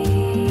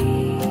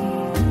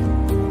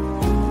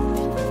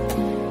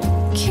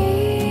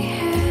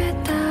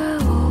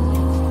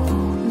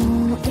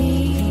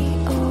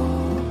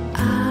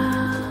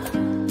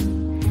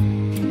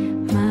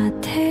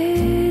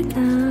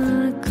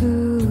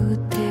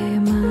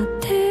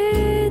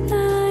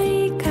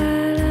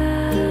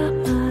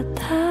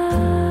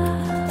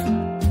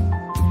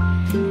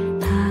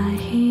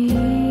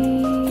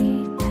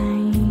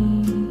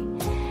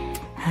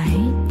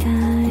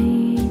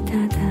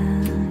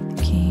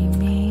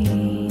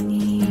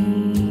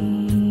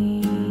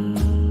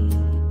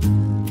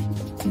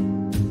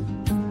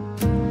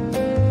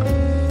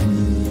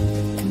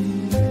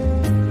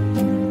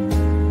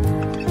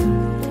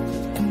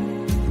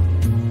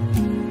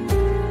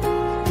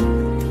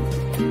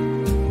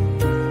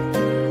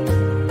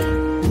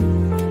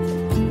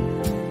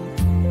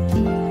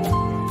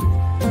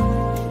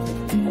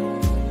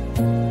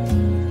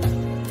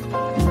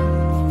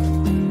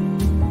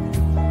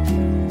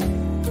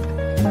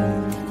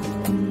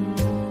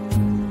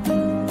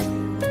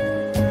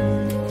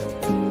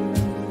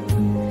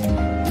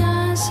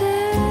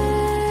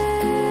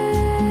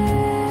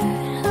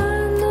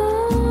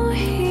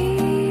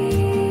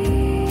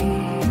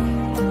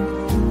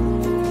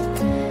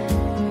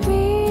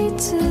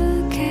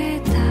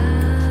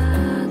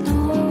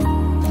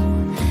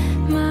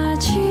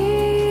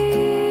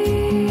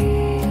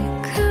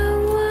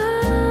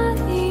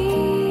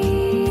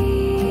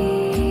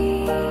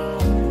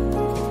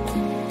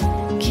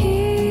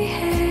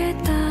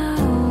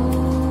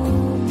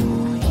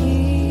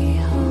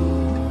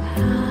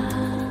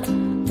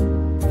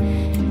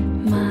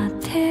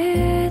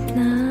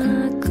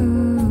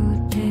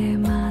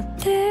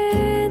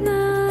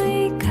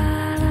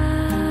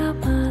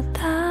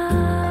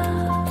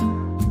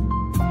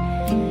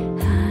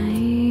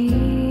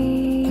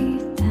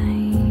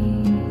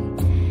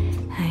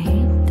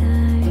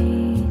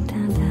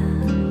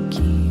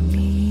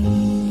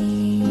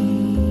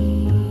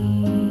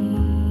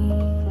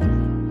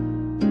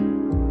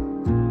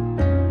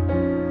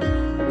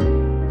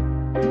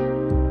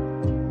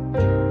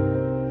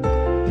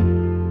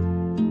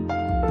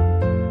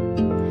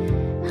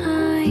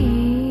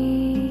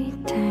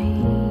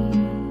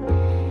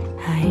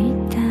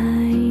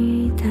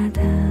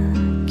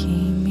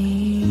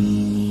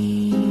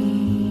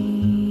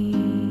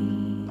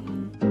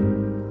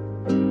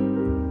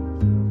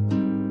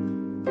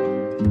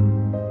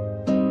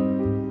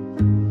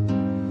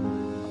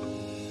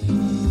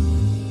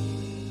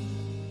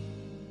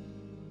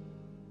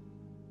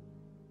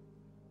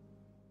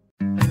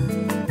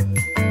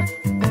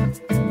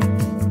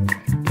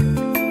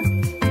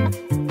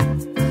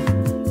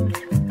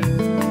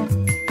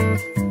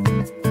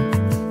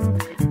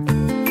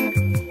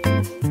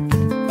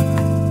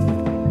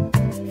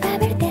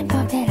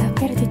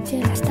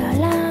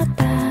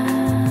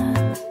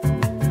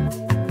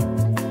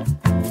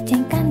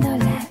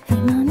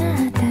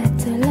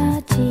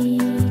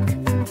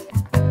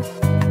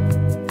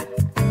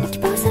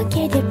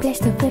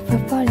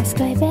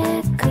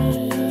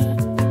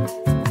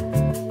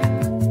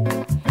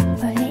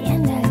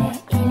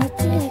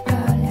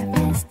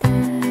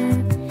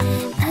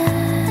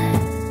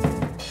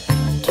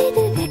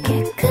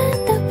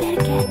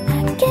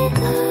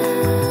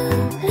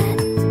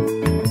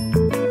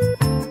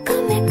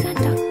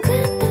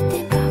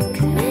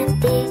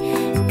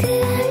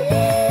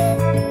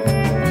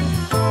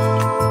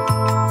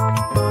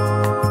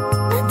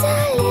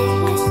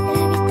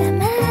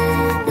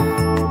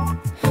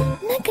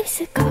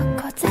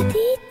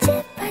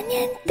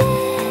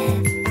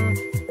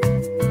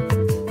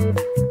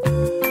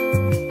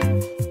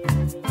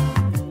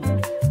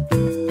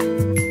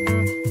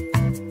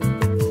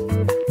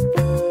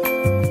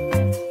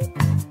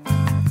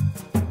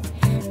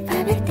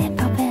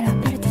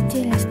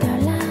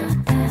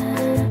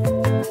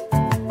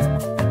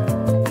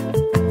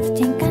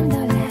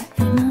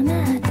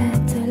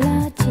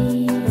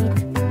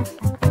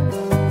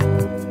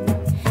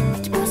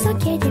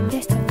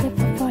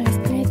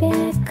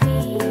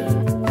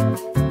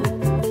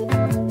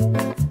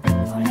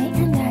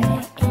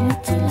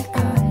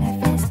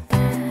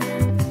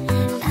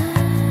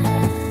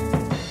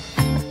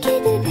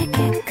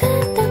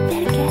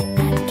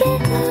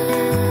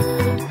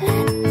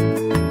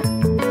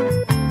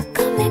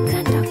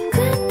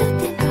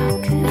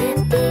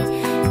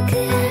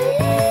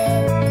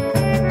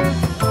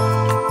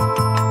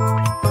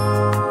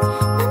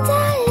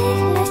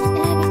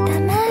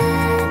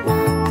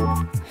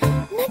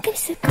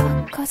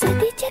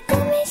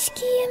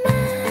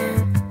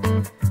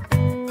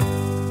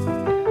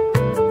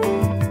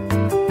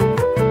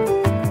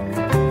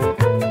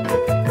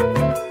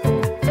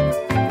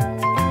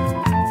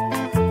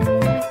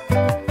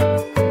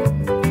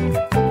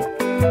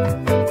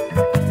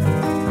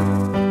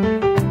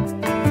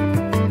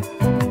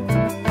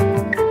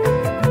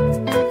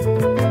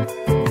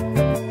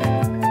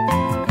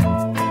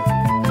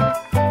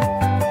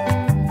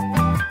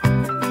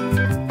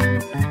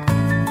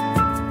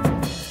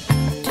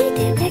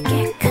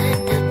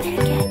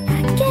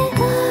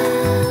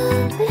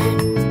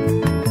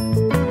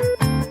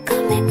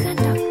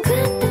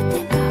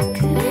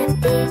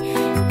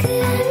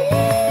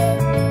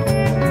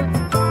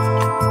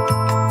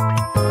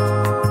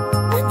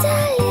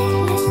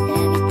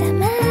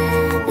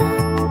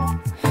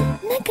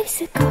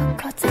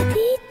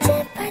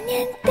dice pa'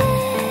 niente.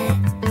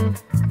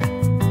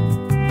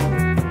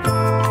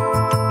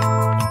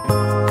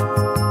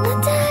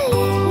 Non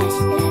sale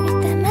la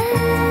vita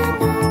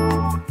mano,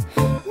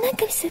 non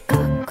capisco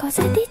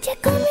cosa dice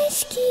come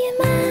si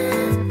chiama.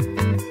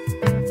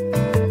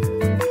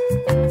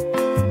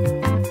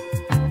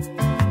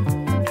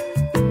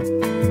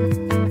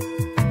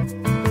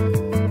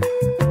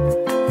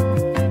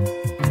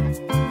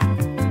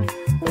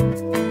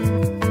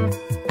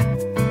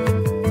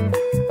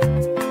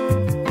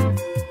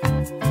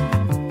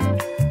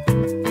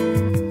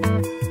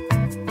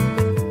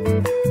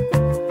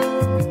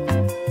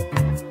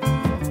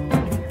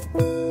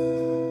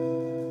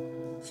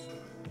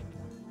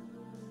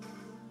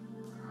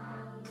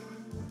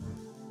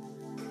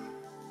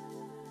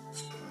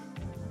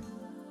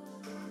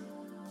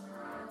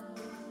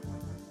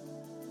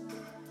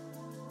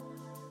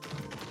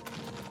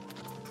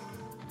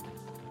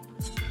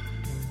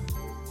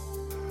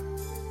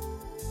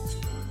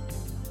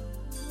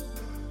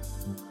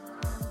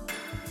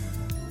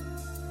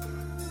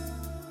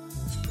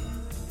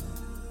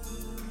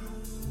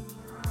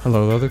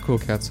 Hello, the other cool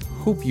cats.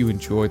 Hope you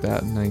enjoyed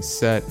that nice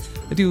set.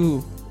 I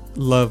do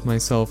love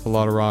myself a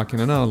lot of rocking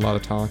and not a lot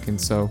of talking,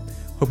 so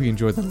hope you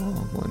enjoyed the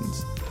long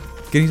ones.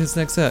 Getting to this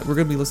next set, we're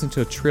going to be listening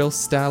to a Trill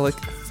Stalic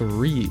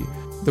 3,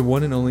 the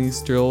one and only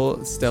Trill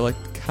Stalic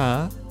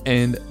Ka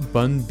and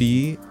Bun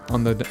B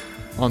on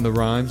the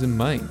rhymes and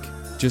mic.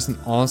 Just an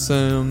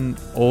awesome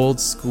old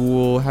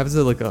school, has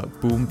a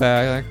boom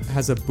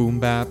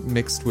bap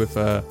mixed with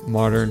a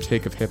modern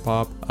take of hip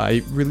hop.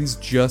 It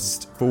released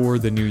just for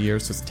the new year,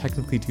 so it's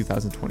technically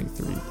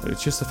 2023, but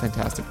it's just a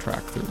fantastic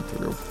track through and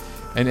through.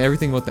 And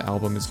everything about the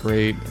album is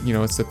great. You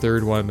know, it's the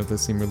third one of the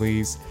same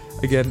release.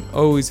 Again,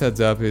 always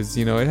heads up is,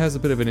 you know, it has a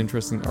bit of an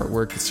interesting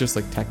artwork. It's just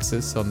like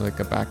Texas on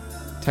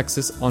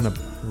a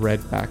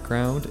red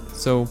background.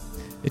 So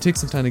it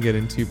takes some time to get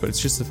into, but it's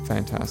just a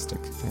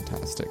fantastic,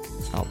 fantastic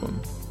album.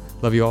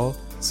 Love you all.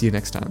 See you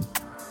next time.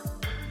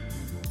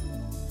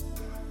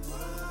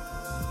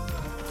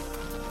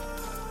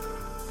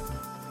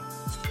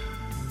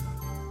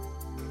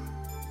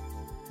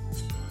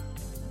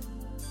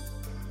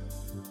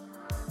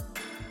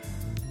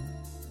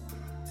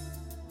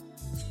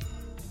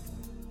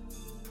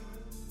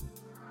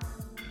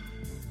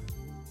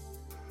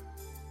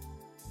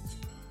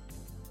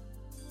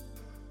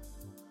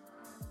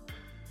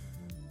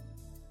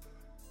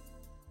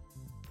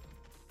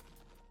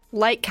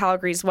 Like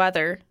Calgary's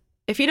weather.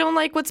 If you don't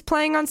like what's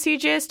playing on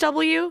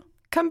CJSW,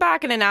 come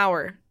back in an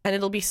hour and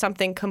it'll be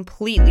something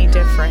completely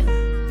different.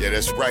 Yeah,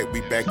 that's right,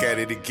 we back at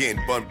it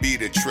again. Bun B,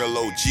 the Trill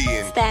OG,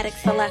 and Static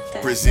Selector.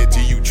 present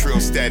to you Trill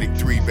Static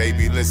 3,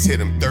 baby. Let's hit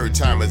them third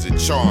time as a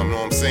charm, know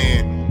what I'm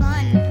saying?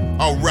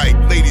 Alright,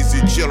 ladies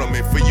and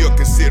gentlemen, for your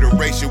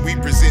consideration, we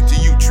present to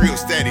you Trill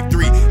Static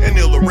 3, an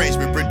ill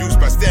arrangement produced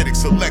by Static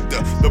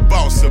Selector, the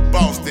boss of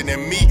Boston.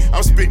 And me,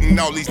 I'm spitting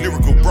all these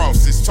lyrical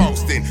brosses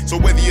tossed in. So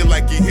whether you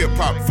like your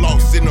hip-hop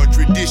flossing or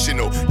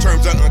traditional,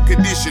 terms are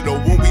unconditional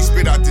when we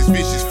spit out this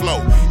vicious flow.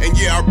 And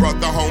yeah, I brought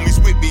the homies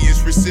with me,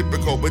 it's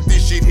reciprocal, but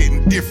this shit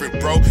hitting different,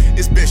 bro.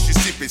 It's best you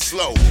sip it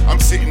slow. I'm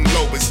sitting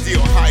low, but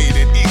still higher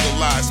than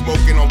eagle eyes,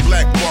 smoking on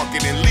black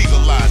market and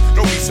legalized.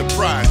 Don't be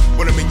surprised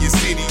when I'm in your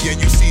city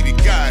and you see the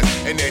guys,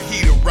 and that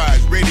heater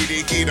rise, ready to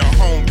hit a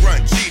home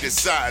run, cheetah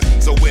size.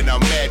 So when I'm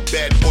mad,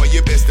 bad boy,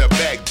 you best to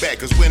back,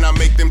 cause when I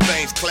make them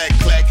things clack,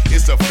 clack,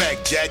 it's a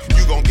fact, Jack.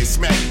 You gon' get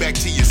smacked back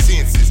to your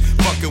senses.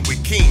 Fucking with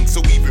kings,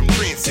 so even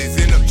princes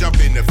end up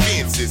jumping the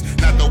fences.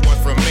 Not the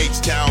ones from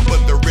H-Town,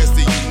 but the rest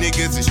of you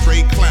niggas is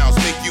straight clowns.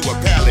 Make you a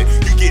pallet,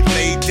 you get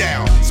laid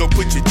down. So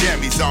put your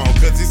jammies on,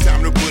 cause it's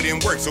time to put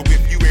in work. So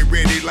if you ain't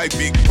ready like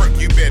Big Perk,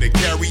 you better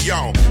carry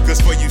on. Cause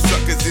for you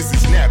suckers, this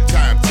is nap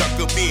time, tuck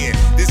 'em in.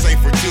 This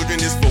ain't for children,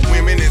 it's for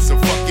women and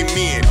some fucking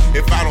men.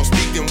 If I don't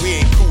speak, then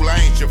we ain't cool,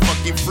 I ain't your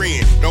fucking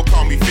friend. Don't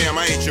call me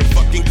fam, I ain't your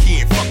fucking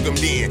kin. Fuck them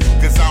then,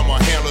 cause I'ma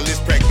handle this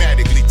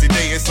pragmatically.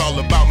 Today it's all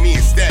about me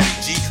and Static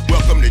G.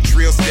 Welcome to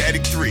Trill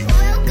Static 3.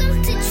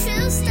 Welcome to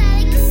Trill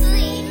Static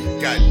 3.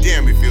 God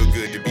damn, it feel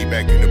good to be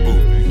back in the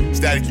booth.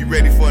 Static, you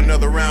ready for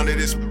another round of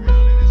this?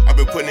 I've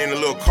been putting in a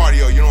little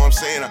cardio, you know what I'm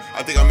saying?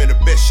 I think I'm in the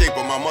best shape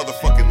of my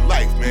motherfucking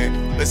life,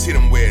 man. Let's hit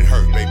them where it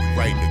hurt, baby,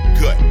 right in the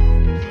gut.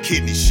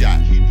 Kidney shot,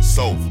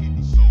 soulful.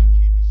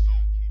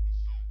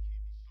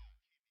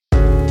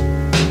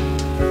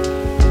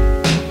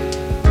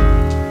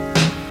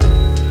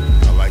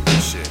 I like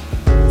this shit.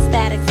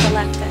 Static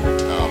Selector.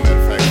 Nah, matter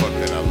of fact, fuck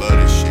that, I love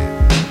this shit.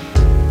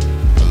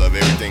 I love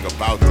everything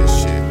about this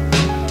shit. I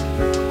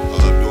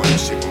love doing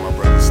this shit with my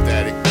brother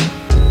Static.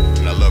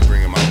 And I love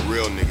bringing my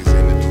real niggas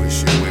in to do this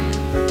shit with me.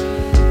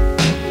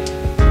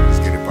 Let's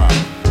get it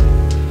poppin'.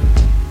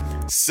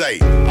 Say,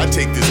 I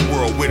take this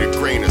world with a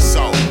grain of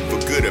salt. For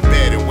good or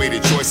bad, and weigh the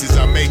choices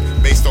I make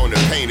based on the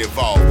pain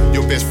involved.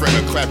 Your best friend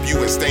will clap you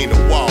and stain the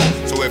wall.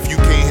 So if you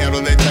can't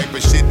handle that type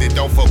type of shit that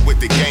don't fuck with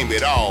the game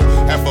at all.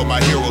 Half of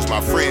my heroes,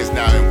 my friends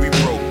now, and we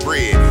broke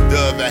bread. The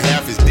other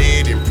half is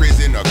dead in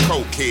prison or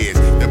cokeheads.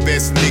 The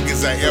best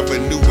niggas I ever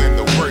knew and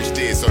the worst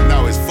is. So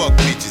now it's fuck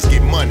bitches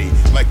get money,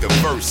 like the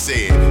verse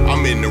said.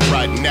 I'm in the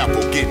rotten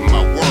apple getting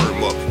my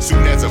worm up.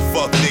 Soon as a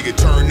fuck nigga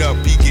turn up,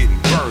 he getting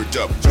burned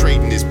up.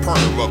 Straighten his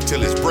perm up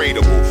till it's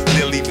braidable.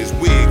 Then leave his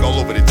wig all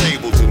over the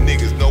table till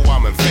niggas know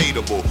I'm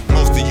inflatable.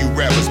 Most of you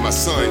rappers my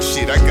son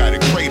shit, I got a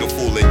cradle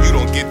full. And you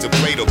don't get to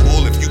play the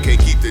bull if you can't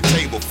keep the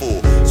table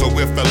full. So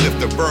if I lift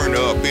the burner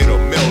up, it'll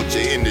melt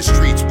you in the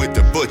streets with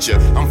the butcher.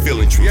 I'm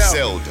feeling true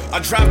Zelda. I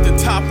dropped the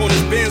top on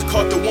his Benz,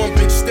 caught the one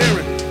bitch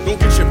staring. Don't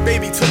get your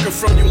baby taken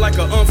from you like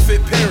an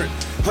unfit parent.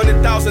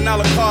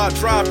 $100,000 car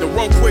drive to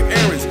run quick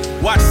errands.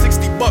 Watch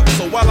 $60,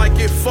 so while I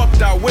get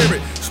fucked, I wear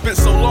it. Spent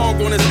so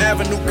long on this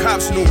avenue,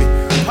 cops knew me.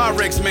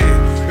 Pyrex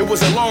man, it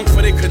wasn't long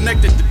for they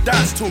connected the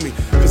dots to me.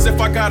 Cause if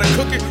I gotta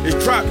cook it,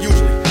 it's drop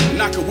usually,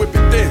 and I could whip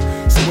it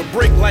thin. So it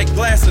break like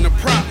glass in a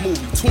prop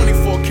movie.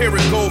 24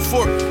 karat gold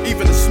fork,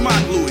 even a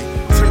smock Louis.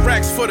 10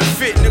 racks for the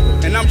fit,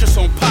 nigga, and I'm just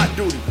on pot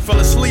duty. Fell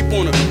asleep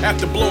on her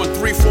after blowing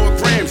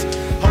 3-4 grams.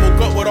 I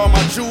woke up with all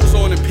my jewels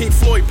on and Pink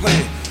Floyd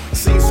playing.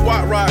 Seen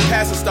SWAT ride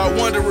past and start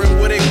wondering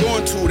where they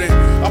going to then.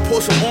 I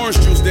poured some orange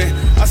juice then,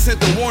 I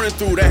sent the warning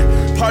through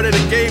that. Part of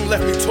the game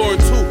left me torn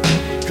too.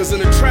 Cause in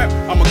the trap,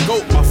 I'm a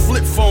goat, my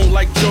flip phone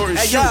like Jordan.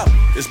 Hey yo,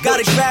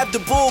 gotta grab the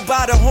bull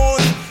by the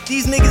horn.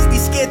 These niggas be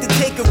scared to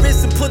take a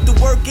risk and put the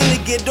work in to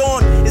get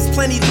on. It's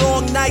plenty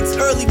long nights,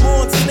 early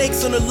morn,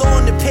 snakes on the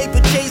lawn. The paper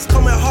chase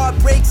coming,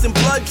 heartbreaks and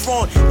blood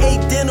drawn.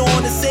 Ate dinner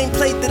on the same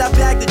plate that I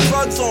bagged the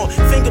drugs on.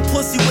 Finger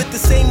pussy with the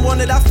same one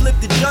that I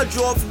flipped the judge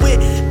off with.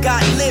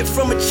 Got lit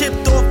from a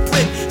chipped off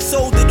brick.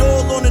 Sold it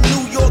all on the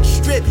New York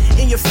strip.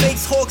 In your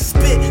face, hawk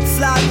spit.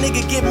 Fly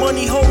nigga get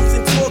money hoes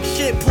and talk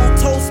shit. Pull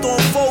toast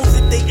on foes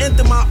if they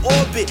enter my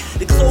orbit.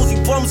 The clothes you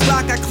bums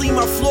rock, I clean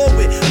my floor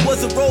with.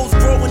 Was a rose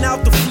growing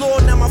out the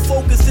floor, now my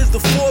focus is the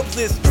Forbes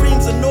list.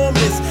 Dreams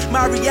enormous,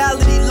 my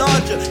reality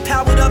larger.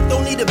 Powered up,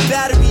 don't need a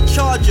battery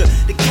charger.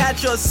 The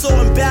catcher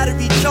assault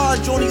battery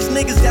charge on these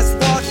niggas that's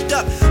washed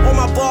up. All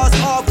my bars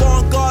are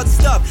avant-garde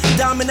stuff.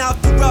 Diamond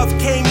out the rough,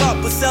 came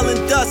up, but selling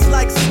dust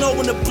like snow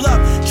in the bluff.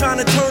 Trying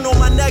to turn all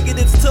my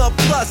negatives to a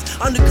plus.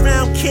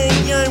 Underground king,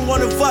 you ain't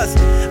one of us.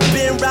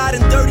 Been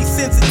riding dirty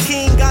since a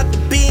teen, got the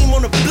beam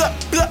on the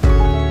bluff, bluff.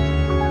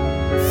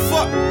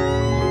 Fuck.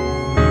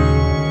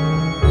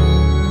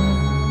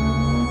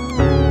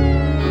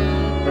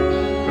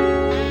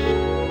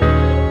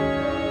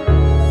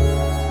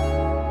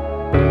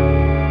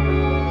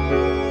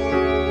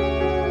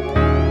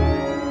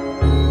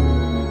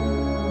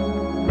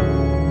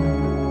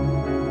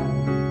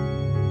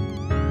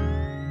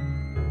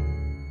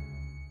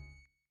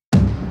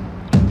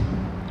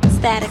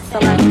 Static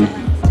Selector.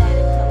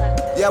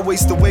 Yeah, I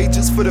waste the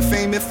wages for the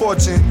fame and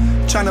fortune.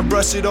 Tryna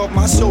brush it off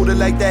my shoulder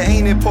like that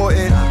ain't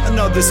important.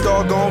 Another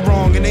star gone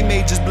wrong and they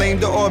may just blame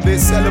the orbit.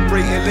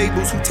 Celebrating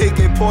labels who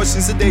taking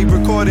portions of their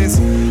recordings.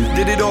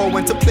 Did it all,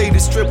 went to play the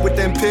strip with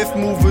them piff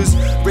movers.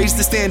 Raised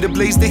the standard,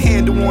 blazed the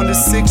handle on the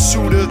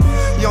 6-shooter.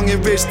 Young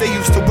and rich, they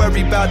used to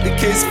worry about the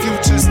kids'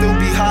 future. Still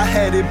be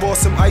hot-headed, bought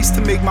some ice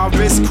to make my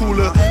wrist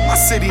cooler. My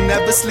city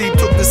never sleep,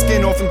 took the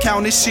skin off and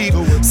counted sheep.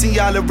 See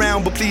y'all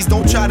around, but please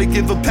don't try to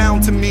give a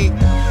pound to me.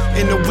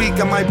 In a week,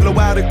 I might blow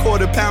out a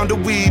quarter pound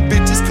of weed.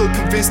 Bitches could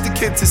convince the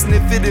kid to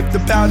sniff it if the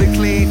powder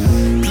clean.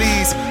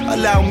 Please,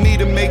 allow me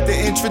to make the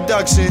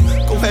introduction.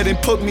 Go ahead and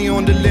put me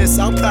on the list,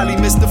 I'll probably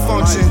miss the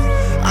function.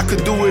 I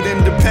could do it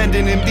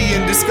independent and be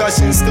in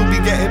discussion. Still be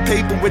getting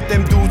paper with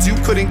them dudes you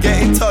couldn't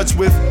get in touch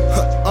with.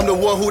 I'm the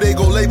one who they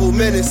gon' label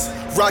menace.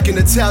 Rockin'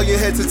 Italian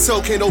head to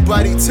toe, can't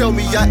nobody tell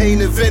me I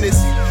ain't in Venice.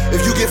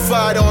 If you get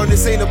fired on,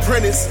 this ain't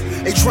apprentice.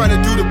 Ain't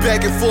tryna do the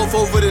back and forth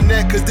over the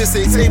net, cause this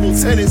ain't table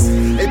tennis.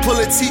 Ain't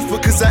pulling teeth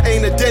because I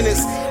ain't a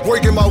dentist.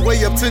 Working my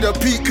way up to the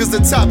peak, cause the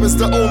top is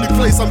the only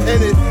place I'm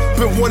headed.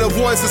 Been one of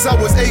one since I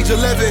was age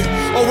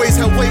 11. Always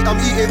had weight, I'm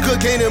eating good,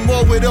 gaining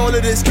more with all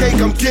of this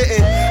cake I'm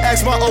getting.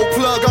 Ask my old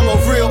plug, I'm a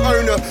real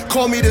earner.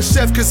 Call me the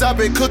chef, cause I've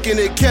been cooking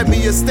it. Kept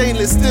me a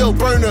stainless steel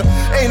burner.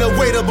 Ain't a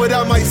waiter, but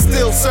I might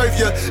still serve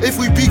ya. If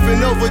we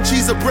beefing over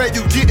cheese or bread,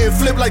 you getting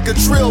flipped like a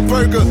trill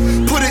burger.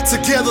 Put it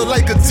together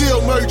like a deal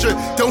merger.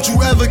 Don't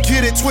you ever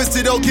get it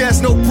twisted, oh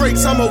gas, no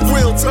brakes, I'm a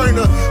wheel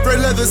turner.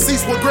 Red leather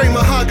seats with gray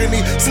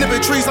mahogany.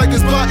 Snipping trees like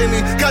it's botany.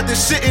 Got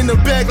this shit in the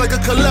bag like a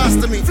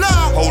colostomy. Fly!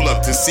 Hold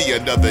up to see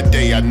another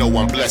day, I know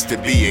I'm blessed to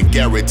be and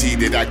guaranteed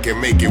that I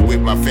can make it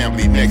with my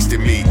family next to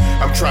me.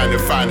 I'm trying to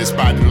find a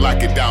spot and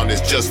lock it down,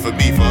 it's just for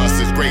me. For us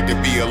it's great to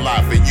be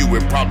alive, for you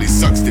it probably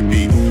sucks to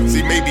be.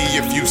 See, maybe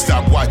if you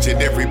stop watching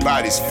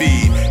everybody's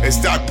feed and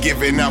stop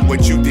giving out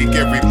what you think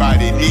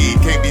everybody need.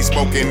 Can't be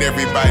smoking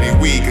everybody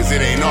weed, cause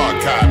it ain't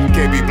archived.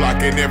 Can't be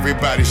blocking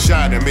everybody's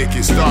shine and make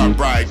it star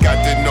bright. Got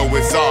to know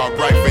it's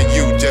alright for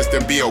you just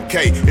to be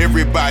okay.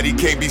 Everybody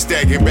can't be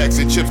stacking bags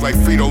of chips like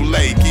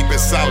Frito-Lay. Keep it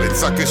solid,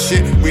 sucker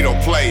shit, we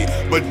don't play.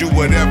 But do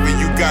whatever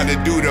you gotta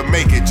do to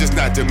make it, just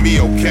not to me,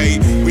 okay?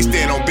 We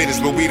stand on business,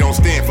 but we don't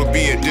stand for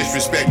being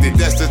disrespected.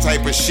 That's the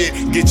type of shit,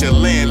 get your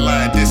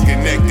landline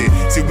disconnected.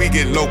 See, we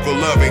get local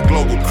love and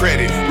global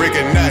credit.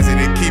 Recognize it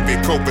and keep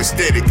it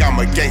copacetic. I'm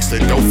a gangster,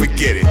 don't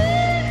forget it.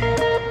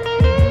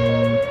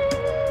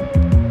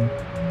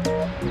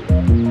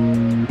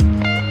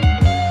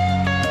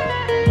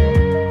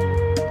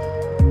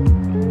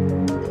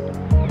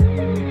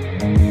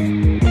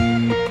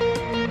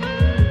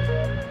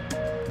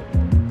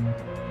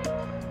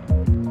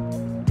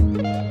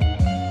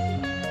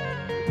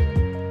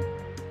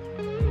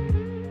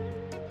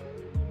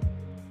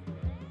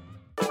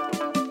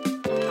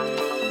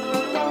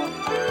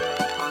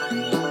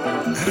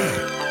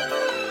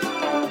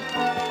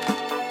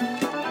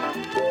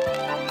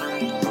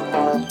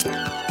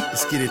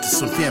 Let's get into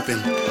some pimping.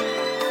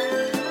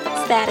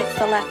 Static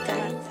Selector.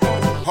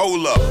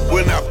 Hold up,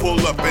 when I pull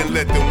up and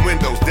let the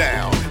windows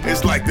down,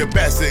 it's like the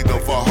bat signal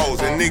for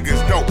hoes and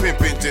niggas don't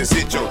pimpin', just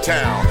hit your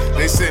town.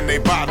 They send they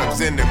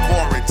bottoms in the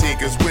quarantine,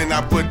 cause when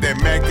I put that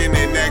Mackin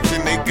in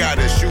action, they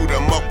gotta shoot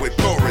 'em up with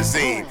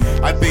Thorazine.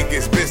 I think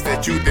it's best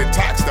that you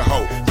detox the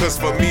hoe, cause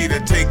for me to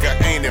take her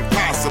ain't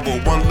impossible.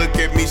 One look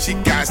at me, she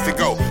gots to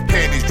go.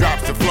 Panties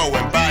drops to flow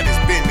and bodies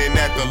bending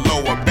at the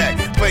lower back.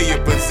 Play your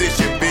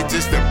position,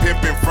 bitches, the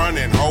pimp in front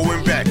and hoe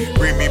in back.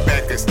 Bring me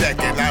back a stack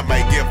and I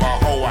might give a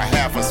hoe a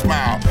half a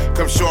smile.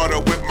 Come shorter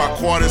with my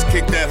quarters,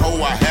 kick that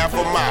hoe a half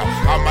a mile.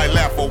 I might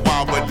laugh a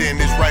while, but then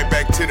it's right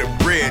back to the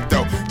bread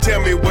though. Tell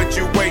me what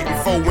you waiting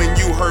for when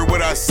you heard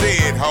what I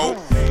said, ho.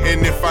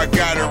 And if I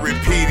gotta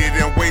repeat it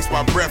and waste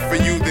my breath for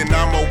you, then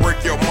I'ma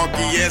work your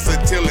monkey ass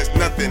until it's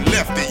nothing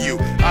left of you.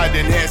 I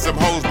done had some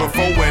hoes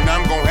before and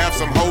I'm gon' have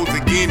some hoes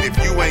again. If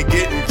you ain't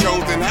getting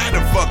chosen, how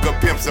the fuck a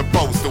pimp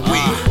supposed to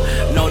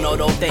win? No,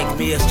 don't thank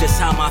me, it's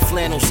just how my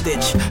flannel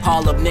stitch.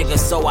 Harlem niggas,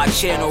 so I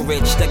channel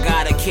rich, the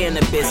god of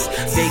cannabis.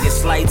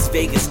 Vegas lights,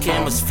 Vegas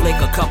cameras flick,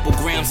 a couple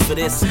grams for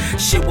this.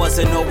 Shit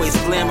wasn't always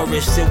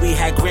glamorous, so we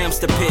had grams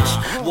to pitch.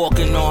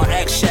 Walking on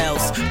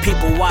eggshells,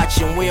 people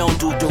watching, we don't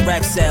do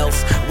direct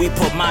sales. We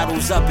put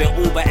models up in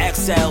Uber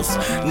XLs.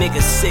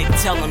 Niggas sick,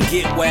 tell them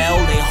get well,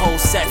 they whole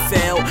set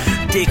fail.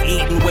 Dick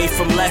eating way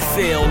from left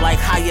field, like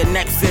how your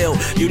neck feel.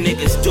 You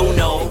niggas do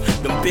know,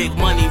 them big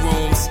money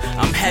rooms,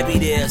 I'm heavy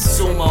there,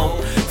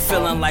 sumo.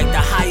 Feeling like the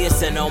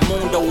highest in El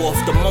Mundo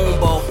off the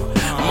Moonbo.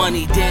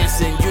 Money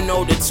dancing, you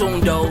know the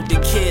tune though. The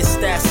kids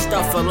that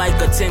stuffer like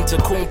a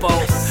Tentacumpo.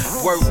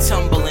 Work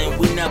tumbling,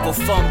 we never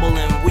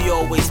fumbling, we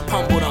always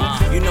pummel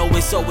them. You know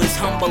it's always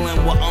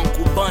humbling with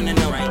Uncle Bun in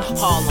them.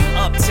 Harlem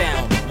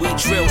uptown, we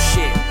drill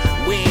shit,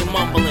 we ain't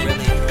mumbling.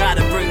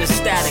 Gotta bring the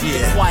static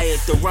to quiet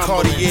the rumblings.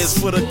 Cartier's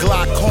for the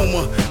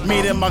glaucoma.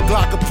 Me and my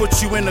Glock will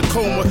put you in a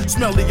coma.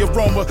 Smell the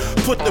aroma,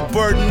 put the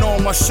burden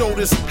on my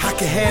shoulders. I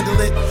can handle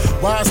it.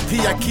 Wise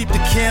P, I keep the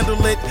candle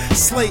lit.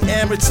 Slay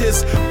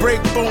amateurs,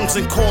 break bones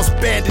and cause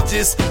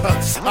bandages.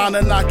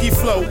 Anunnaki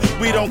flow,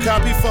 we don't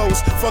copy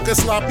foes. Fuck a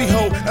sloppy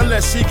hoe,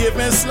 unless she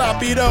giving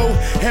sloppy though.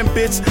 And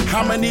bitch,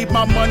 I'ma need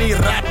my money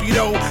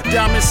rapido.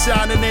 Diamond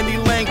shine in any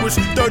language,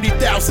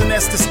 30,000,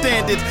 that's the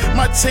standard.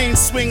 My chain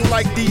swing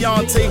like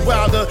Deontay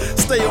Wilder.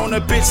 Stay on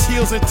a bitch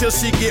heels until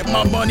she get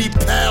my money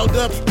piled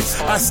up.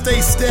 I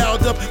stay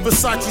styled up,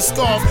 Versace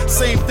scarf.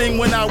 Same thing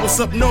when I was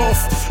up north.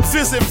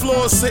 Visit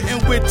floors sitting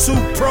with 2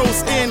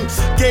 pros in.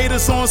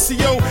 Gators on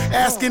CO,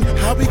 asking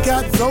how we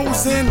got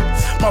those in.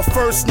 My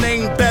first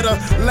name better,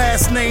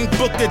 last name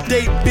book a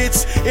date,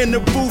 bitch. In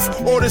the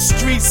booth or the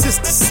streets, it's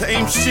the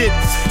same shit.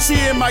 She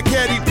in my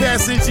caddy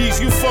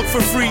passengers, you fuck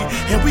for free.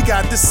 And we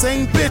got the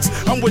same bitch,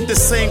 I'm with the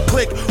same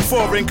clique.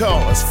 Foreign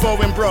cars,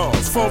 foreign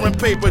bras, foreign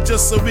paper,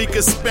 just so we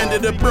can spend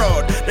it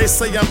abroad. They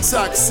say I'm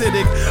toxic,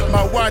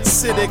 my watch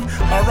acidic.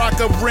 I rock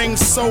a ring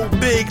so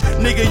big,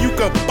 nigga, you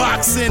could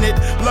box in it.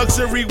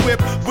 Luxury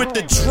whip with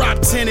the drop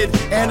tinted.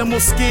 Animal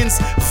skins,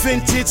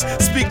 vintage.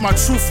 Speak my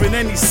truth in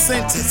any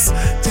sentence.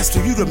 Just for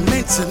you to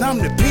mention, I'm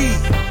the B.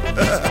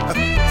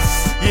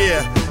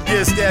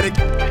 yeah, static.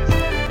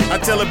 I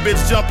tell a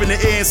bitch jump in the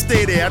air and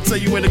stay there. I tell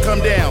you when to come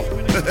down.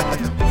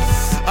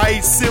 I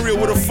eat cereal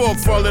with a fork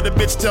for all of the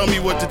bitch tell me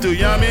what to do,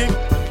 you know what I mean?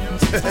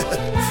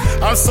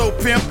 I'm so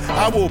pimp,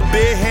 I will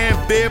bare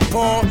hand, bare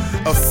paw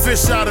a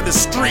fish out of the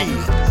stream.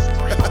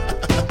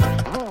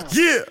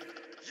 Yeah.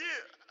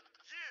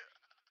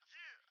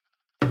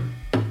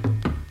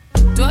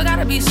 Do I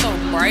gotta be so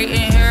bright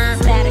in here?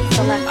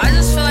 I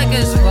just feel like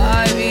it's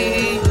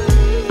vibey.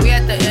 We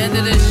at the end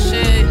of this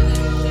shit.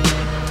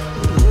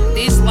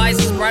 These lights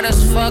is bright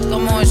as fuck,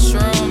 I'm on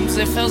shrooms.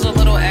 It feels a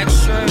little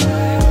extra.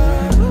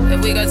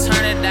 If we could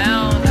turn it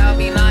down, that would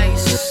be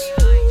nice.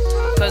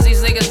 Cause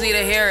these niggas need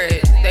to hear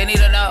it. They need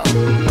to know.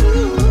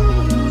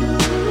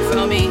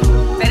 Feel me?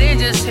 They didn't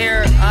just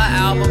hear an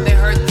album, they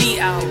heard the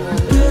album.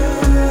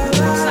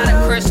 It's not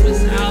a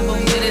Christmas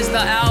album, it is the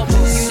album.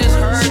 You just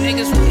heard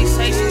niggas really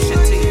say some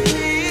shit to you.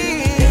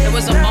 It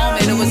was a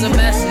moment, it was a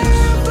message.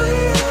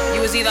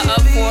 You was either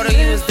up for it or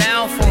you was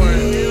down for it.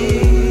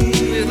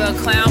 You was either a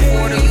clown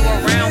for it or you were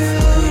around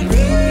for it.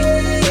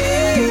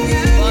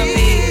 Feel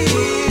me?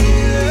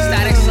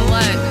 Static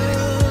Select.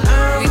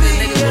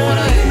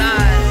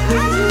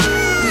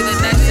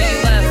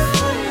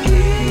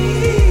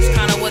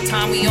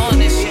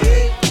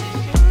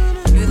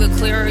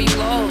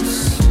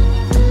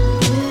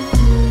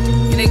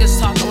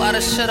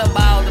 lot of shit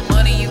about the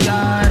money you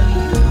got,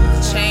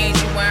 the chains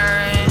you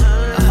wearing,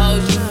 the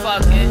hoes you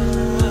fucking,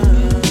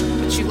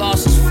 but you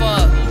lost as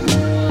fuck.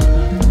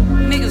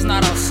 Niggas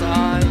not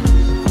outside,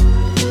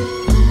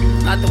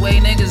 not the way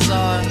niggas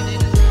are.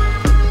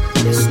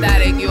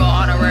 Static, you an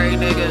honorary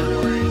nigga.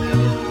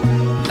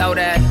 Know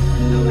that,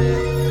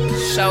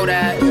 show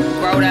that,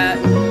 grow that.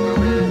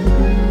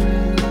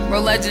 We're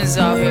legends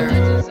out here.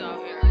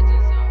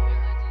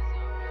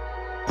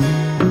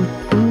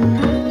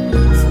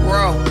 For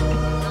real.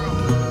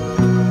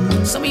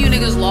 Some of you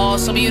niggas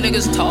lost, some of you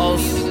niggas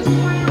toast.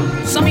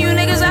 Some of you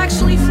niggas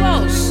actually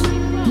floss.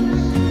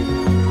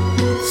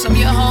 Some of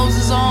your hoes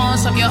is on,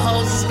 some of your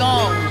hoes is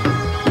gone.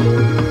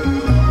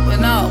 But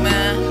no,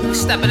 man, we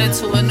stepping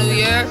into a new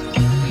year.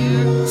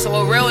 So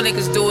what real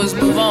niggas do is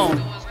move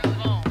on.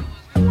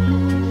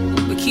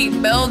 We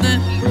keep building,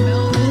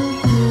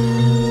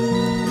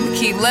 we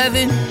keep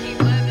living,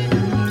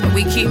 and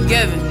we keep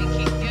giving.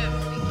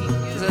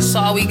 Cause that's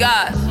all we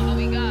got.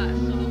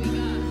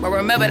 But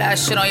remember that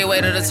shit on your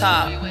way to the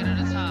top.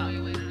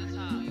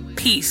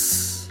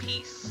 Peace.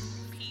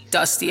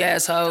 Dusty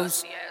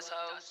assholes.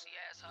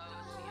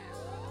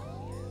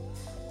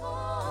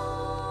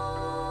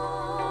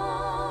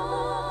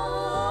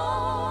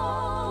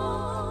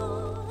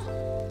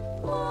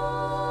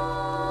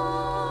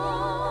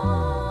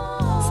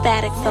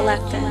 Static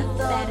Selector.